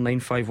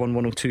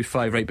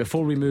 01419511025. Right,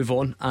 before we move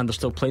on, and there's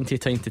still plenty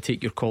of time to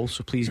take your calls,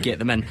 so please get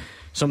them in.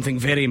 Something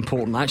very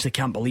important. I actually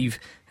can't believe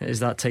it is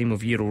that time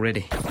of year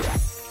already.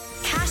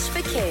 Cash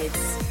for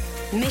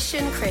Kids,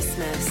 Mission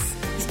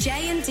Christmas,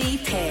 J&D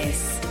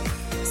Pierce,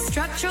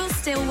 structural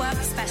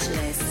steelwork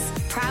specialists,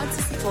 proud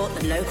to support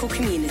the local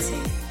community.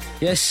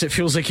 Yes, it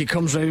feels like it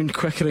comes round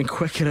quicker and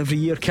quicker every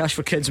year. Cash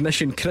for Kids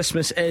Mission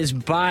Christmas is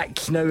back.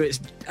 Now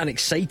it's an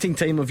exciting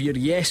time of year,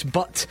 yes,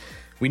 but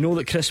we know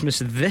that Christmas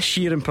this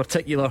year in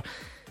particular,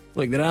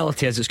 like, the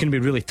reality is it's going to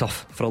be really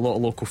tough for a lot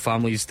of local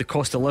families. The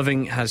cost of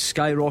living has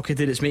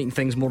skyrocketed. It's making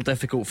things more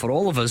difficult for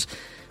all of us.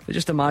 But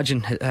just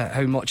imagine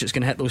how much it's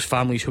going to hit those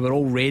families who are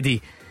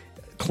already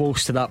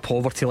close to that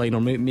poverty line, or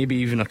maybe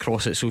even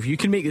across it. So if you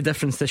can make the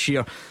difference this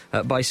year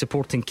by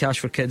supporting Cash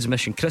for Kids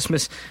Mission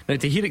Christmas. Now,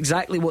 to hear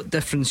exactly what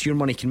difference your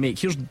money can make,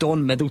 here's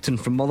Dawn Middleton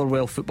from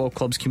Motherwell Football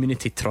Club's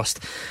Community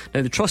Trust.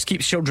 Now, the trust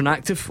keeps children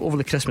active over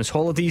the Christmas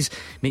holidays,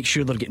 makes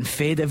sure they're getting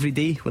fed every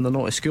day when they're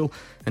not at school,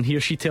 and here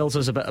she tells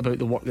us a bit about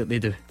the work that they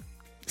do.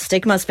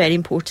 Stigma is very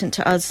important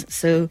to us,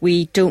 so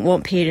we don't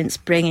want parents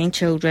bringing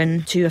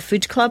children to a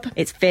food club.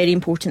 It's very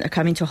important they're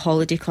coming to a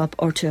holiday club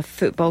or to a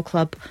football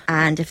club,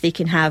 and if they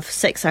can have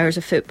 6 hours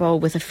of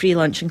football with a free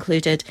lunch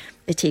included,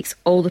 it takes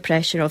all the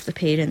pressure off the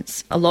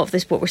parents. A lot of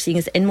this, what we're seeing,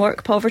 is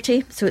in-work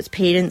poverty, so it's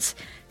parents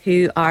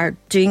who are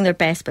doing their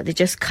best but they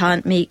just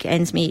can't make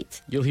ends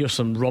meet. You'll hear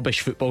some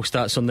rubbish football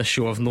stats on this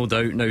show, I've no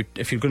doubt. Now,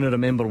 if you're going to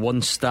remember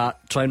one stat,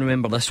 try and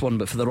remember this one,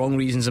 but for the wrong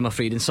reasons, I'm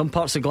afraid. In some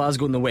parts of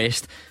Glasgow in the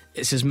west,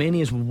 it's as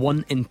many as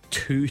 1 in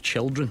 2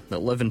 children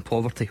that live in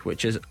poverty,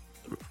 which is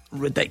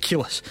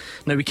ridiculous.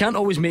 Now, we can't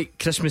always make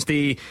Christmas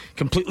Day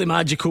completely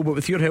magical, but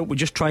with your help we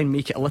just try and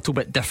make it a little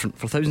bit different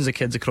for thousands of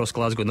kids across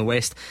Glasgow and the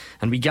west,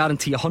 and we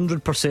guarantee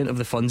 100% of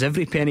the funds,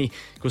 every penny,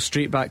 goes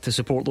straight back to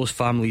support those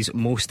families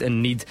most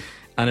in need,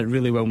 and it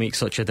really will make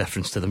such a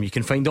difference to them. You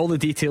can find all the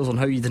details on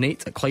how you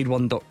donate at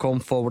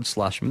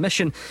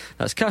Clyde1.com/mission.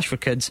 That's Cash for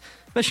Kids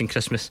Mission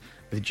Christmas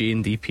with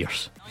J&D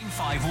Pierce.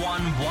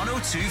 951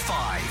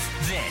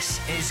 1025.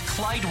 This is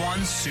Clyde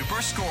One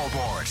Super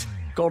Scoreboard.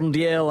 Gordon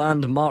Dalziel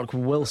and Mark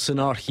Wilson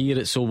are here.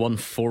 It's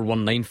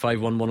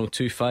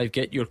 01419511025.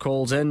 Get your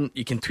calls in.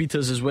 You can tweet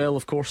us as well,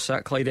 of course,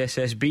 at Clyde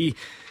SSB.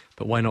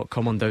 But why not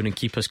come on down and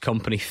keep us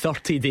company?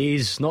 30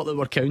 days, not that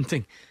we're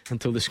counting,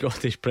 until the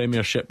Scottish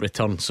Premiership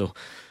returns. So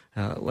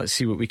let's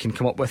see what we can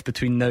come up with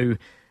between now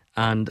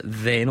and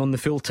then. On the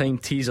full-time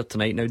teaser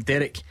tonight, now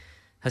Derek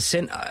has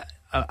sent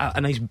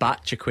a nice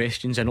batch of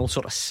questions in all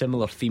sort of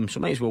similar themes, so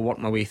I might as well work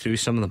my way through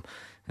some of them.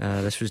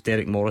 This was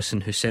Derek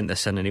Morrison who sent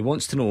this in, and he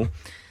wants to know,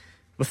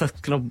 with a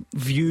kind of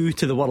view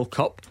to the World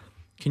Cup,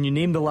 can you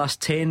name the last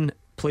 10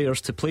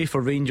 players to play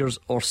for Rangers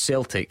or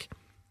Celtic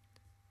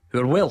who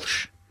are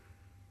Welsh?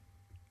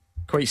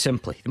 Quite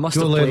simply, they must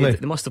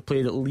have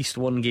played at least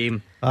one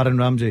game. Aaron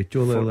Ramsey,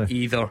 Joe for Lely,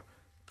 either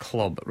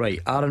club. Right,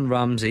 Aaron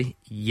Ramsey,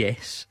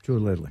 yes. Joe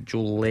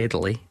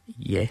Ledley,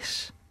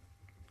 yes.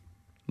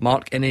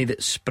 Mark, any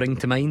that spring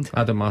to mind?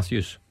 Adam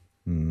Matthews.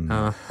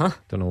 Uh-huh.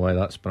 Don't know why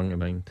that sprung to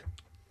mind.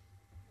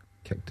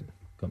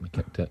 Got me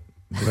kicked it.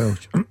 Well,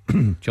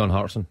 John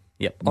Hartson.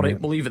 Yep. Alright,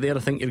 we'll leave it there. I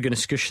think you're going to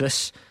scoosh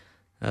this.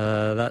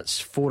 That's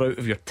 4 out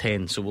of your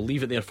 10, so we'll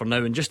leave it there for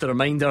now. And just a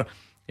reminder,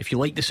 if you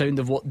like the sound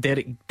of what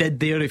Derek did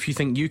there, if you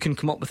think you can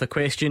come up with a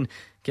question,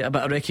 get a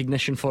bit of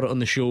recognition for it on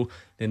the show,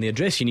 then the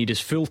address you need is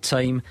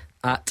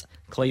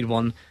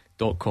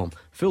fulltime@Clyde1.com.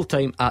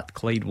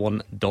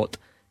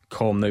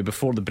 fulltime@Clyde1.com. Now,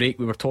 before the break,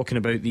 we were talking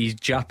about these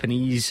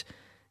Japanese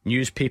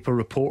newspaper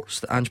reports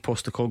that Ange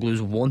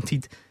Postecoglou's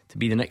wanted to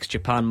be the next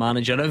Japan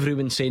manager.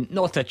 Everyone's saying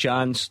not a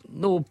chance,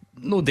 no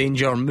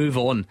danger, move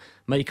on.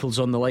 Michael's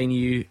on the line. Are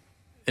you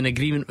in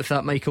agreement with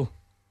that, Michael?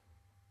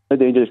 No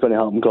danger is going to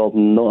happen,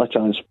 Gordon. Not a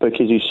chance,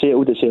 because he's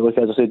settled at Celtic,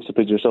 as I said to the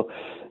producer.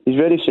 He's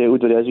very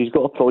settled where he is. He's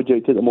got a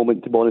project at the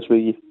moment, to be honest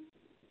with you.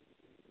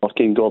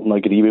 Kane Gordon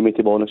agree with me,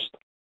 to be honest.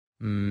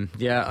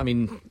 Yeah, I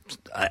mean,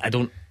 I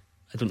don't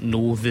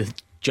know the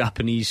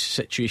Japanese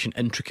situation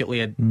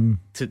intricately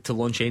to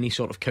launch any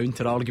sort of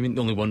counter argument.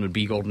 The only one would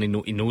be Gordon.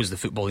 He knows the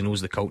football, he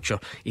knows the culture.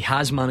 He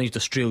has managed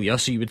Australia,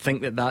 so you would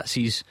think that that's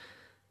his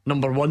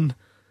number one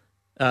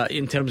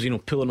in terms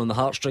of pulling on the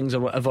heartstrings or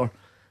whatever.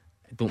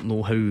 I don't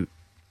know how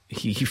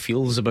he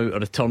feels about a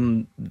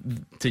return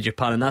to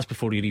Japan, and that's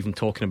before you're even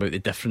talking about the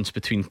difference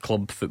between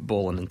club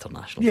football and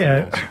international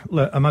football.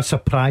 Look, am I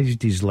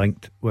surprised he's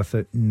linked with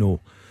it? No.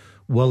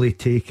 Will he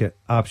take it?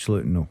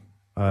 Absolutely no.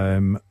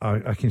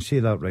 I can say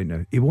that right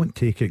now. He won't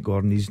take it,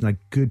 Gordon. He's in a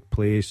good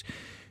place.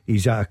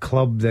 He's at a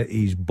club that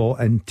he's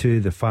bought into.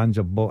 The fans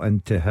have bought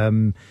into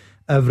him.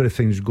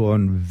 Everything's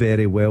going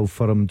very well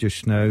for him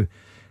just now.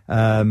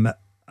 And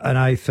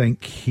I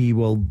think he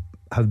will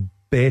have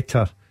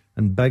better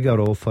and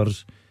bigger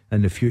offers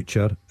in the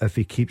future if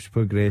he keeps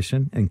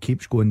progressing and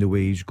keeps going the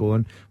way he's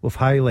going. We've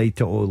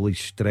highlighted all his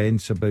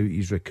strengths about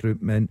his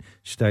recruitment,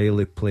 style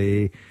of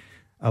play.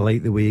 I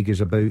like the way he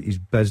goes about his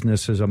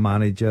business as a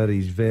manager.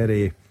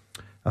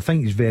 I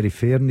think he's very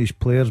fair in his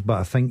players, but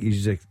I think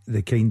he's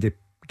the kind of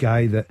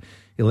guy that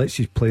he lets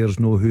his players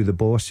know who the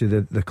boss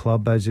of the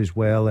club is as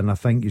well, and I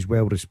think he's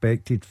well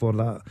respected for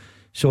that.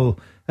 So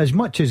as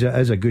much as it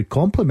is a good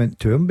compliment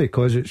to him,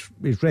 because it's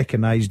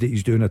recognised that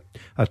he's doing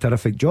a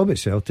terrific job at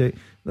Celtic,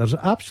 there's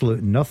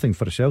absolutely nothing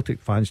for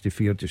Celtic fans to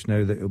fear just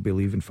now that he'll be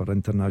leaving for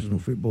international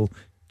football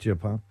to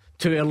Japan.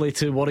 Too early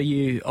to worry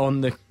you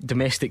on the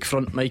domestic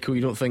front, Michael?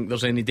 You don't think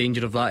there's any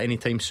danger of that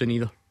anytime soon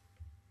either?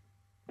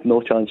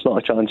 No chance, not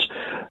a chance,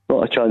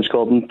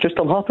 Gordon. Just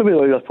I'm happy with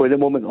Liverpool at the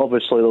moment.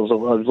 Obviously, I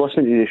was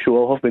listening to the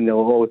show. I have been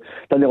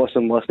didn't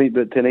listen last night,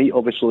 but tonight,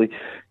 obviously,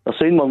 they're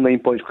saying we're 9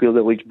 points clear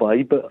the league's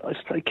by. But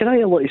can I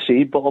let you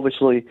say? But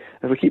obviously,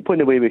 if we keep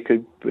playing away, we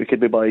could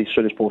be by as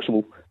soon as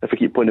possible. If we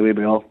keep playing away,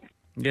 we are.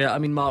 Yeah, I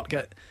mean, Mark,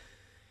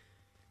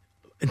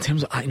 in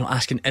terms of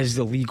asking, is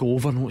the league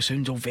over? No, it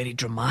sounds all very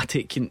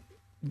dramatic, and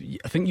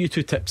I think you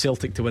two tipped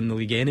Celtic to win the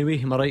league anyway.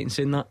 Am I right in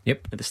saying that?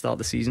 Yep. At the start of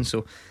the season,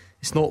 so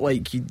it's not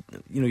like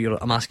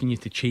I'm asking you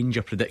to change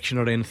your prediction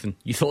or anything.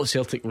 You thought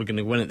Celtic were going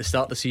to win at the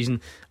start of the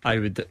season. I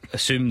would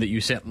assume that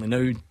you certainly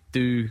now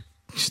do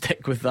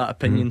stick with that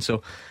opinion.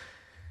 So,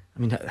 I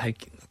mean,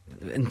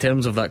 in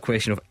terms of that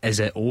question of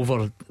is it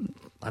over,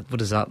 what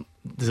does that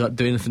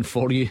do anything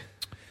for you?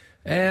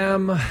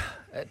 No,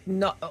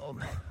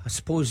 I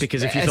suppose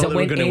because if you thought they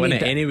were going to win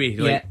it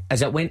anyway,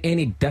 as it went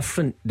any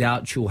different, the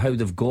actual how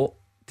they've got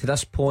to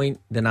this point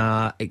than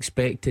I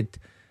expected.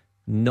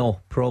 No,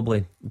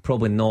 probably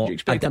not. Do you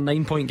expect a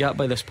 9 point gap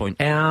by this point?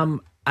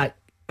 I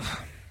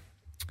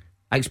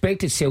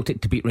expected Celtic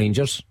to beat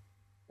Rangers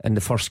in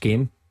the first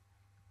game.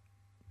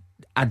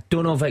 I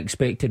don't know if I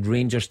expected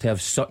Rangers to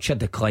have such a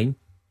decline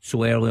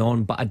so early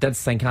on, but I did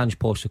think Ange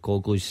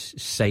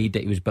Postecoglou's side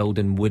that he was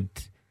building would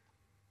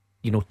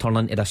turn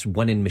into this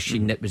winning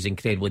machine that was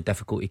incredibly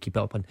difficult to keep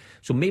up on.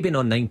 So maybe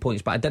not 9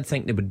 points, but I did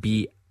think there would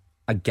be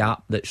a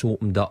gap that's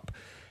opened up.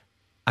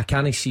 I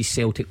can't see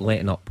Celtic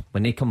letting up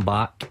when they come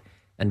back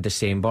in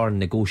December and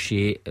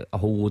negotiate a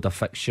whole load of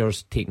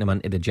fixtures, taking them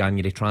into the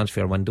January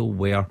transfer window,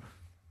 where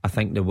I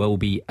think there will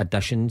be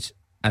additions.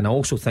 And I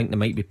also think there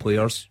might be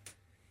players,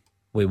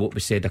 with what we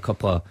said a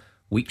couple of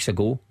weeks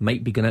ago,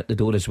 might be going out the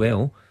door as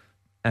well.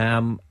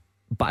 But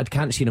I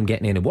can't see them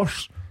getting any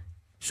worse.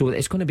 So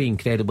it's going to be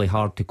incredibly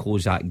hard to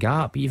close that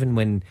gap. Even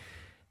when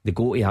they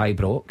go to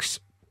Ibrox,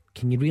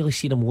 can you really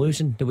see them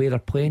losing the way they're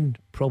playing?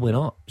 Probably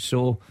not.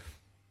 So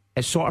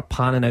it's sort of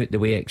panning out the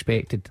way I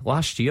expected.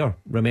 Last year,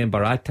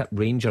 remember, I tipped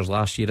Rangers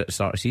last year at the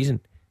start of the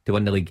season to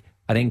win the league.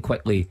 I then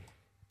quickly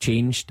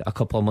changed a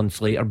couple of months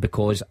later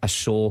because I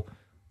saw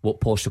what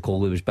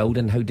Postecoglou was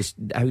building, how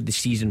the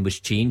season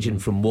was changing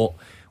from what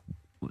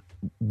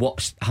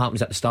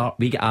happens at the start.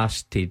 We get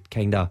asked to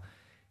kind of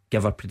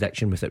give a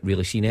prediction without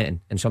really seeing it,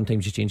 and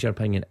sometimes you change your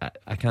opinion.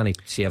 I can't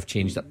say I've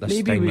changed it this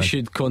time. Maybe we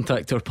should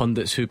contact our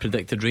pundits who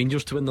predicted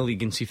Rangers to win the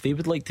league and see if they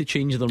would like to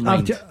change their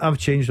mind. I've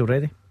changed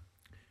already.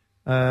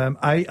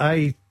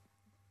 I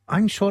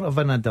I'm sort of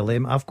in a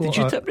dilemma. I've got. Did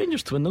you tip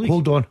Rangers to win the league?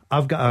 Hold on,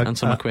 I've got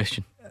answer my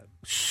question.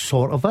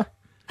 Sort of a.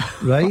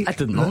 Right, I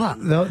didn't know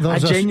that. I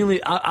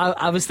genuinely,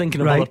 I was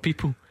thinking of other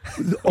people.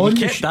 You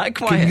kept that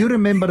quiet. Can you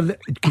remember?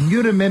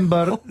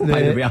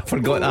 By the way, I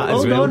forgot that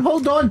as well.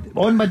 Hold on.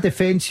 On my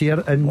defence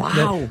here, and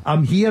wow.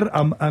 I'm here.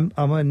 I'm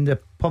in the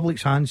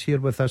public's hands here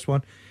with this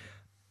one.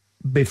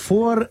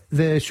 Before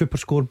the Super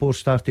Scoreboard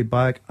started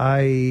back,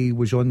 I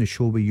was on the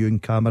show with Ewan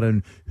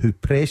Cameron, who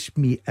pressed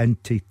me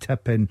into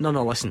tipping. No,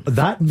 listen.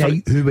 That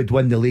night, who would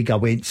win the league? I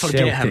went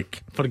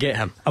Celtic. Forget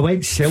him. I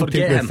went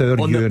Celtic with our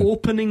on Ewan. the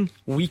opening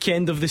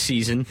weekend of the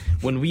season,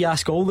 when we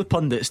ask all the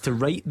pundits to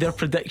write their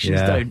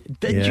predictions down.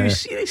 Did you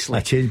seriously?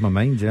 I changed my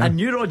mind. Yeah, I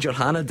knew Roger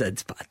Hanna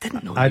did, but I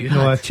didn't know you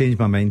had. I changed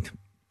my mind.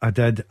 I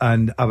did,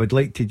 and I would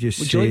like to just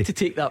Would say, you like to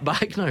take that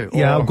back now?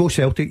 Yeah, I'll go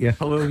Celtic. Yeah.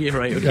 Oh, yeah,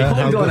 right. Okay. Yeah,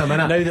 Hold on a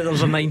minute. Now that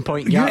there's a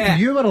 9-point gap,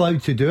 you were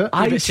allowed to do it.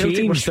 I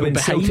Celtic were changed still when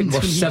behind. Celtic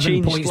were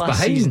 7 points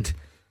behind.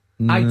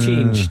 I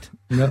changed.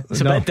 No,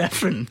 it's a bit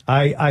different.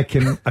 I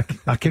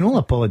can only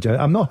apologise.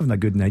 I'm not having a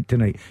good night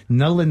tonight.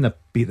 Nil in the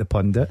beat the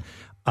pundit.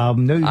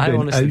 I'm now I been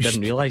honestly ousted.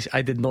 didn't realise.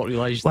 I did not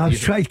realise. Well, I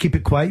was trying to keep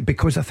it quiet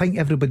because I think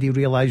everybody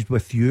realised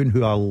with you, and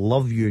who I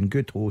love you, and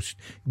good host,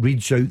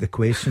 reads out the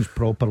questions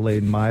properly.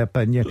 In my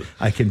opinion,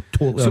 I can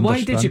totally. So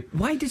understand.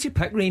 why did you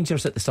pick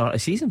Rangers at the start of the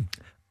season?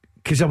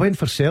 Because I went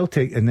for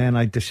Celtic, and then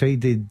I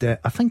decided.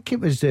 I think it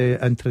was the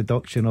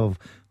introduction of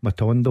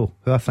Matondo,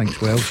 who I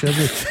think's Welsh.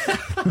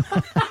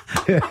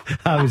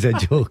 That was a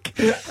joke.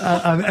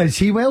 Is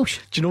he Welsh?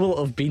 Do you know what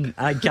it'll have been?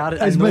 I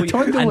Is know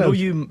Matondo I know Welsh?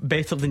 you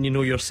better than you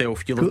know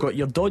yourself. You'll have got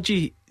your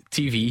dodgy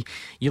TV.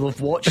 You'll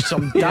have watched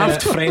some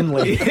daft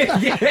friendly.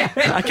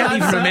 I can't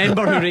even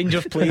remember who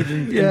Rangers played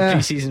in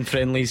pre-season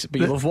friendlies,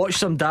 but you'll have watched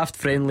some daft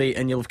friendly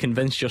and you'll have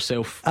convinced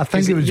yourself. I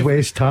think it was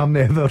West Ham.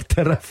 They were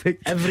terrific.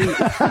 Every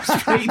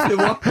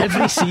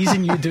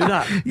season you do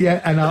that.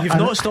 Yeah, and you've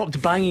not stopped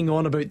banging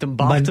on about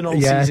Dumbarton all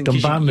season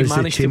because you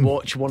managed to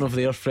watch one of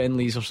their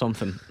friendlies or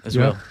something as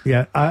well.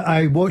 Yeah,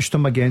 I watched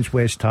them against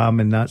West Ham,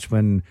 and that's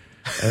when.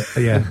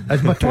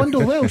 Is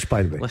Matondo Welsh,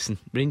 by the way? Listen,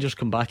 Rangers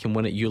come back and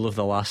win it, you'll have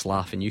the last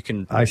laugh, and you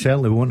can. I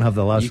certainly won't have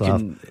the last you laugh.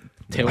 Can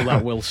tell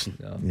that Wilson.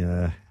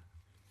 Yeah.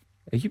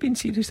 Are you being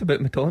serious about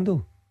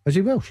Matondo? Is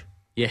he Welsh?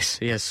 Yes,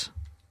 he is.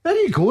 There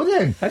you go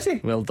then. Is he?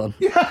 Well done.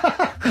 And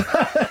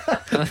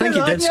I think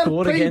he did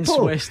score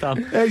against West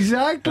Ham.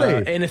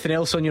 Exactly. Anything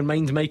else on your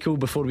mind, Michael,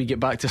 before we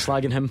get back to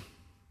slagging him?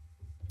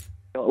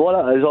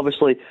 Well, that is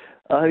obviously.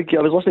 I think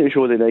I was listening to the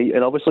show tonight,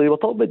 and obviously we were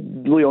talking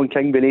about Leon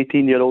King being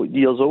 18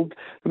 years old.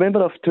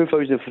 Remember, in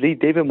 2003,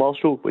 David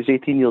Marshall was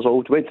 18 years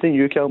old, went to the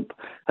new camp,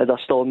 had a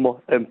Stormer,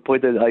 and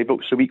played at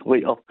Ibrox a week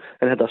later,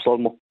 and had a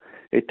Stormer.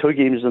 He had 2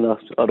 games in a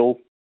row.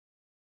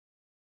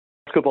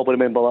 I could probably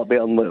remember that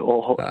better than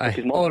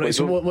Alright,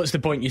 so what's the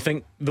point? You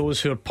think those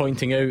who are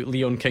pointing out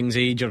Leon King's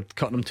age are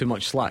cutting him too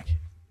much slack?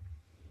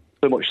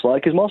 Too much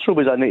slack, because Marshall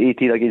was in at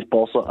 18 against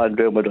Barca and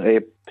Real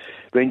Madrid,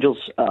 Rangers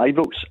at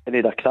Ibrox, and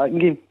he had a cracking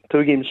game,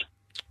 2 games.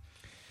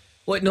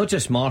 Well, not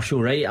just Marshall,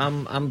 right?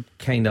 I'm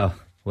kind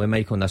of with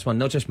Mike on this one.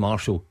 Not just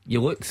Marshall. You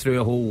look through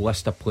a whole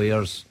list of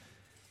players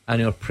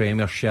in our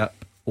Premiership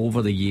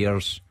over the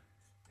years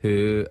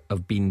who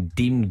have been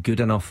deemed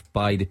good enough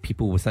by the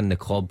people within the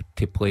club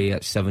to play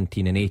at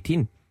 17 and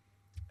 18.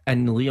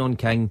 And Leon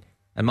King,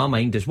 in my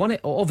mind, is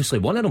obviously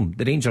one of them.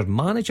 The Rangers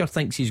manager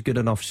thinks he's good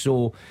enough.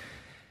 So,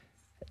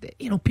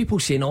 people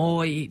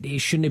saying, he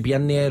shouldn't be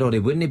in there or he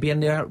wouldn't be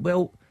in there.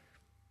 Well,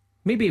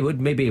 maybe he would,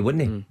 maybe he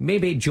wouldn't.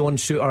 Maybe John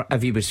Souttar,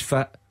 if he was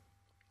fit,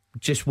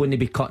 just wouldn't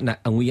be cutting it,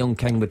 and Leon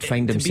King would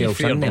find himself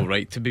to be fair, in there. though,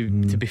 right? To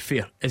be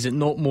fair, is it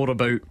not more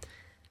about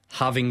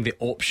having the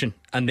option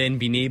and then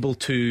being able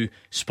to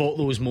spot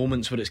those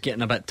moments where it's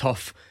getting a bit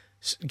tough,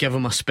 give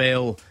him a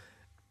spell,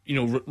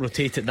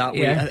 rotate it that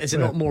way? Is it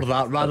not more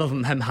that rather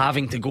than him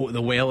having to go to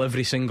the well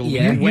every single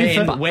week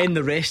when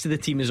the rest of the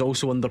team is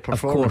also underperforming?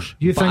 Of course.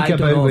 You think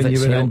about when you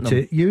were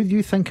into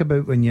you think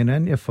about when you're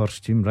in your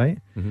first team, right?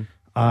 Mm-hmm.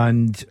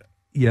 And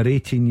you're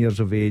 18 years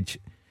of age.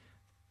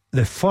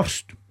 The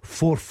first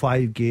 4 or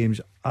 5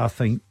 games, I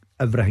think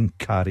everything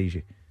carries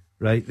you,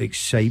 right? The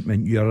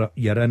excitement, you're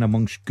in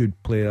amongst good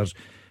players,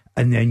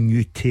 and then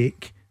you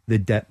take the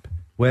dip.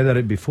 Whether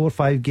it be 4 or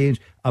 5 games,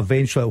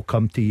 eventually it'll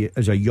come to you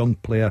as a young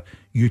player.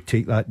 You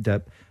take that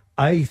dip.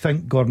 I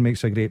think Gordon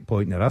makes a great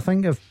point there. I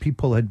think if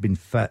people had been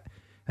fit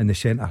in the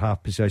centre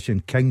half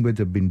position, King would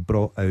have been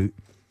brought out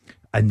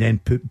and then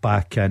put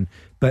back in.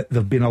 But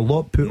there've been a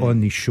lot put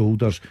on his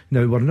shoulders.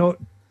 Now, we're not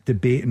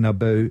debating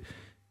about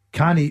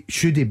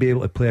should he be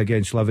able to play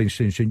against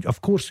Livingston?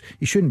 Of course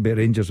he shouldn't be at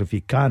Rangers if he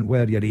can't,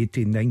 where you're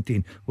 18,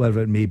 19,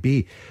 whatever it may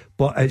be.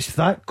 But it's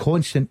that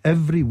constant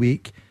every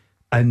week.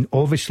 And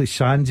obviously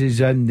Sands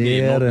is in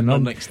there,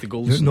 not next to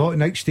goals, not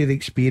next to the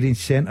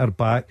experienced centre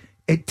back.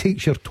 It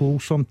takes your toll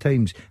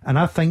sometimes, and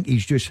I think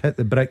he's just hit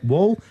the brick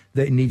wall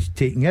that he needs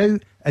taking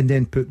out and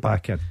then put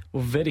back in.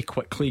 We've very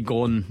quickly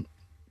gone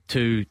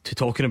to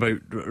talking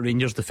about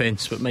Rangers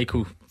defence, but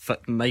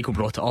Michael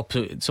brought it up.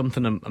 It's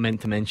something I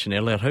meant to mention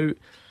earlier.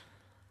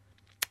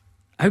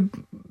 How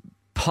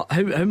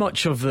how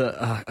much of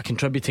a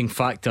contributing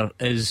factor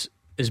is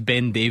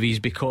Ben Davies?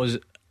 Because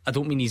I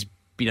don't mean he's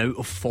been out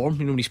of form.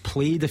 When he's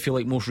played, I feel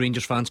like most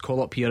Rangers fans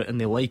call up here and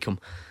they like him.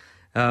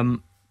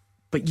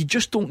 But you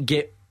just don't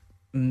get.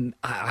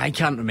 I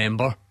can't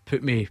remember.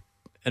 Put me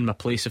in my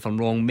place if I'm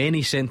wrong.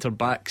 Many centre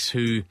backs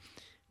who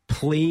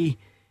play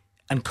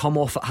and come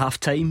off at half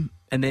time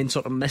and then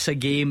sort of miss a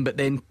game, but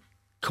then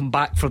come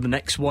back for the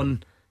next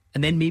one,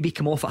 and then maybe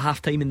come off at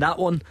half time in that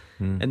one,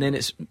 and then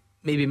it's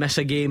maybe miss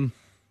a game,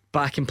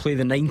 back and play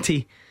the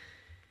 90.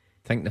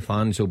 I think the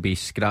fans will be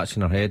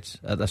scratching their heads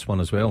at this one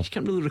as well. You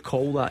can't really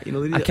recall that, they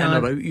do I it in or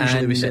can't, out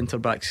usually with centre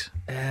backs.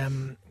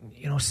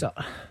 So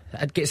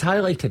it gets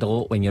highlighted a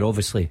lot when you're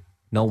obviously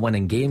not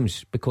winning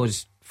games,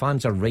 because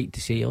fans are right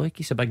to say, like,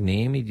 he's a big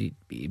name, he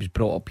was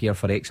brought up here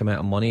for X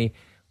amount of money,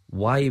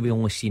 why are we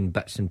only seeing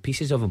bits and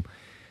pieces of him?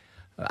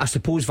 I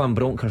suppose Van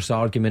Bronckhorst's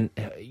argument,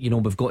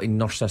 we've got to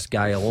nurse this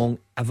guy along.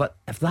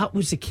 If that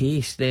was the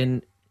case,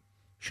 then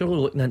surely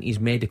looking at his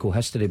medical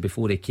history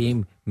before he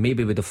came,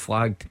 maybe would have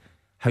flagged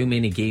how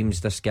many games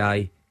this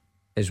guy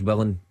is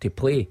willing to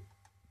play,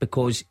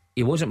 because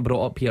he wasn't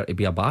brought up here to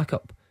be a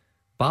backup.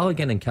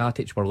 Balogun and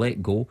Katic were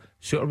let go.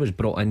 Suter was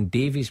brought in.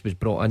 Davies was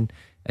brought in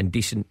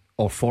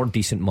for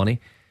decent money.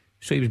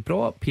 So he was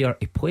brought up here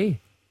to play.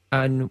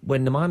 And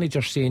when the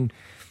manager's saying,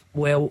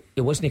 well,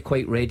 he wasn't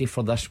quite ready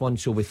for this one,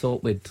 so we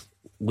thought we'd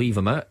leave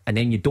him out, and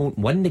then you don't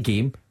win the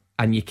game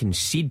and you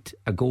concede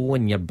a goal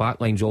and your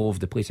backline's all over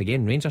the place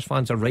again, Rangers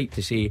fans are right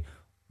to say,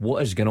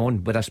 what is going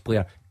on with this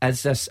player?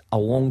 Is this a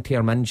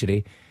long-term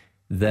injury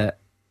that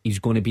he's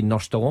going to be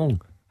nursed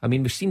along? I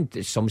mean, we've seen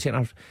some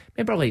centres,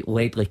 remember like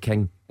Ledley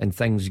King and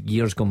things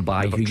years gone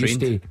by, who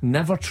used to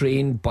never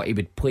train, but he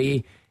would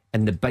play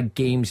in the big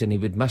games and he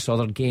would miss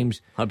other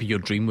games. That'd be your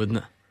dream, wouldn't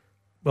it?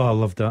 Oh, I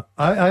loved that.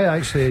 I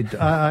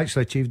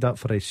actually achieved that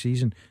for a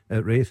season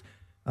at Raith.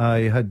 I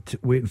had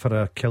waiting for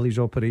a Achilles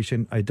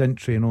operation. I didn't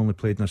train, only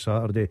played on a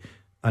Saturday,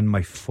 and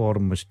my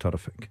form was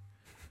terrific.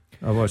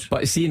 I was.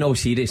 But see, in all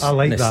seriousness, I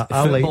like that.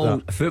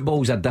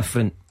 Football's a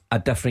different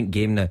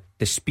game now.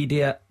 The speed of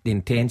it, the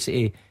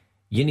intensity.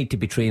 You need to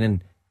be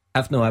training,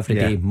 if not every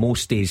day,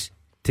 most days,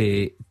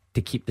 to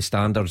keep the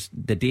standards.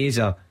 The days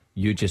are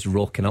you just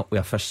rocking up with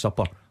a fish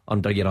supper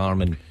under your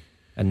arm and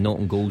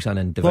knocking goals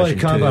in Division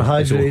 2.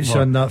 Carbohydrates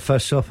on that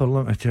fish supper,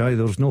 let me tell you,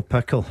 there was no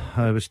pickle.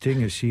 I was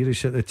taking it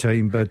serious at the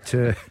time, but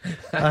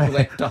I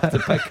left off the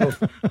pickle.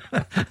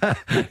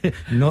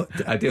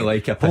 I do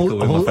like a pickle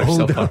with my fish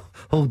supper.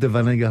 Hold the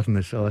vinegar in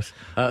the sauce.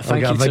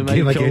 Thank you to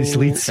Michael. Against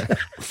Leeds.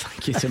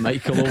 Thank you to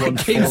Michael.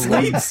 Against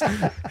Leeds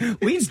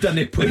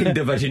didn't play in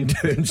Division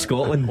 2 in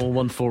Scotland.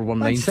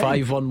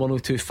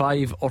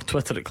 01419511025 or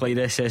Twitter at Clyde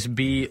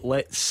SSB.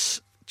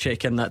 Let's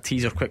check in that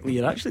teaser quickly.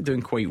 You're actually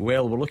doing quite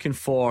well. We're looking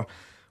for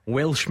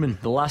Welshman,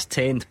 the last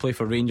 10 to play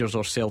for Rangers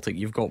or Celtic.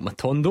 You've got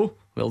Matondo,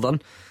 well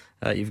done.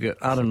 You've got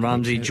Aaron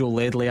Ramsey, Joe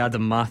Ledley,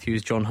 Adam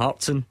Matthews, John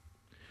Hartson.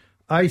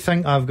 I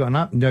think I've got an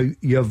app. Now,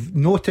 you've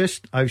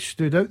noticed I've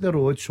stood out the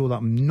road so that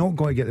I'm not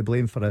going to get the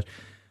blame for this.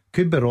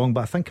 Could be wrong,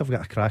 but I think I've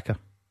got a cracker.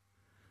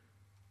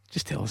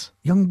 Just tell us.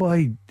 Young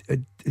boy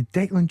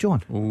Declan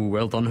John. Oh,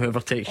 well done, whoever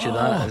takes you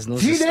that.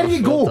 See, there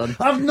you go.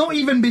 I've not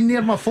even been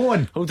near my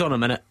phone. Hold on a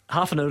minute.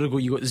 Half an hour ago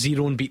you got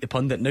 0 and beat the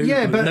pundit. Now,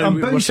 yeah, but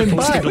I'm we're supposed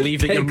back to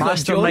believe that your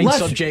mastermind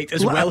subject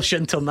is Welsh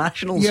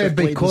internationals. Yeah,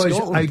 because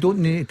in I don't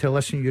need to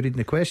listen to you reading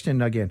the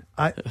question again.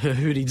 Who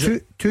reads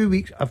it? 2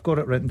 weeks, I've got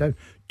it written down.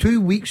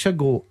 2 weeks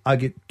ago I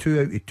get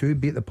 2 out of 2,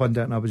 beat the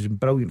pundit, and I was in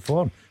brilliant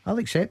form. I'll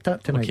accept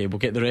that tonight. Okay, we'll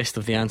get the rest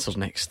of the answers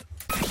next.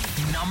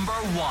 Number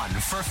 1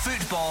 for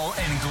football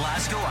in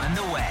Glasgow and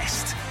the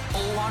West.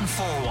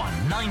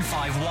 0141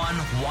 951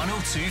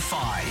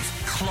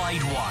 1025.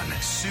 Clyde One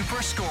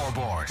Super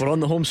Scoreboard. We're on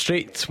the home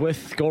straight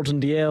with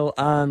Gordon Dalziel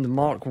and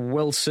Mark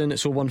Wilson.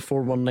 It's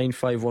 0141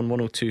 951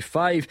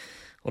 1025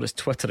 or it's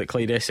Twitter at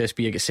Clyde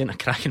SSB. I get sent a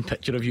cracking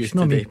picture of you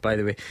today, by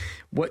the way.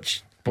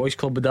 Which boys'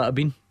 club would that have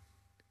been?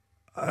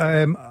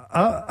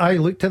 I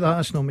looked at that.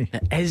 It's not me.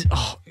 It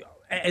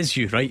is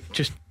you, right?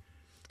 Just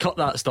cut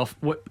that stuff.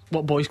 What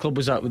boys' club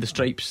was that with the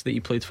stripes that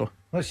you played for?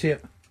 Let's see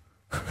it.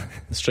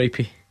 The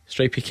stripy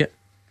kit.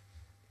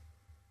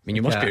 I mean,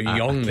 you must be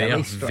young there.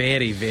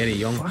 Very, very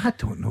young. I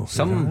don't know.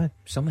 Some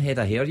head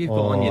of hair you've got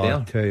on you there.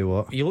 I'll tell you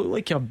what. You look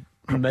like a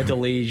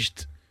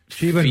middle-aged.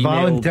 See, when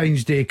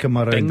Valentine's Day come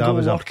around, I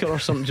was a worker or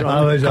something.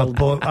 I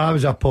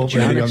was a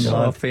popular young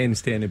lad.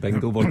 Offence to any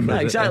bingo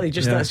worker. Exactly.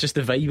 That's just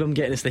the vibe I'm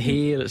getting. It's the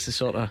hair. It's the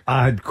sort of.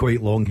 I had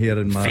quite long hair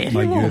in my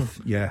long. youth.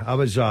 Yeah, I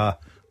was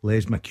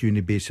Les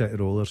McCuney Bay City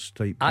Rollers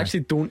type. I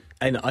actually don't,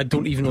 and I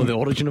don't even know the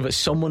origin of it.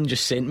 Someone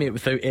just sent me it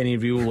without any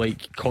real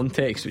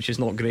context, which is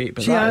not great.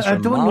 But that is I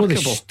don't know the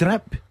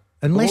strip.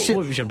 Unless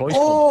what was your boys'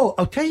 club?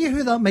 I'll tell you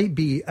who that might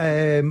be.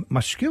 My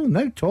school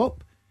now,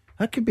 top.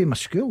 That could be my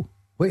school.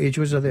 What age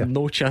was I there?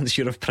 No chance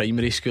you're of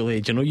primary school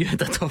age. I know you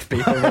had a tough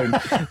paper round.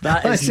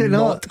 That is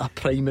not a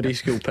primary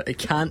school, but it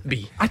can't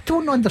be. I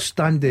don't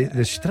understand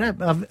the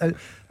strip.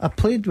 I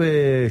played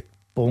with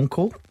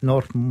Bonco,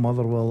 North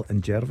Motherwell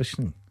and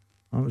Jerviston.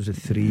 That was the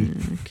 3.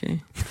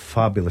 Okay.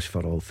 Fabulous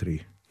for all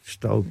 3.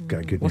 Still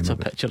got a good What's name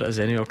a of it. picture it is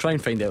anyway? I'll try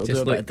and find it. I'll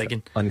do a bit of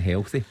digging.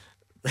 Unhealthy.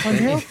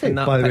 Unhealthy. In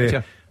that By the way,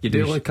 picture. You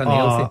do look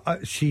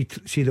unhealthy.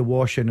 See the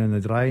washing and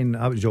the drying.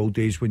 That was old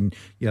days when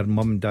your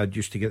mum and dad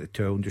used to get the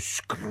towel and just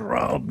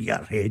scrub your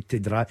head to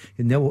dry.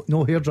 And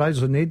no hair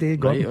dryers on their day.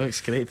 Right, that's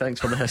great.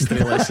 Thanks for the history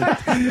lesson.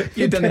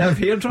 You didn't have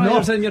hair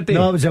dryers in your day?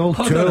 No, it was old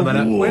Hold towel. on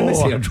a minute. When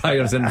was hair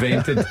dryers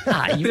invented?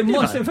 They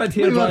must have had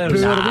hair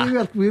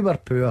dryers. We were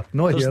poor.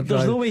 No hair dryers.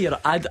 There's no way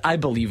I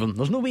believe him.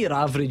 There's no way your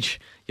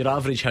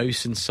average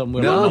house in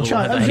somewhere No,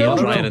 had a hair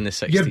dryer in the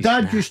 60s. Your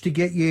dad used to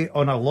get you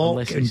on a lock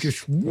Unless and it's-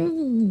 just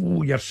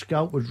your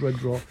scalp was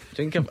red raw. Do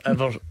you think I've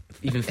ever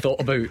even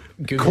thought about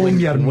Comb Googling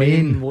your when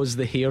mane. was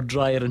the hair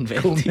dryer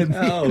invented?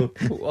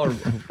 Or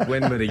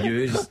when were they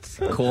used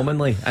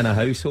commonly in a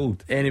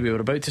household? Anyway,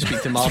 we're about to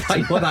speak to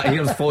Martin. What that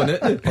hair's falling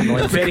out.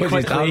 Very Because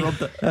his dad quickly,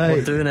 rubbed it.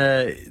 we're doing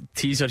a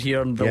teaser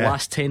here on the Yeah.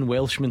 last 10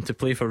 Welshmen to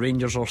play for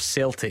Rangers or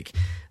Celtic.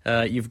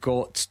 You've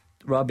got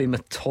Rabbi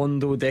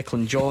Matondo,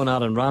 Declan John,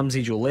 Aaron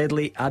Ramsey, Joe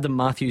Ledley, Adam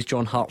Matthews,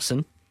 John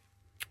Hartson.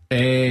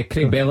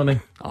 Craig Bellamy.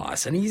 Oh,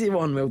 it's an easy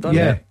one. Well done.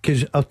 Yeah,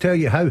 because I'll tell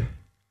you how.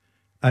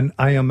 And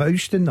I am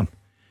ousting them.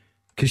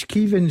 Because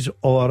Keevins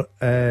or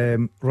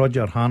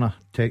Roger Hanna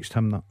text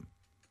him that.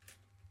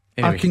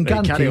 Anyway, I can right,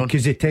 guarantee carry on.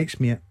 because they text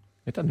me it.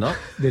 They did not.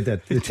 They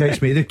did. They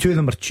text me. The two of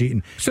them are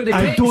cheating. So they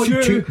I text don't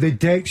you. cheat. They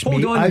text me.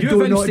 Hold on, I you've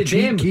do not insted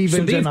cheat. them. Keevins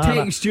So they've and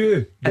Hanna. texted you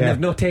and Yeah. they've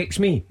not texted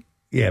me.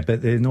 Yeah,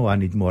 but they know I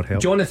need more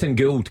help. Jonathan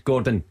Gould,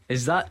 Gordon.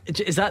 Is that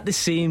the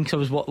same? Because I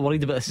was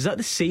worried about this. Is that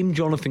the same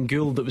Jonathan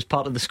Gould that was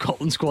part of the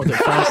Scotland squad at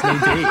France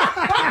 '98?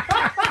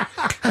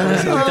 Or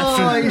is it a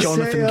different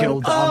Jonathan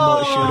Gould that I'm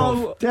not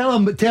sure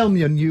of? Tell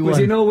me a new one. Was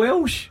he no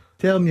Welsh?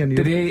 Tell me a new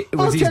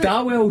one. Was his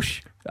dad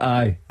Welsh?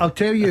 Aye. I'll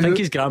tell you. I think who-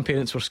 his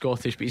grandparents were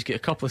Scottish, but he's got a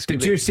couple of.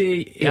 Did you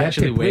say he had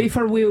actually to play went?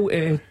 for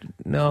Wales?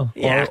 No.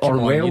 Yeah, or come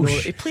on, you know,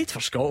 Welsh? he played for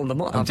Scotland. I'm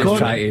not. I'm just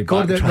trying to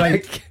Gordon,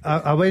 backtrack.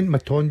 right. I went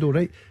Matondo,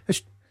 right.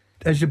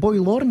 Is the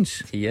boy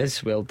Lawrence? He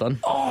is. Well done.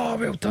 Oh,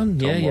 well done.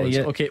 Tom Yeah, yeah, Lawrence.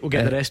 yeah. Okay, we'll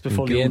get the rest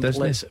before the Gould, end.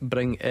 isn't Let's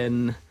bring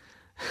in.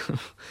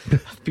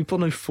 People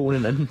are now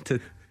phoning in to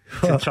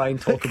try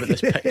and talk about this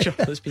picture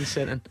that's been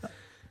sent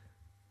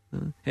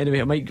in.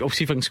 Anyway, I'll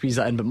see if I can squeeze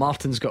that in. But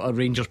Martin's got a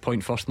Rangers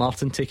point first.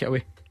 Martin, take it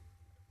away.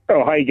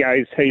 Oh, hi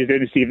guys. How you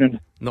doing this evening?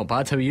 Not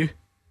bad. How are you?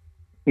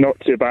 Not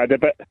too bad. A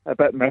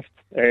bit miffed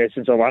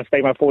since the last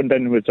time I phoned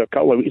in was a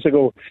couple of weeks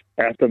ago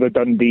after the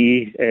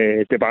Dundee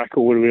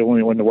debacle where we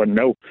only won the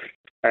 1-0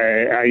 at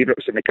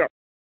Ibrox in the Cup.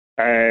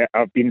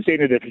 I've been saying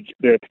to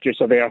the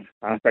producer there,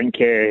 I think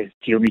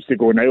Gio needs to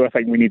go now. I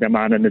think we need a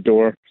man in the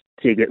door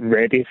to get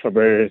ready for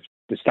the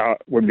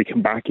start when we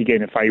come back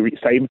again in 5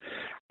 weeks' time.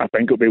 I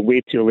think it'll be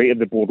way too late if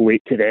the board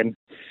wait to then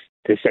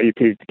to decide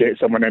to get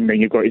someone in. Then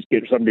you've got to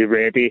get somebody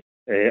ready,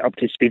 up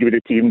to speed with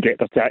the team, get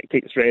their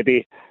tactics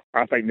ready.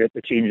 I think that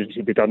the changes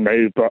should be done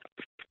now, but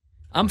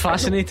I'm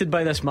fascinated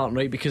by this, Martin,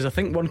 right? Because I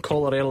think one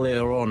caller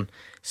earlier on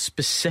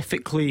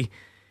specifically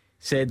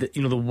said that,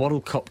 you know, the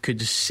World Cup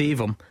could save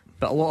him,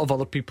 but a lot of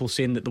other people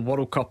saying that the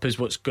World Cup is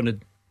what's going to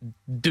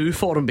do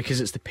for him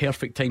because it's the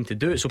perfect time to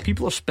do it. So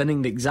people are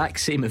spinning the exact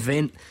same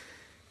event,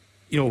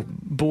 you know,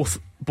 both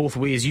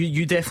ways.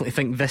 You definitely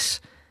think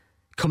this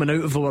coming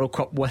out of the World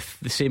Cup with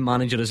the same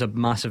manager is a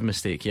massive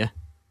mistake, yeah?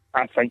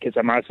 I think it's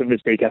a massive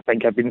mistake. I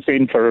think I've been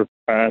saying for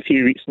a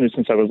few weeks now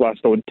since I was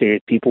last on to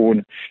people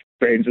and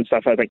friends and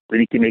stuff, I think we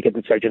need to make a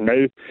decision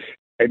now.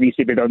 It needs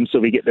to be done so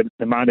we get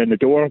the man in the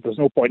door. There's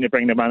no point in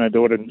bringing the man in the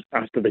door and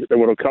after the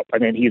World Cup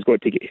and then he's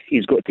got to get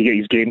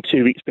his game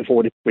 2 weeks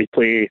before we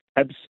play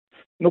Hibs.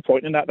 No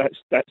point in that.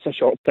 That's a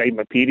short time,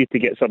 a period to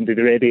get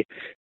somebody ready,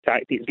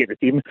 tactics, get the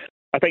team.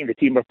 I think the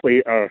team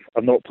are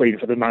not playing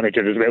for the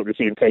manager as well at the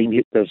same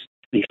time. There's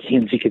these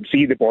teams, you can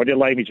see the body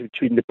language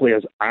between the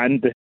players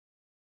and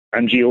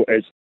Gio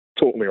is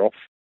totally off.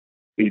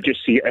 You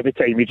just see it every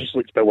time. He just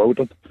looks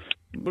bewildered.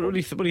 What do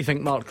you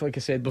think, Mark? Like I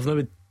said, we've now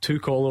had two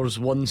callers.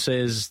 One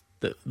says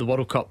that the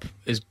World Cup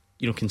is,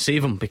 you know, can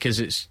save him because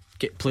it's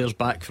get players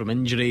back from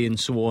injury and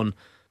so on.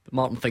 But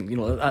Martin think, you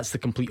know, that's the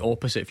complete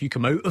opposite. If you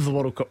come out of the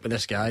World Cup with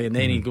this guy and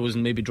then he goes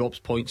and maybe drops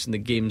points in the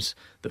games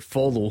that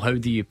follow, how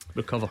do you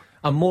recover?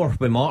 I'm more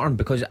with Martin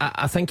because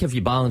I think if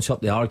you balance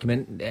up the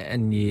argument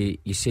and you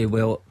say,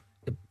 well,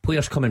 the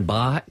player's coming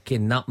back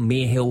and that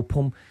may help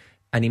him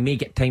and he may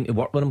get time to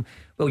work with him.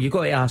 Well, you've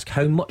got to ask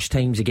how much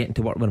time is he getting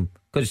to work with him?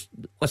 Because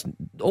listen,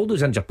 all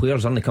those injured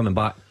players are only coming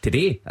back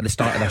today at the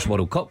start of this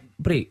World Cup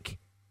break.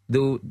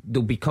 They'll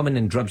be coming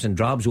in dribs and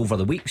drabs over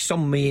the week.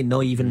 Some may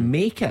not even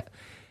make it.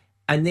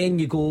 And then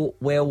you go,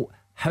 well,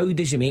 how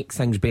does he make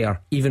things better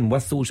even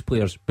with those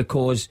players?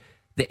 Because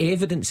the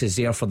evidence is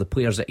there for the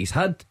players that he's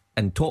had,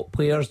 and top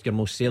players, your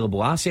most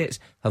saleable assets,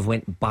 have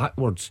went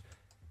backwards.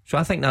 So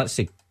I think that's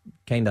the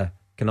kind of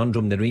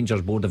conundrum the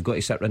Rangers board have got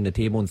to sit around the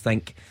table and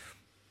think,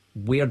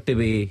 where do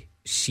we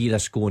see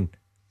this going?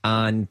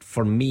 And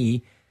for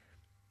me,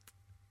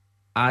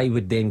 I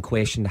would then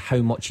question how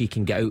much he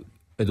can get out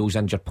of those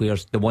injured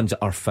players, the ones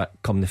that are fit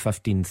come the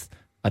 15th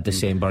of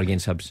December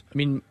against Hibs. I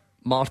mean,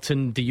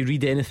 Martin, do you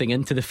read anything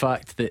into the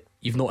fact that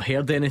you've not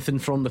heard anything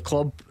from the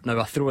club? Now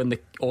I throw in the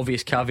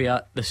obvious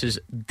caveat, this is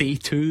day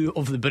 2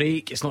 of the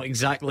break. It's not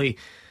exactly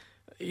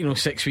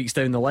 6 weeks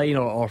down the line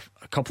or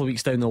a couple of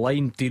weeks down the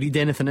line. Do you read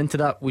anything into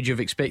that? Would you have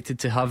expected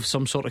to have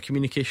some sort of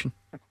communication?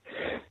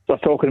 So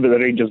talking about the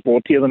Rangers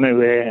board here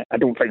now, I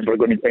don't think we're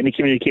going to get any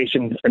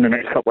communication in the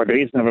next couple of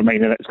days, never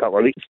mind the next couple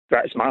of weeks.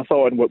 That's my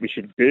thought on what we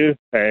should do.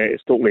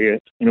 It's totally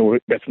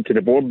different to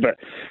the board, but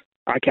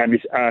I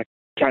can't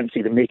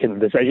see them making a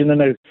decision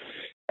now,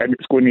 and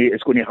it's going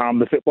to harm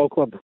the football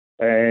club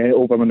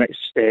over the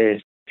next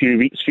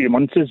few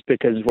months,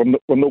 because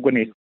we're not going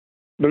to.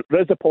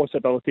 There is a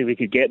possibility we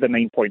could get the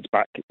 9 points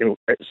back.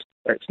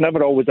 It's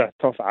never always a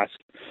tough ask,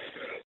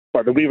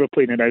 but the way we're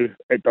playing it now,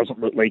 it doesn't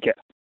look like it.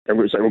 It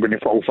looks like we're going to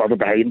fall further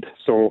behind.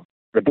 So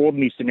the board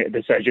needs to make a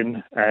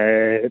decision.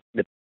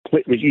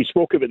 You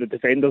spoke about the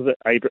defenders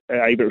at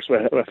Ibrox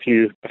a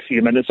few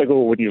minutes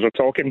ago when you were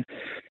talking.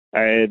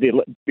 They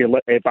let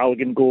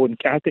Balogun go and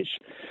Katic.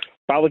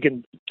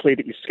 Balogun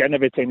played at his skin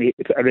every time he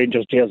put a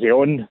Rangers jersey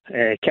on.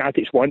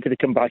 Katic wanted to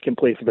come back and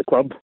play for the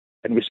club,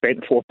 and we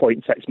spent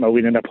 4.6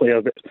 million on a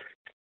player that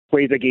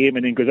plays a game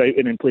and then goes out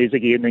and then plays a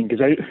game and then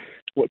goes out.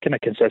 What kind of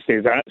consistency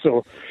is that?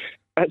 So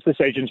that's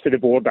decisions for the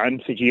board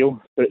and for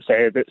Gio that's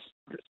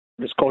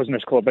causing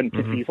this club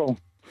into freefall.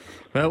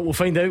 Well, we'll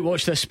find out.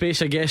 Watch this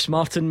space, I guess.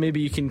 Martin,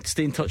 maybe you can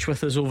stay in touch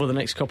with us over the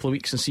next couple of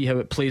weeks and see how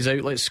it plays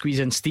out. Let's squeeze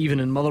in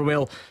Stephen in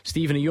Motherwell.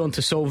 Stephen, are you on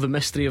to solve the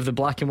mystery of the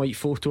black and white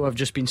photo I've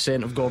just been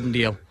sent of Gordon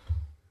Dalziel?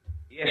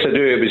 Yes, I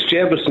do. It was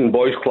Jefferson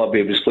Boys Club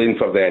he was playing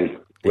for then,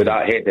 with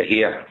that head of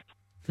hair.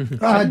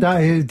 I had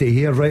that head of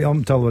hair right up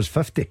until I was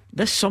 50.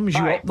 This sums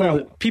you up,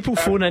 though. People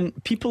phone in.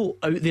 People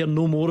out there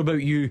know more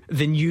about you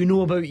than you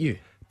know about you.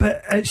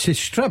 But it's a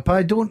strip.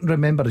 I don't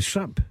remember the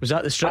strip. Was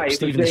that the strip,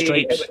 Stephen? The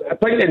stripes? I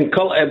think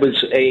it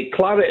was a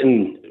claret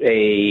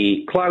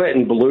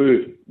and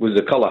blue was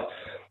the colour.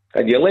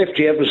 And you left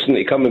Jefferson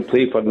to come and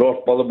play for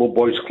North Motherwell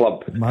Boys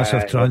Club.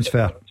 Massive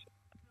transfer.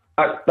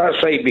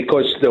 That's right,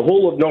 because the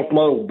whole of North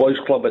Motherwell Boys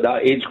Club at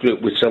that age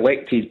group was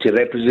selected to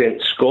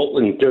represent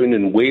Scotland down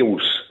in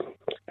Wales.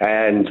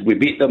 And we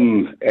beat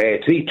them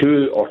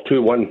 3-2 or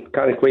 2-1.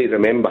 Can't quite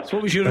remember. So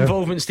what was your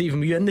involvement, Stephen?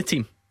 Were you in the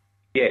team?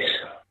 Yes.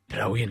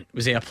 Brilliant.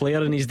 Was he a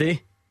player in his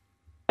day?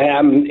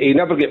 He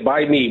never got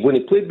by me. When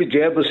he played with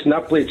Jefferson,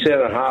 I played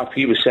centre half,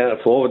 he was centre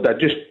forward. I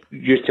just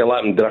used to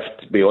let him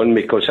drift beyond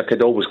me because I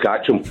could always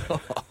catch him. He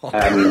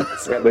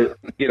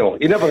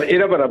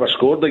never ever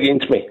scored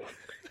against me.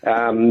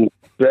 But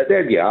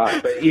there you are.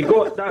 But you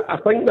got that. I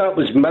think that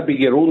was maybe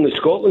your only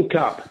Scotland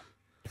cap.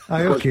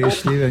 Aye, okay,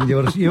 Stephen.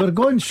 You were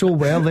going so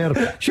well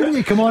there. Shouldn't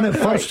you come on at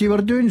first? You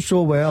were doing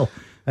so well,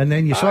 and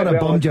then you sort of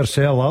bummed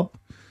yourself up.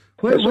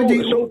 What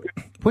did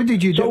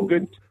you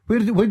do?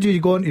 What did you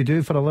go on to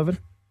do for a living?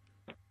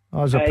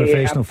 As a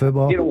professional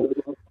footballer?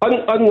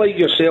 Unlike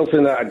yourself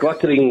in a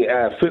glittering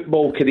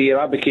football career,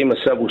 I became a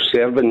civil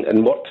servant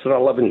and worked for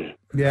a living.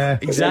 Yeah,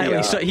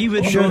 exactly. So he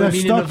would know the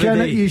meaning of the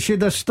day. You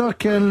should have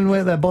stuck in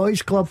with the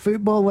boys' club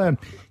football then.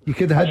 You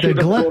could have had the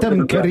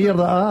glittering career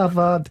that I've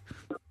had.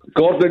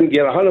 Gordon,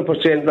 you're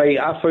 100% right.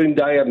 I found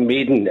Iron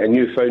Maiden and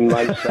you found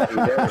Man City.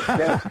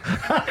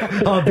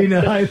 I've been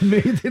an Iron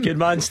Maiden. Good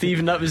man,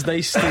 Stephen. That was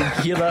nice to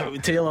hear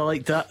that tale. I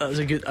like that. That was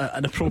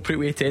an appropriate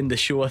way to end the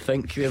show, I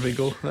think. There we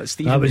go. That's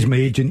Stephen. That was my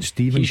agent,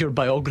 Stephen. He's your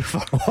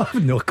biographer. I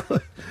have no clue.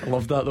 I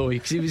love that though,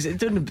 because he was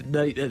doing the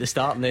night at the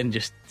start and then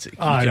just. It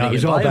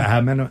was all about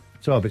him, innit?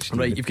 It's all about Stephen.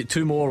 Right, you've got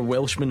two more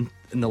Welshmen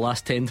in the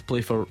last 10 to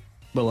play for.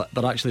 Well,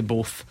 they're actually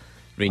both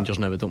Rangers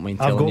now. I don't mind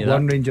telling you that. I've got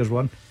one Rangers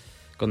one.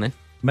 Go on then.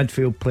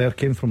 Midfield player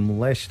came from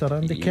Leicester,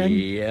 Andy King.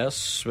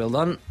 Yes, well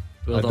done.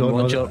 Well done,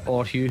 Roger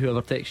or Hugh,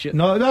 whoever texts you.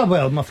 No,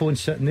 well, my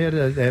phone's sitting there.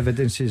 The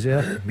evidence is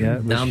there.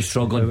 Yeah, I'm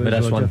struggling with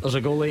this one. There's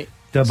a goalie.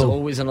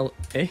 Double. It's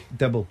always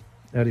double.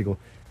 There you go.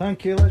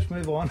 Thank you. Let's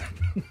move on.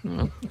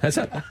 Is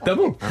it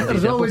double?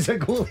 There's always a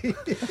goalie.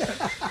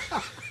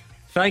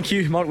 Thank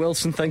you, Mark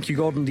Wilson. Thank you,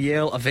 Gordon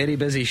Dalziel. A very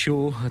busy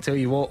show. I tell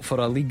you what, for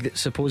a league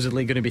that's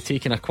supposedly going to be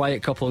taking a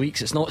quiet couple of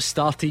weeks, it's not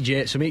started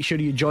yet, so make sure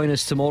you join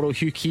us tomorrow.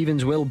 Hugh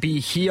Keevins will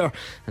be here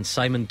and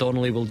Simon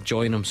Donnelly will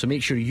join him, so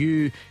make sure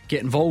you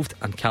get involved.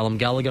 And Callum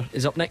Gallagher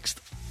is up next.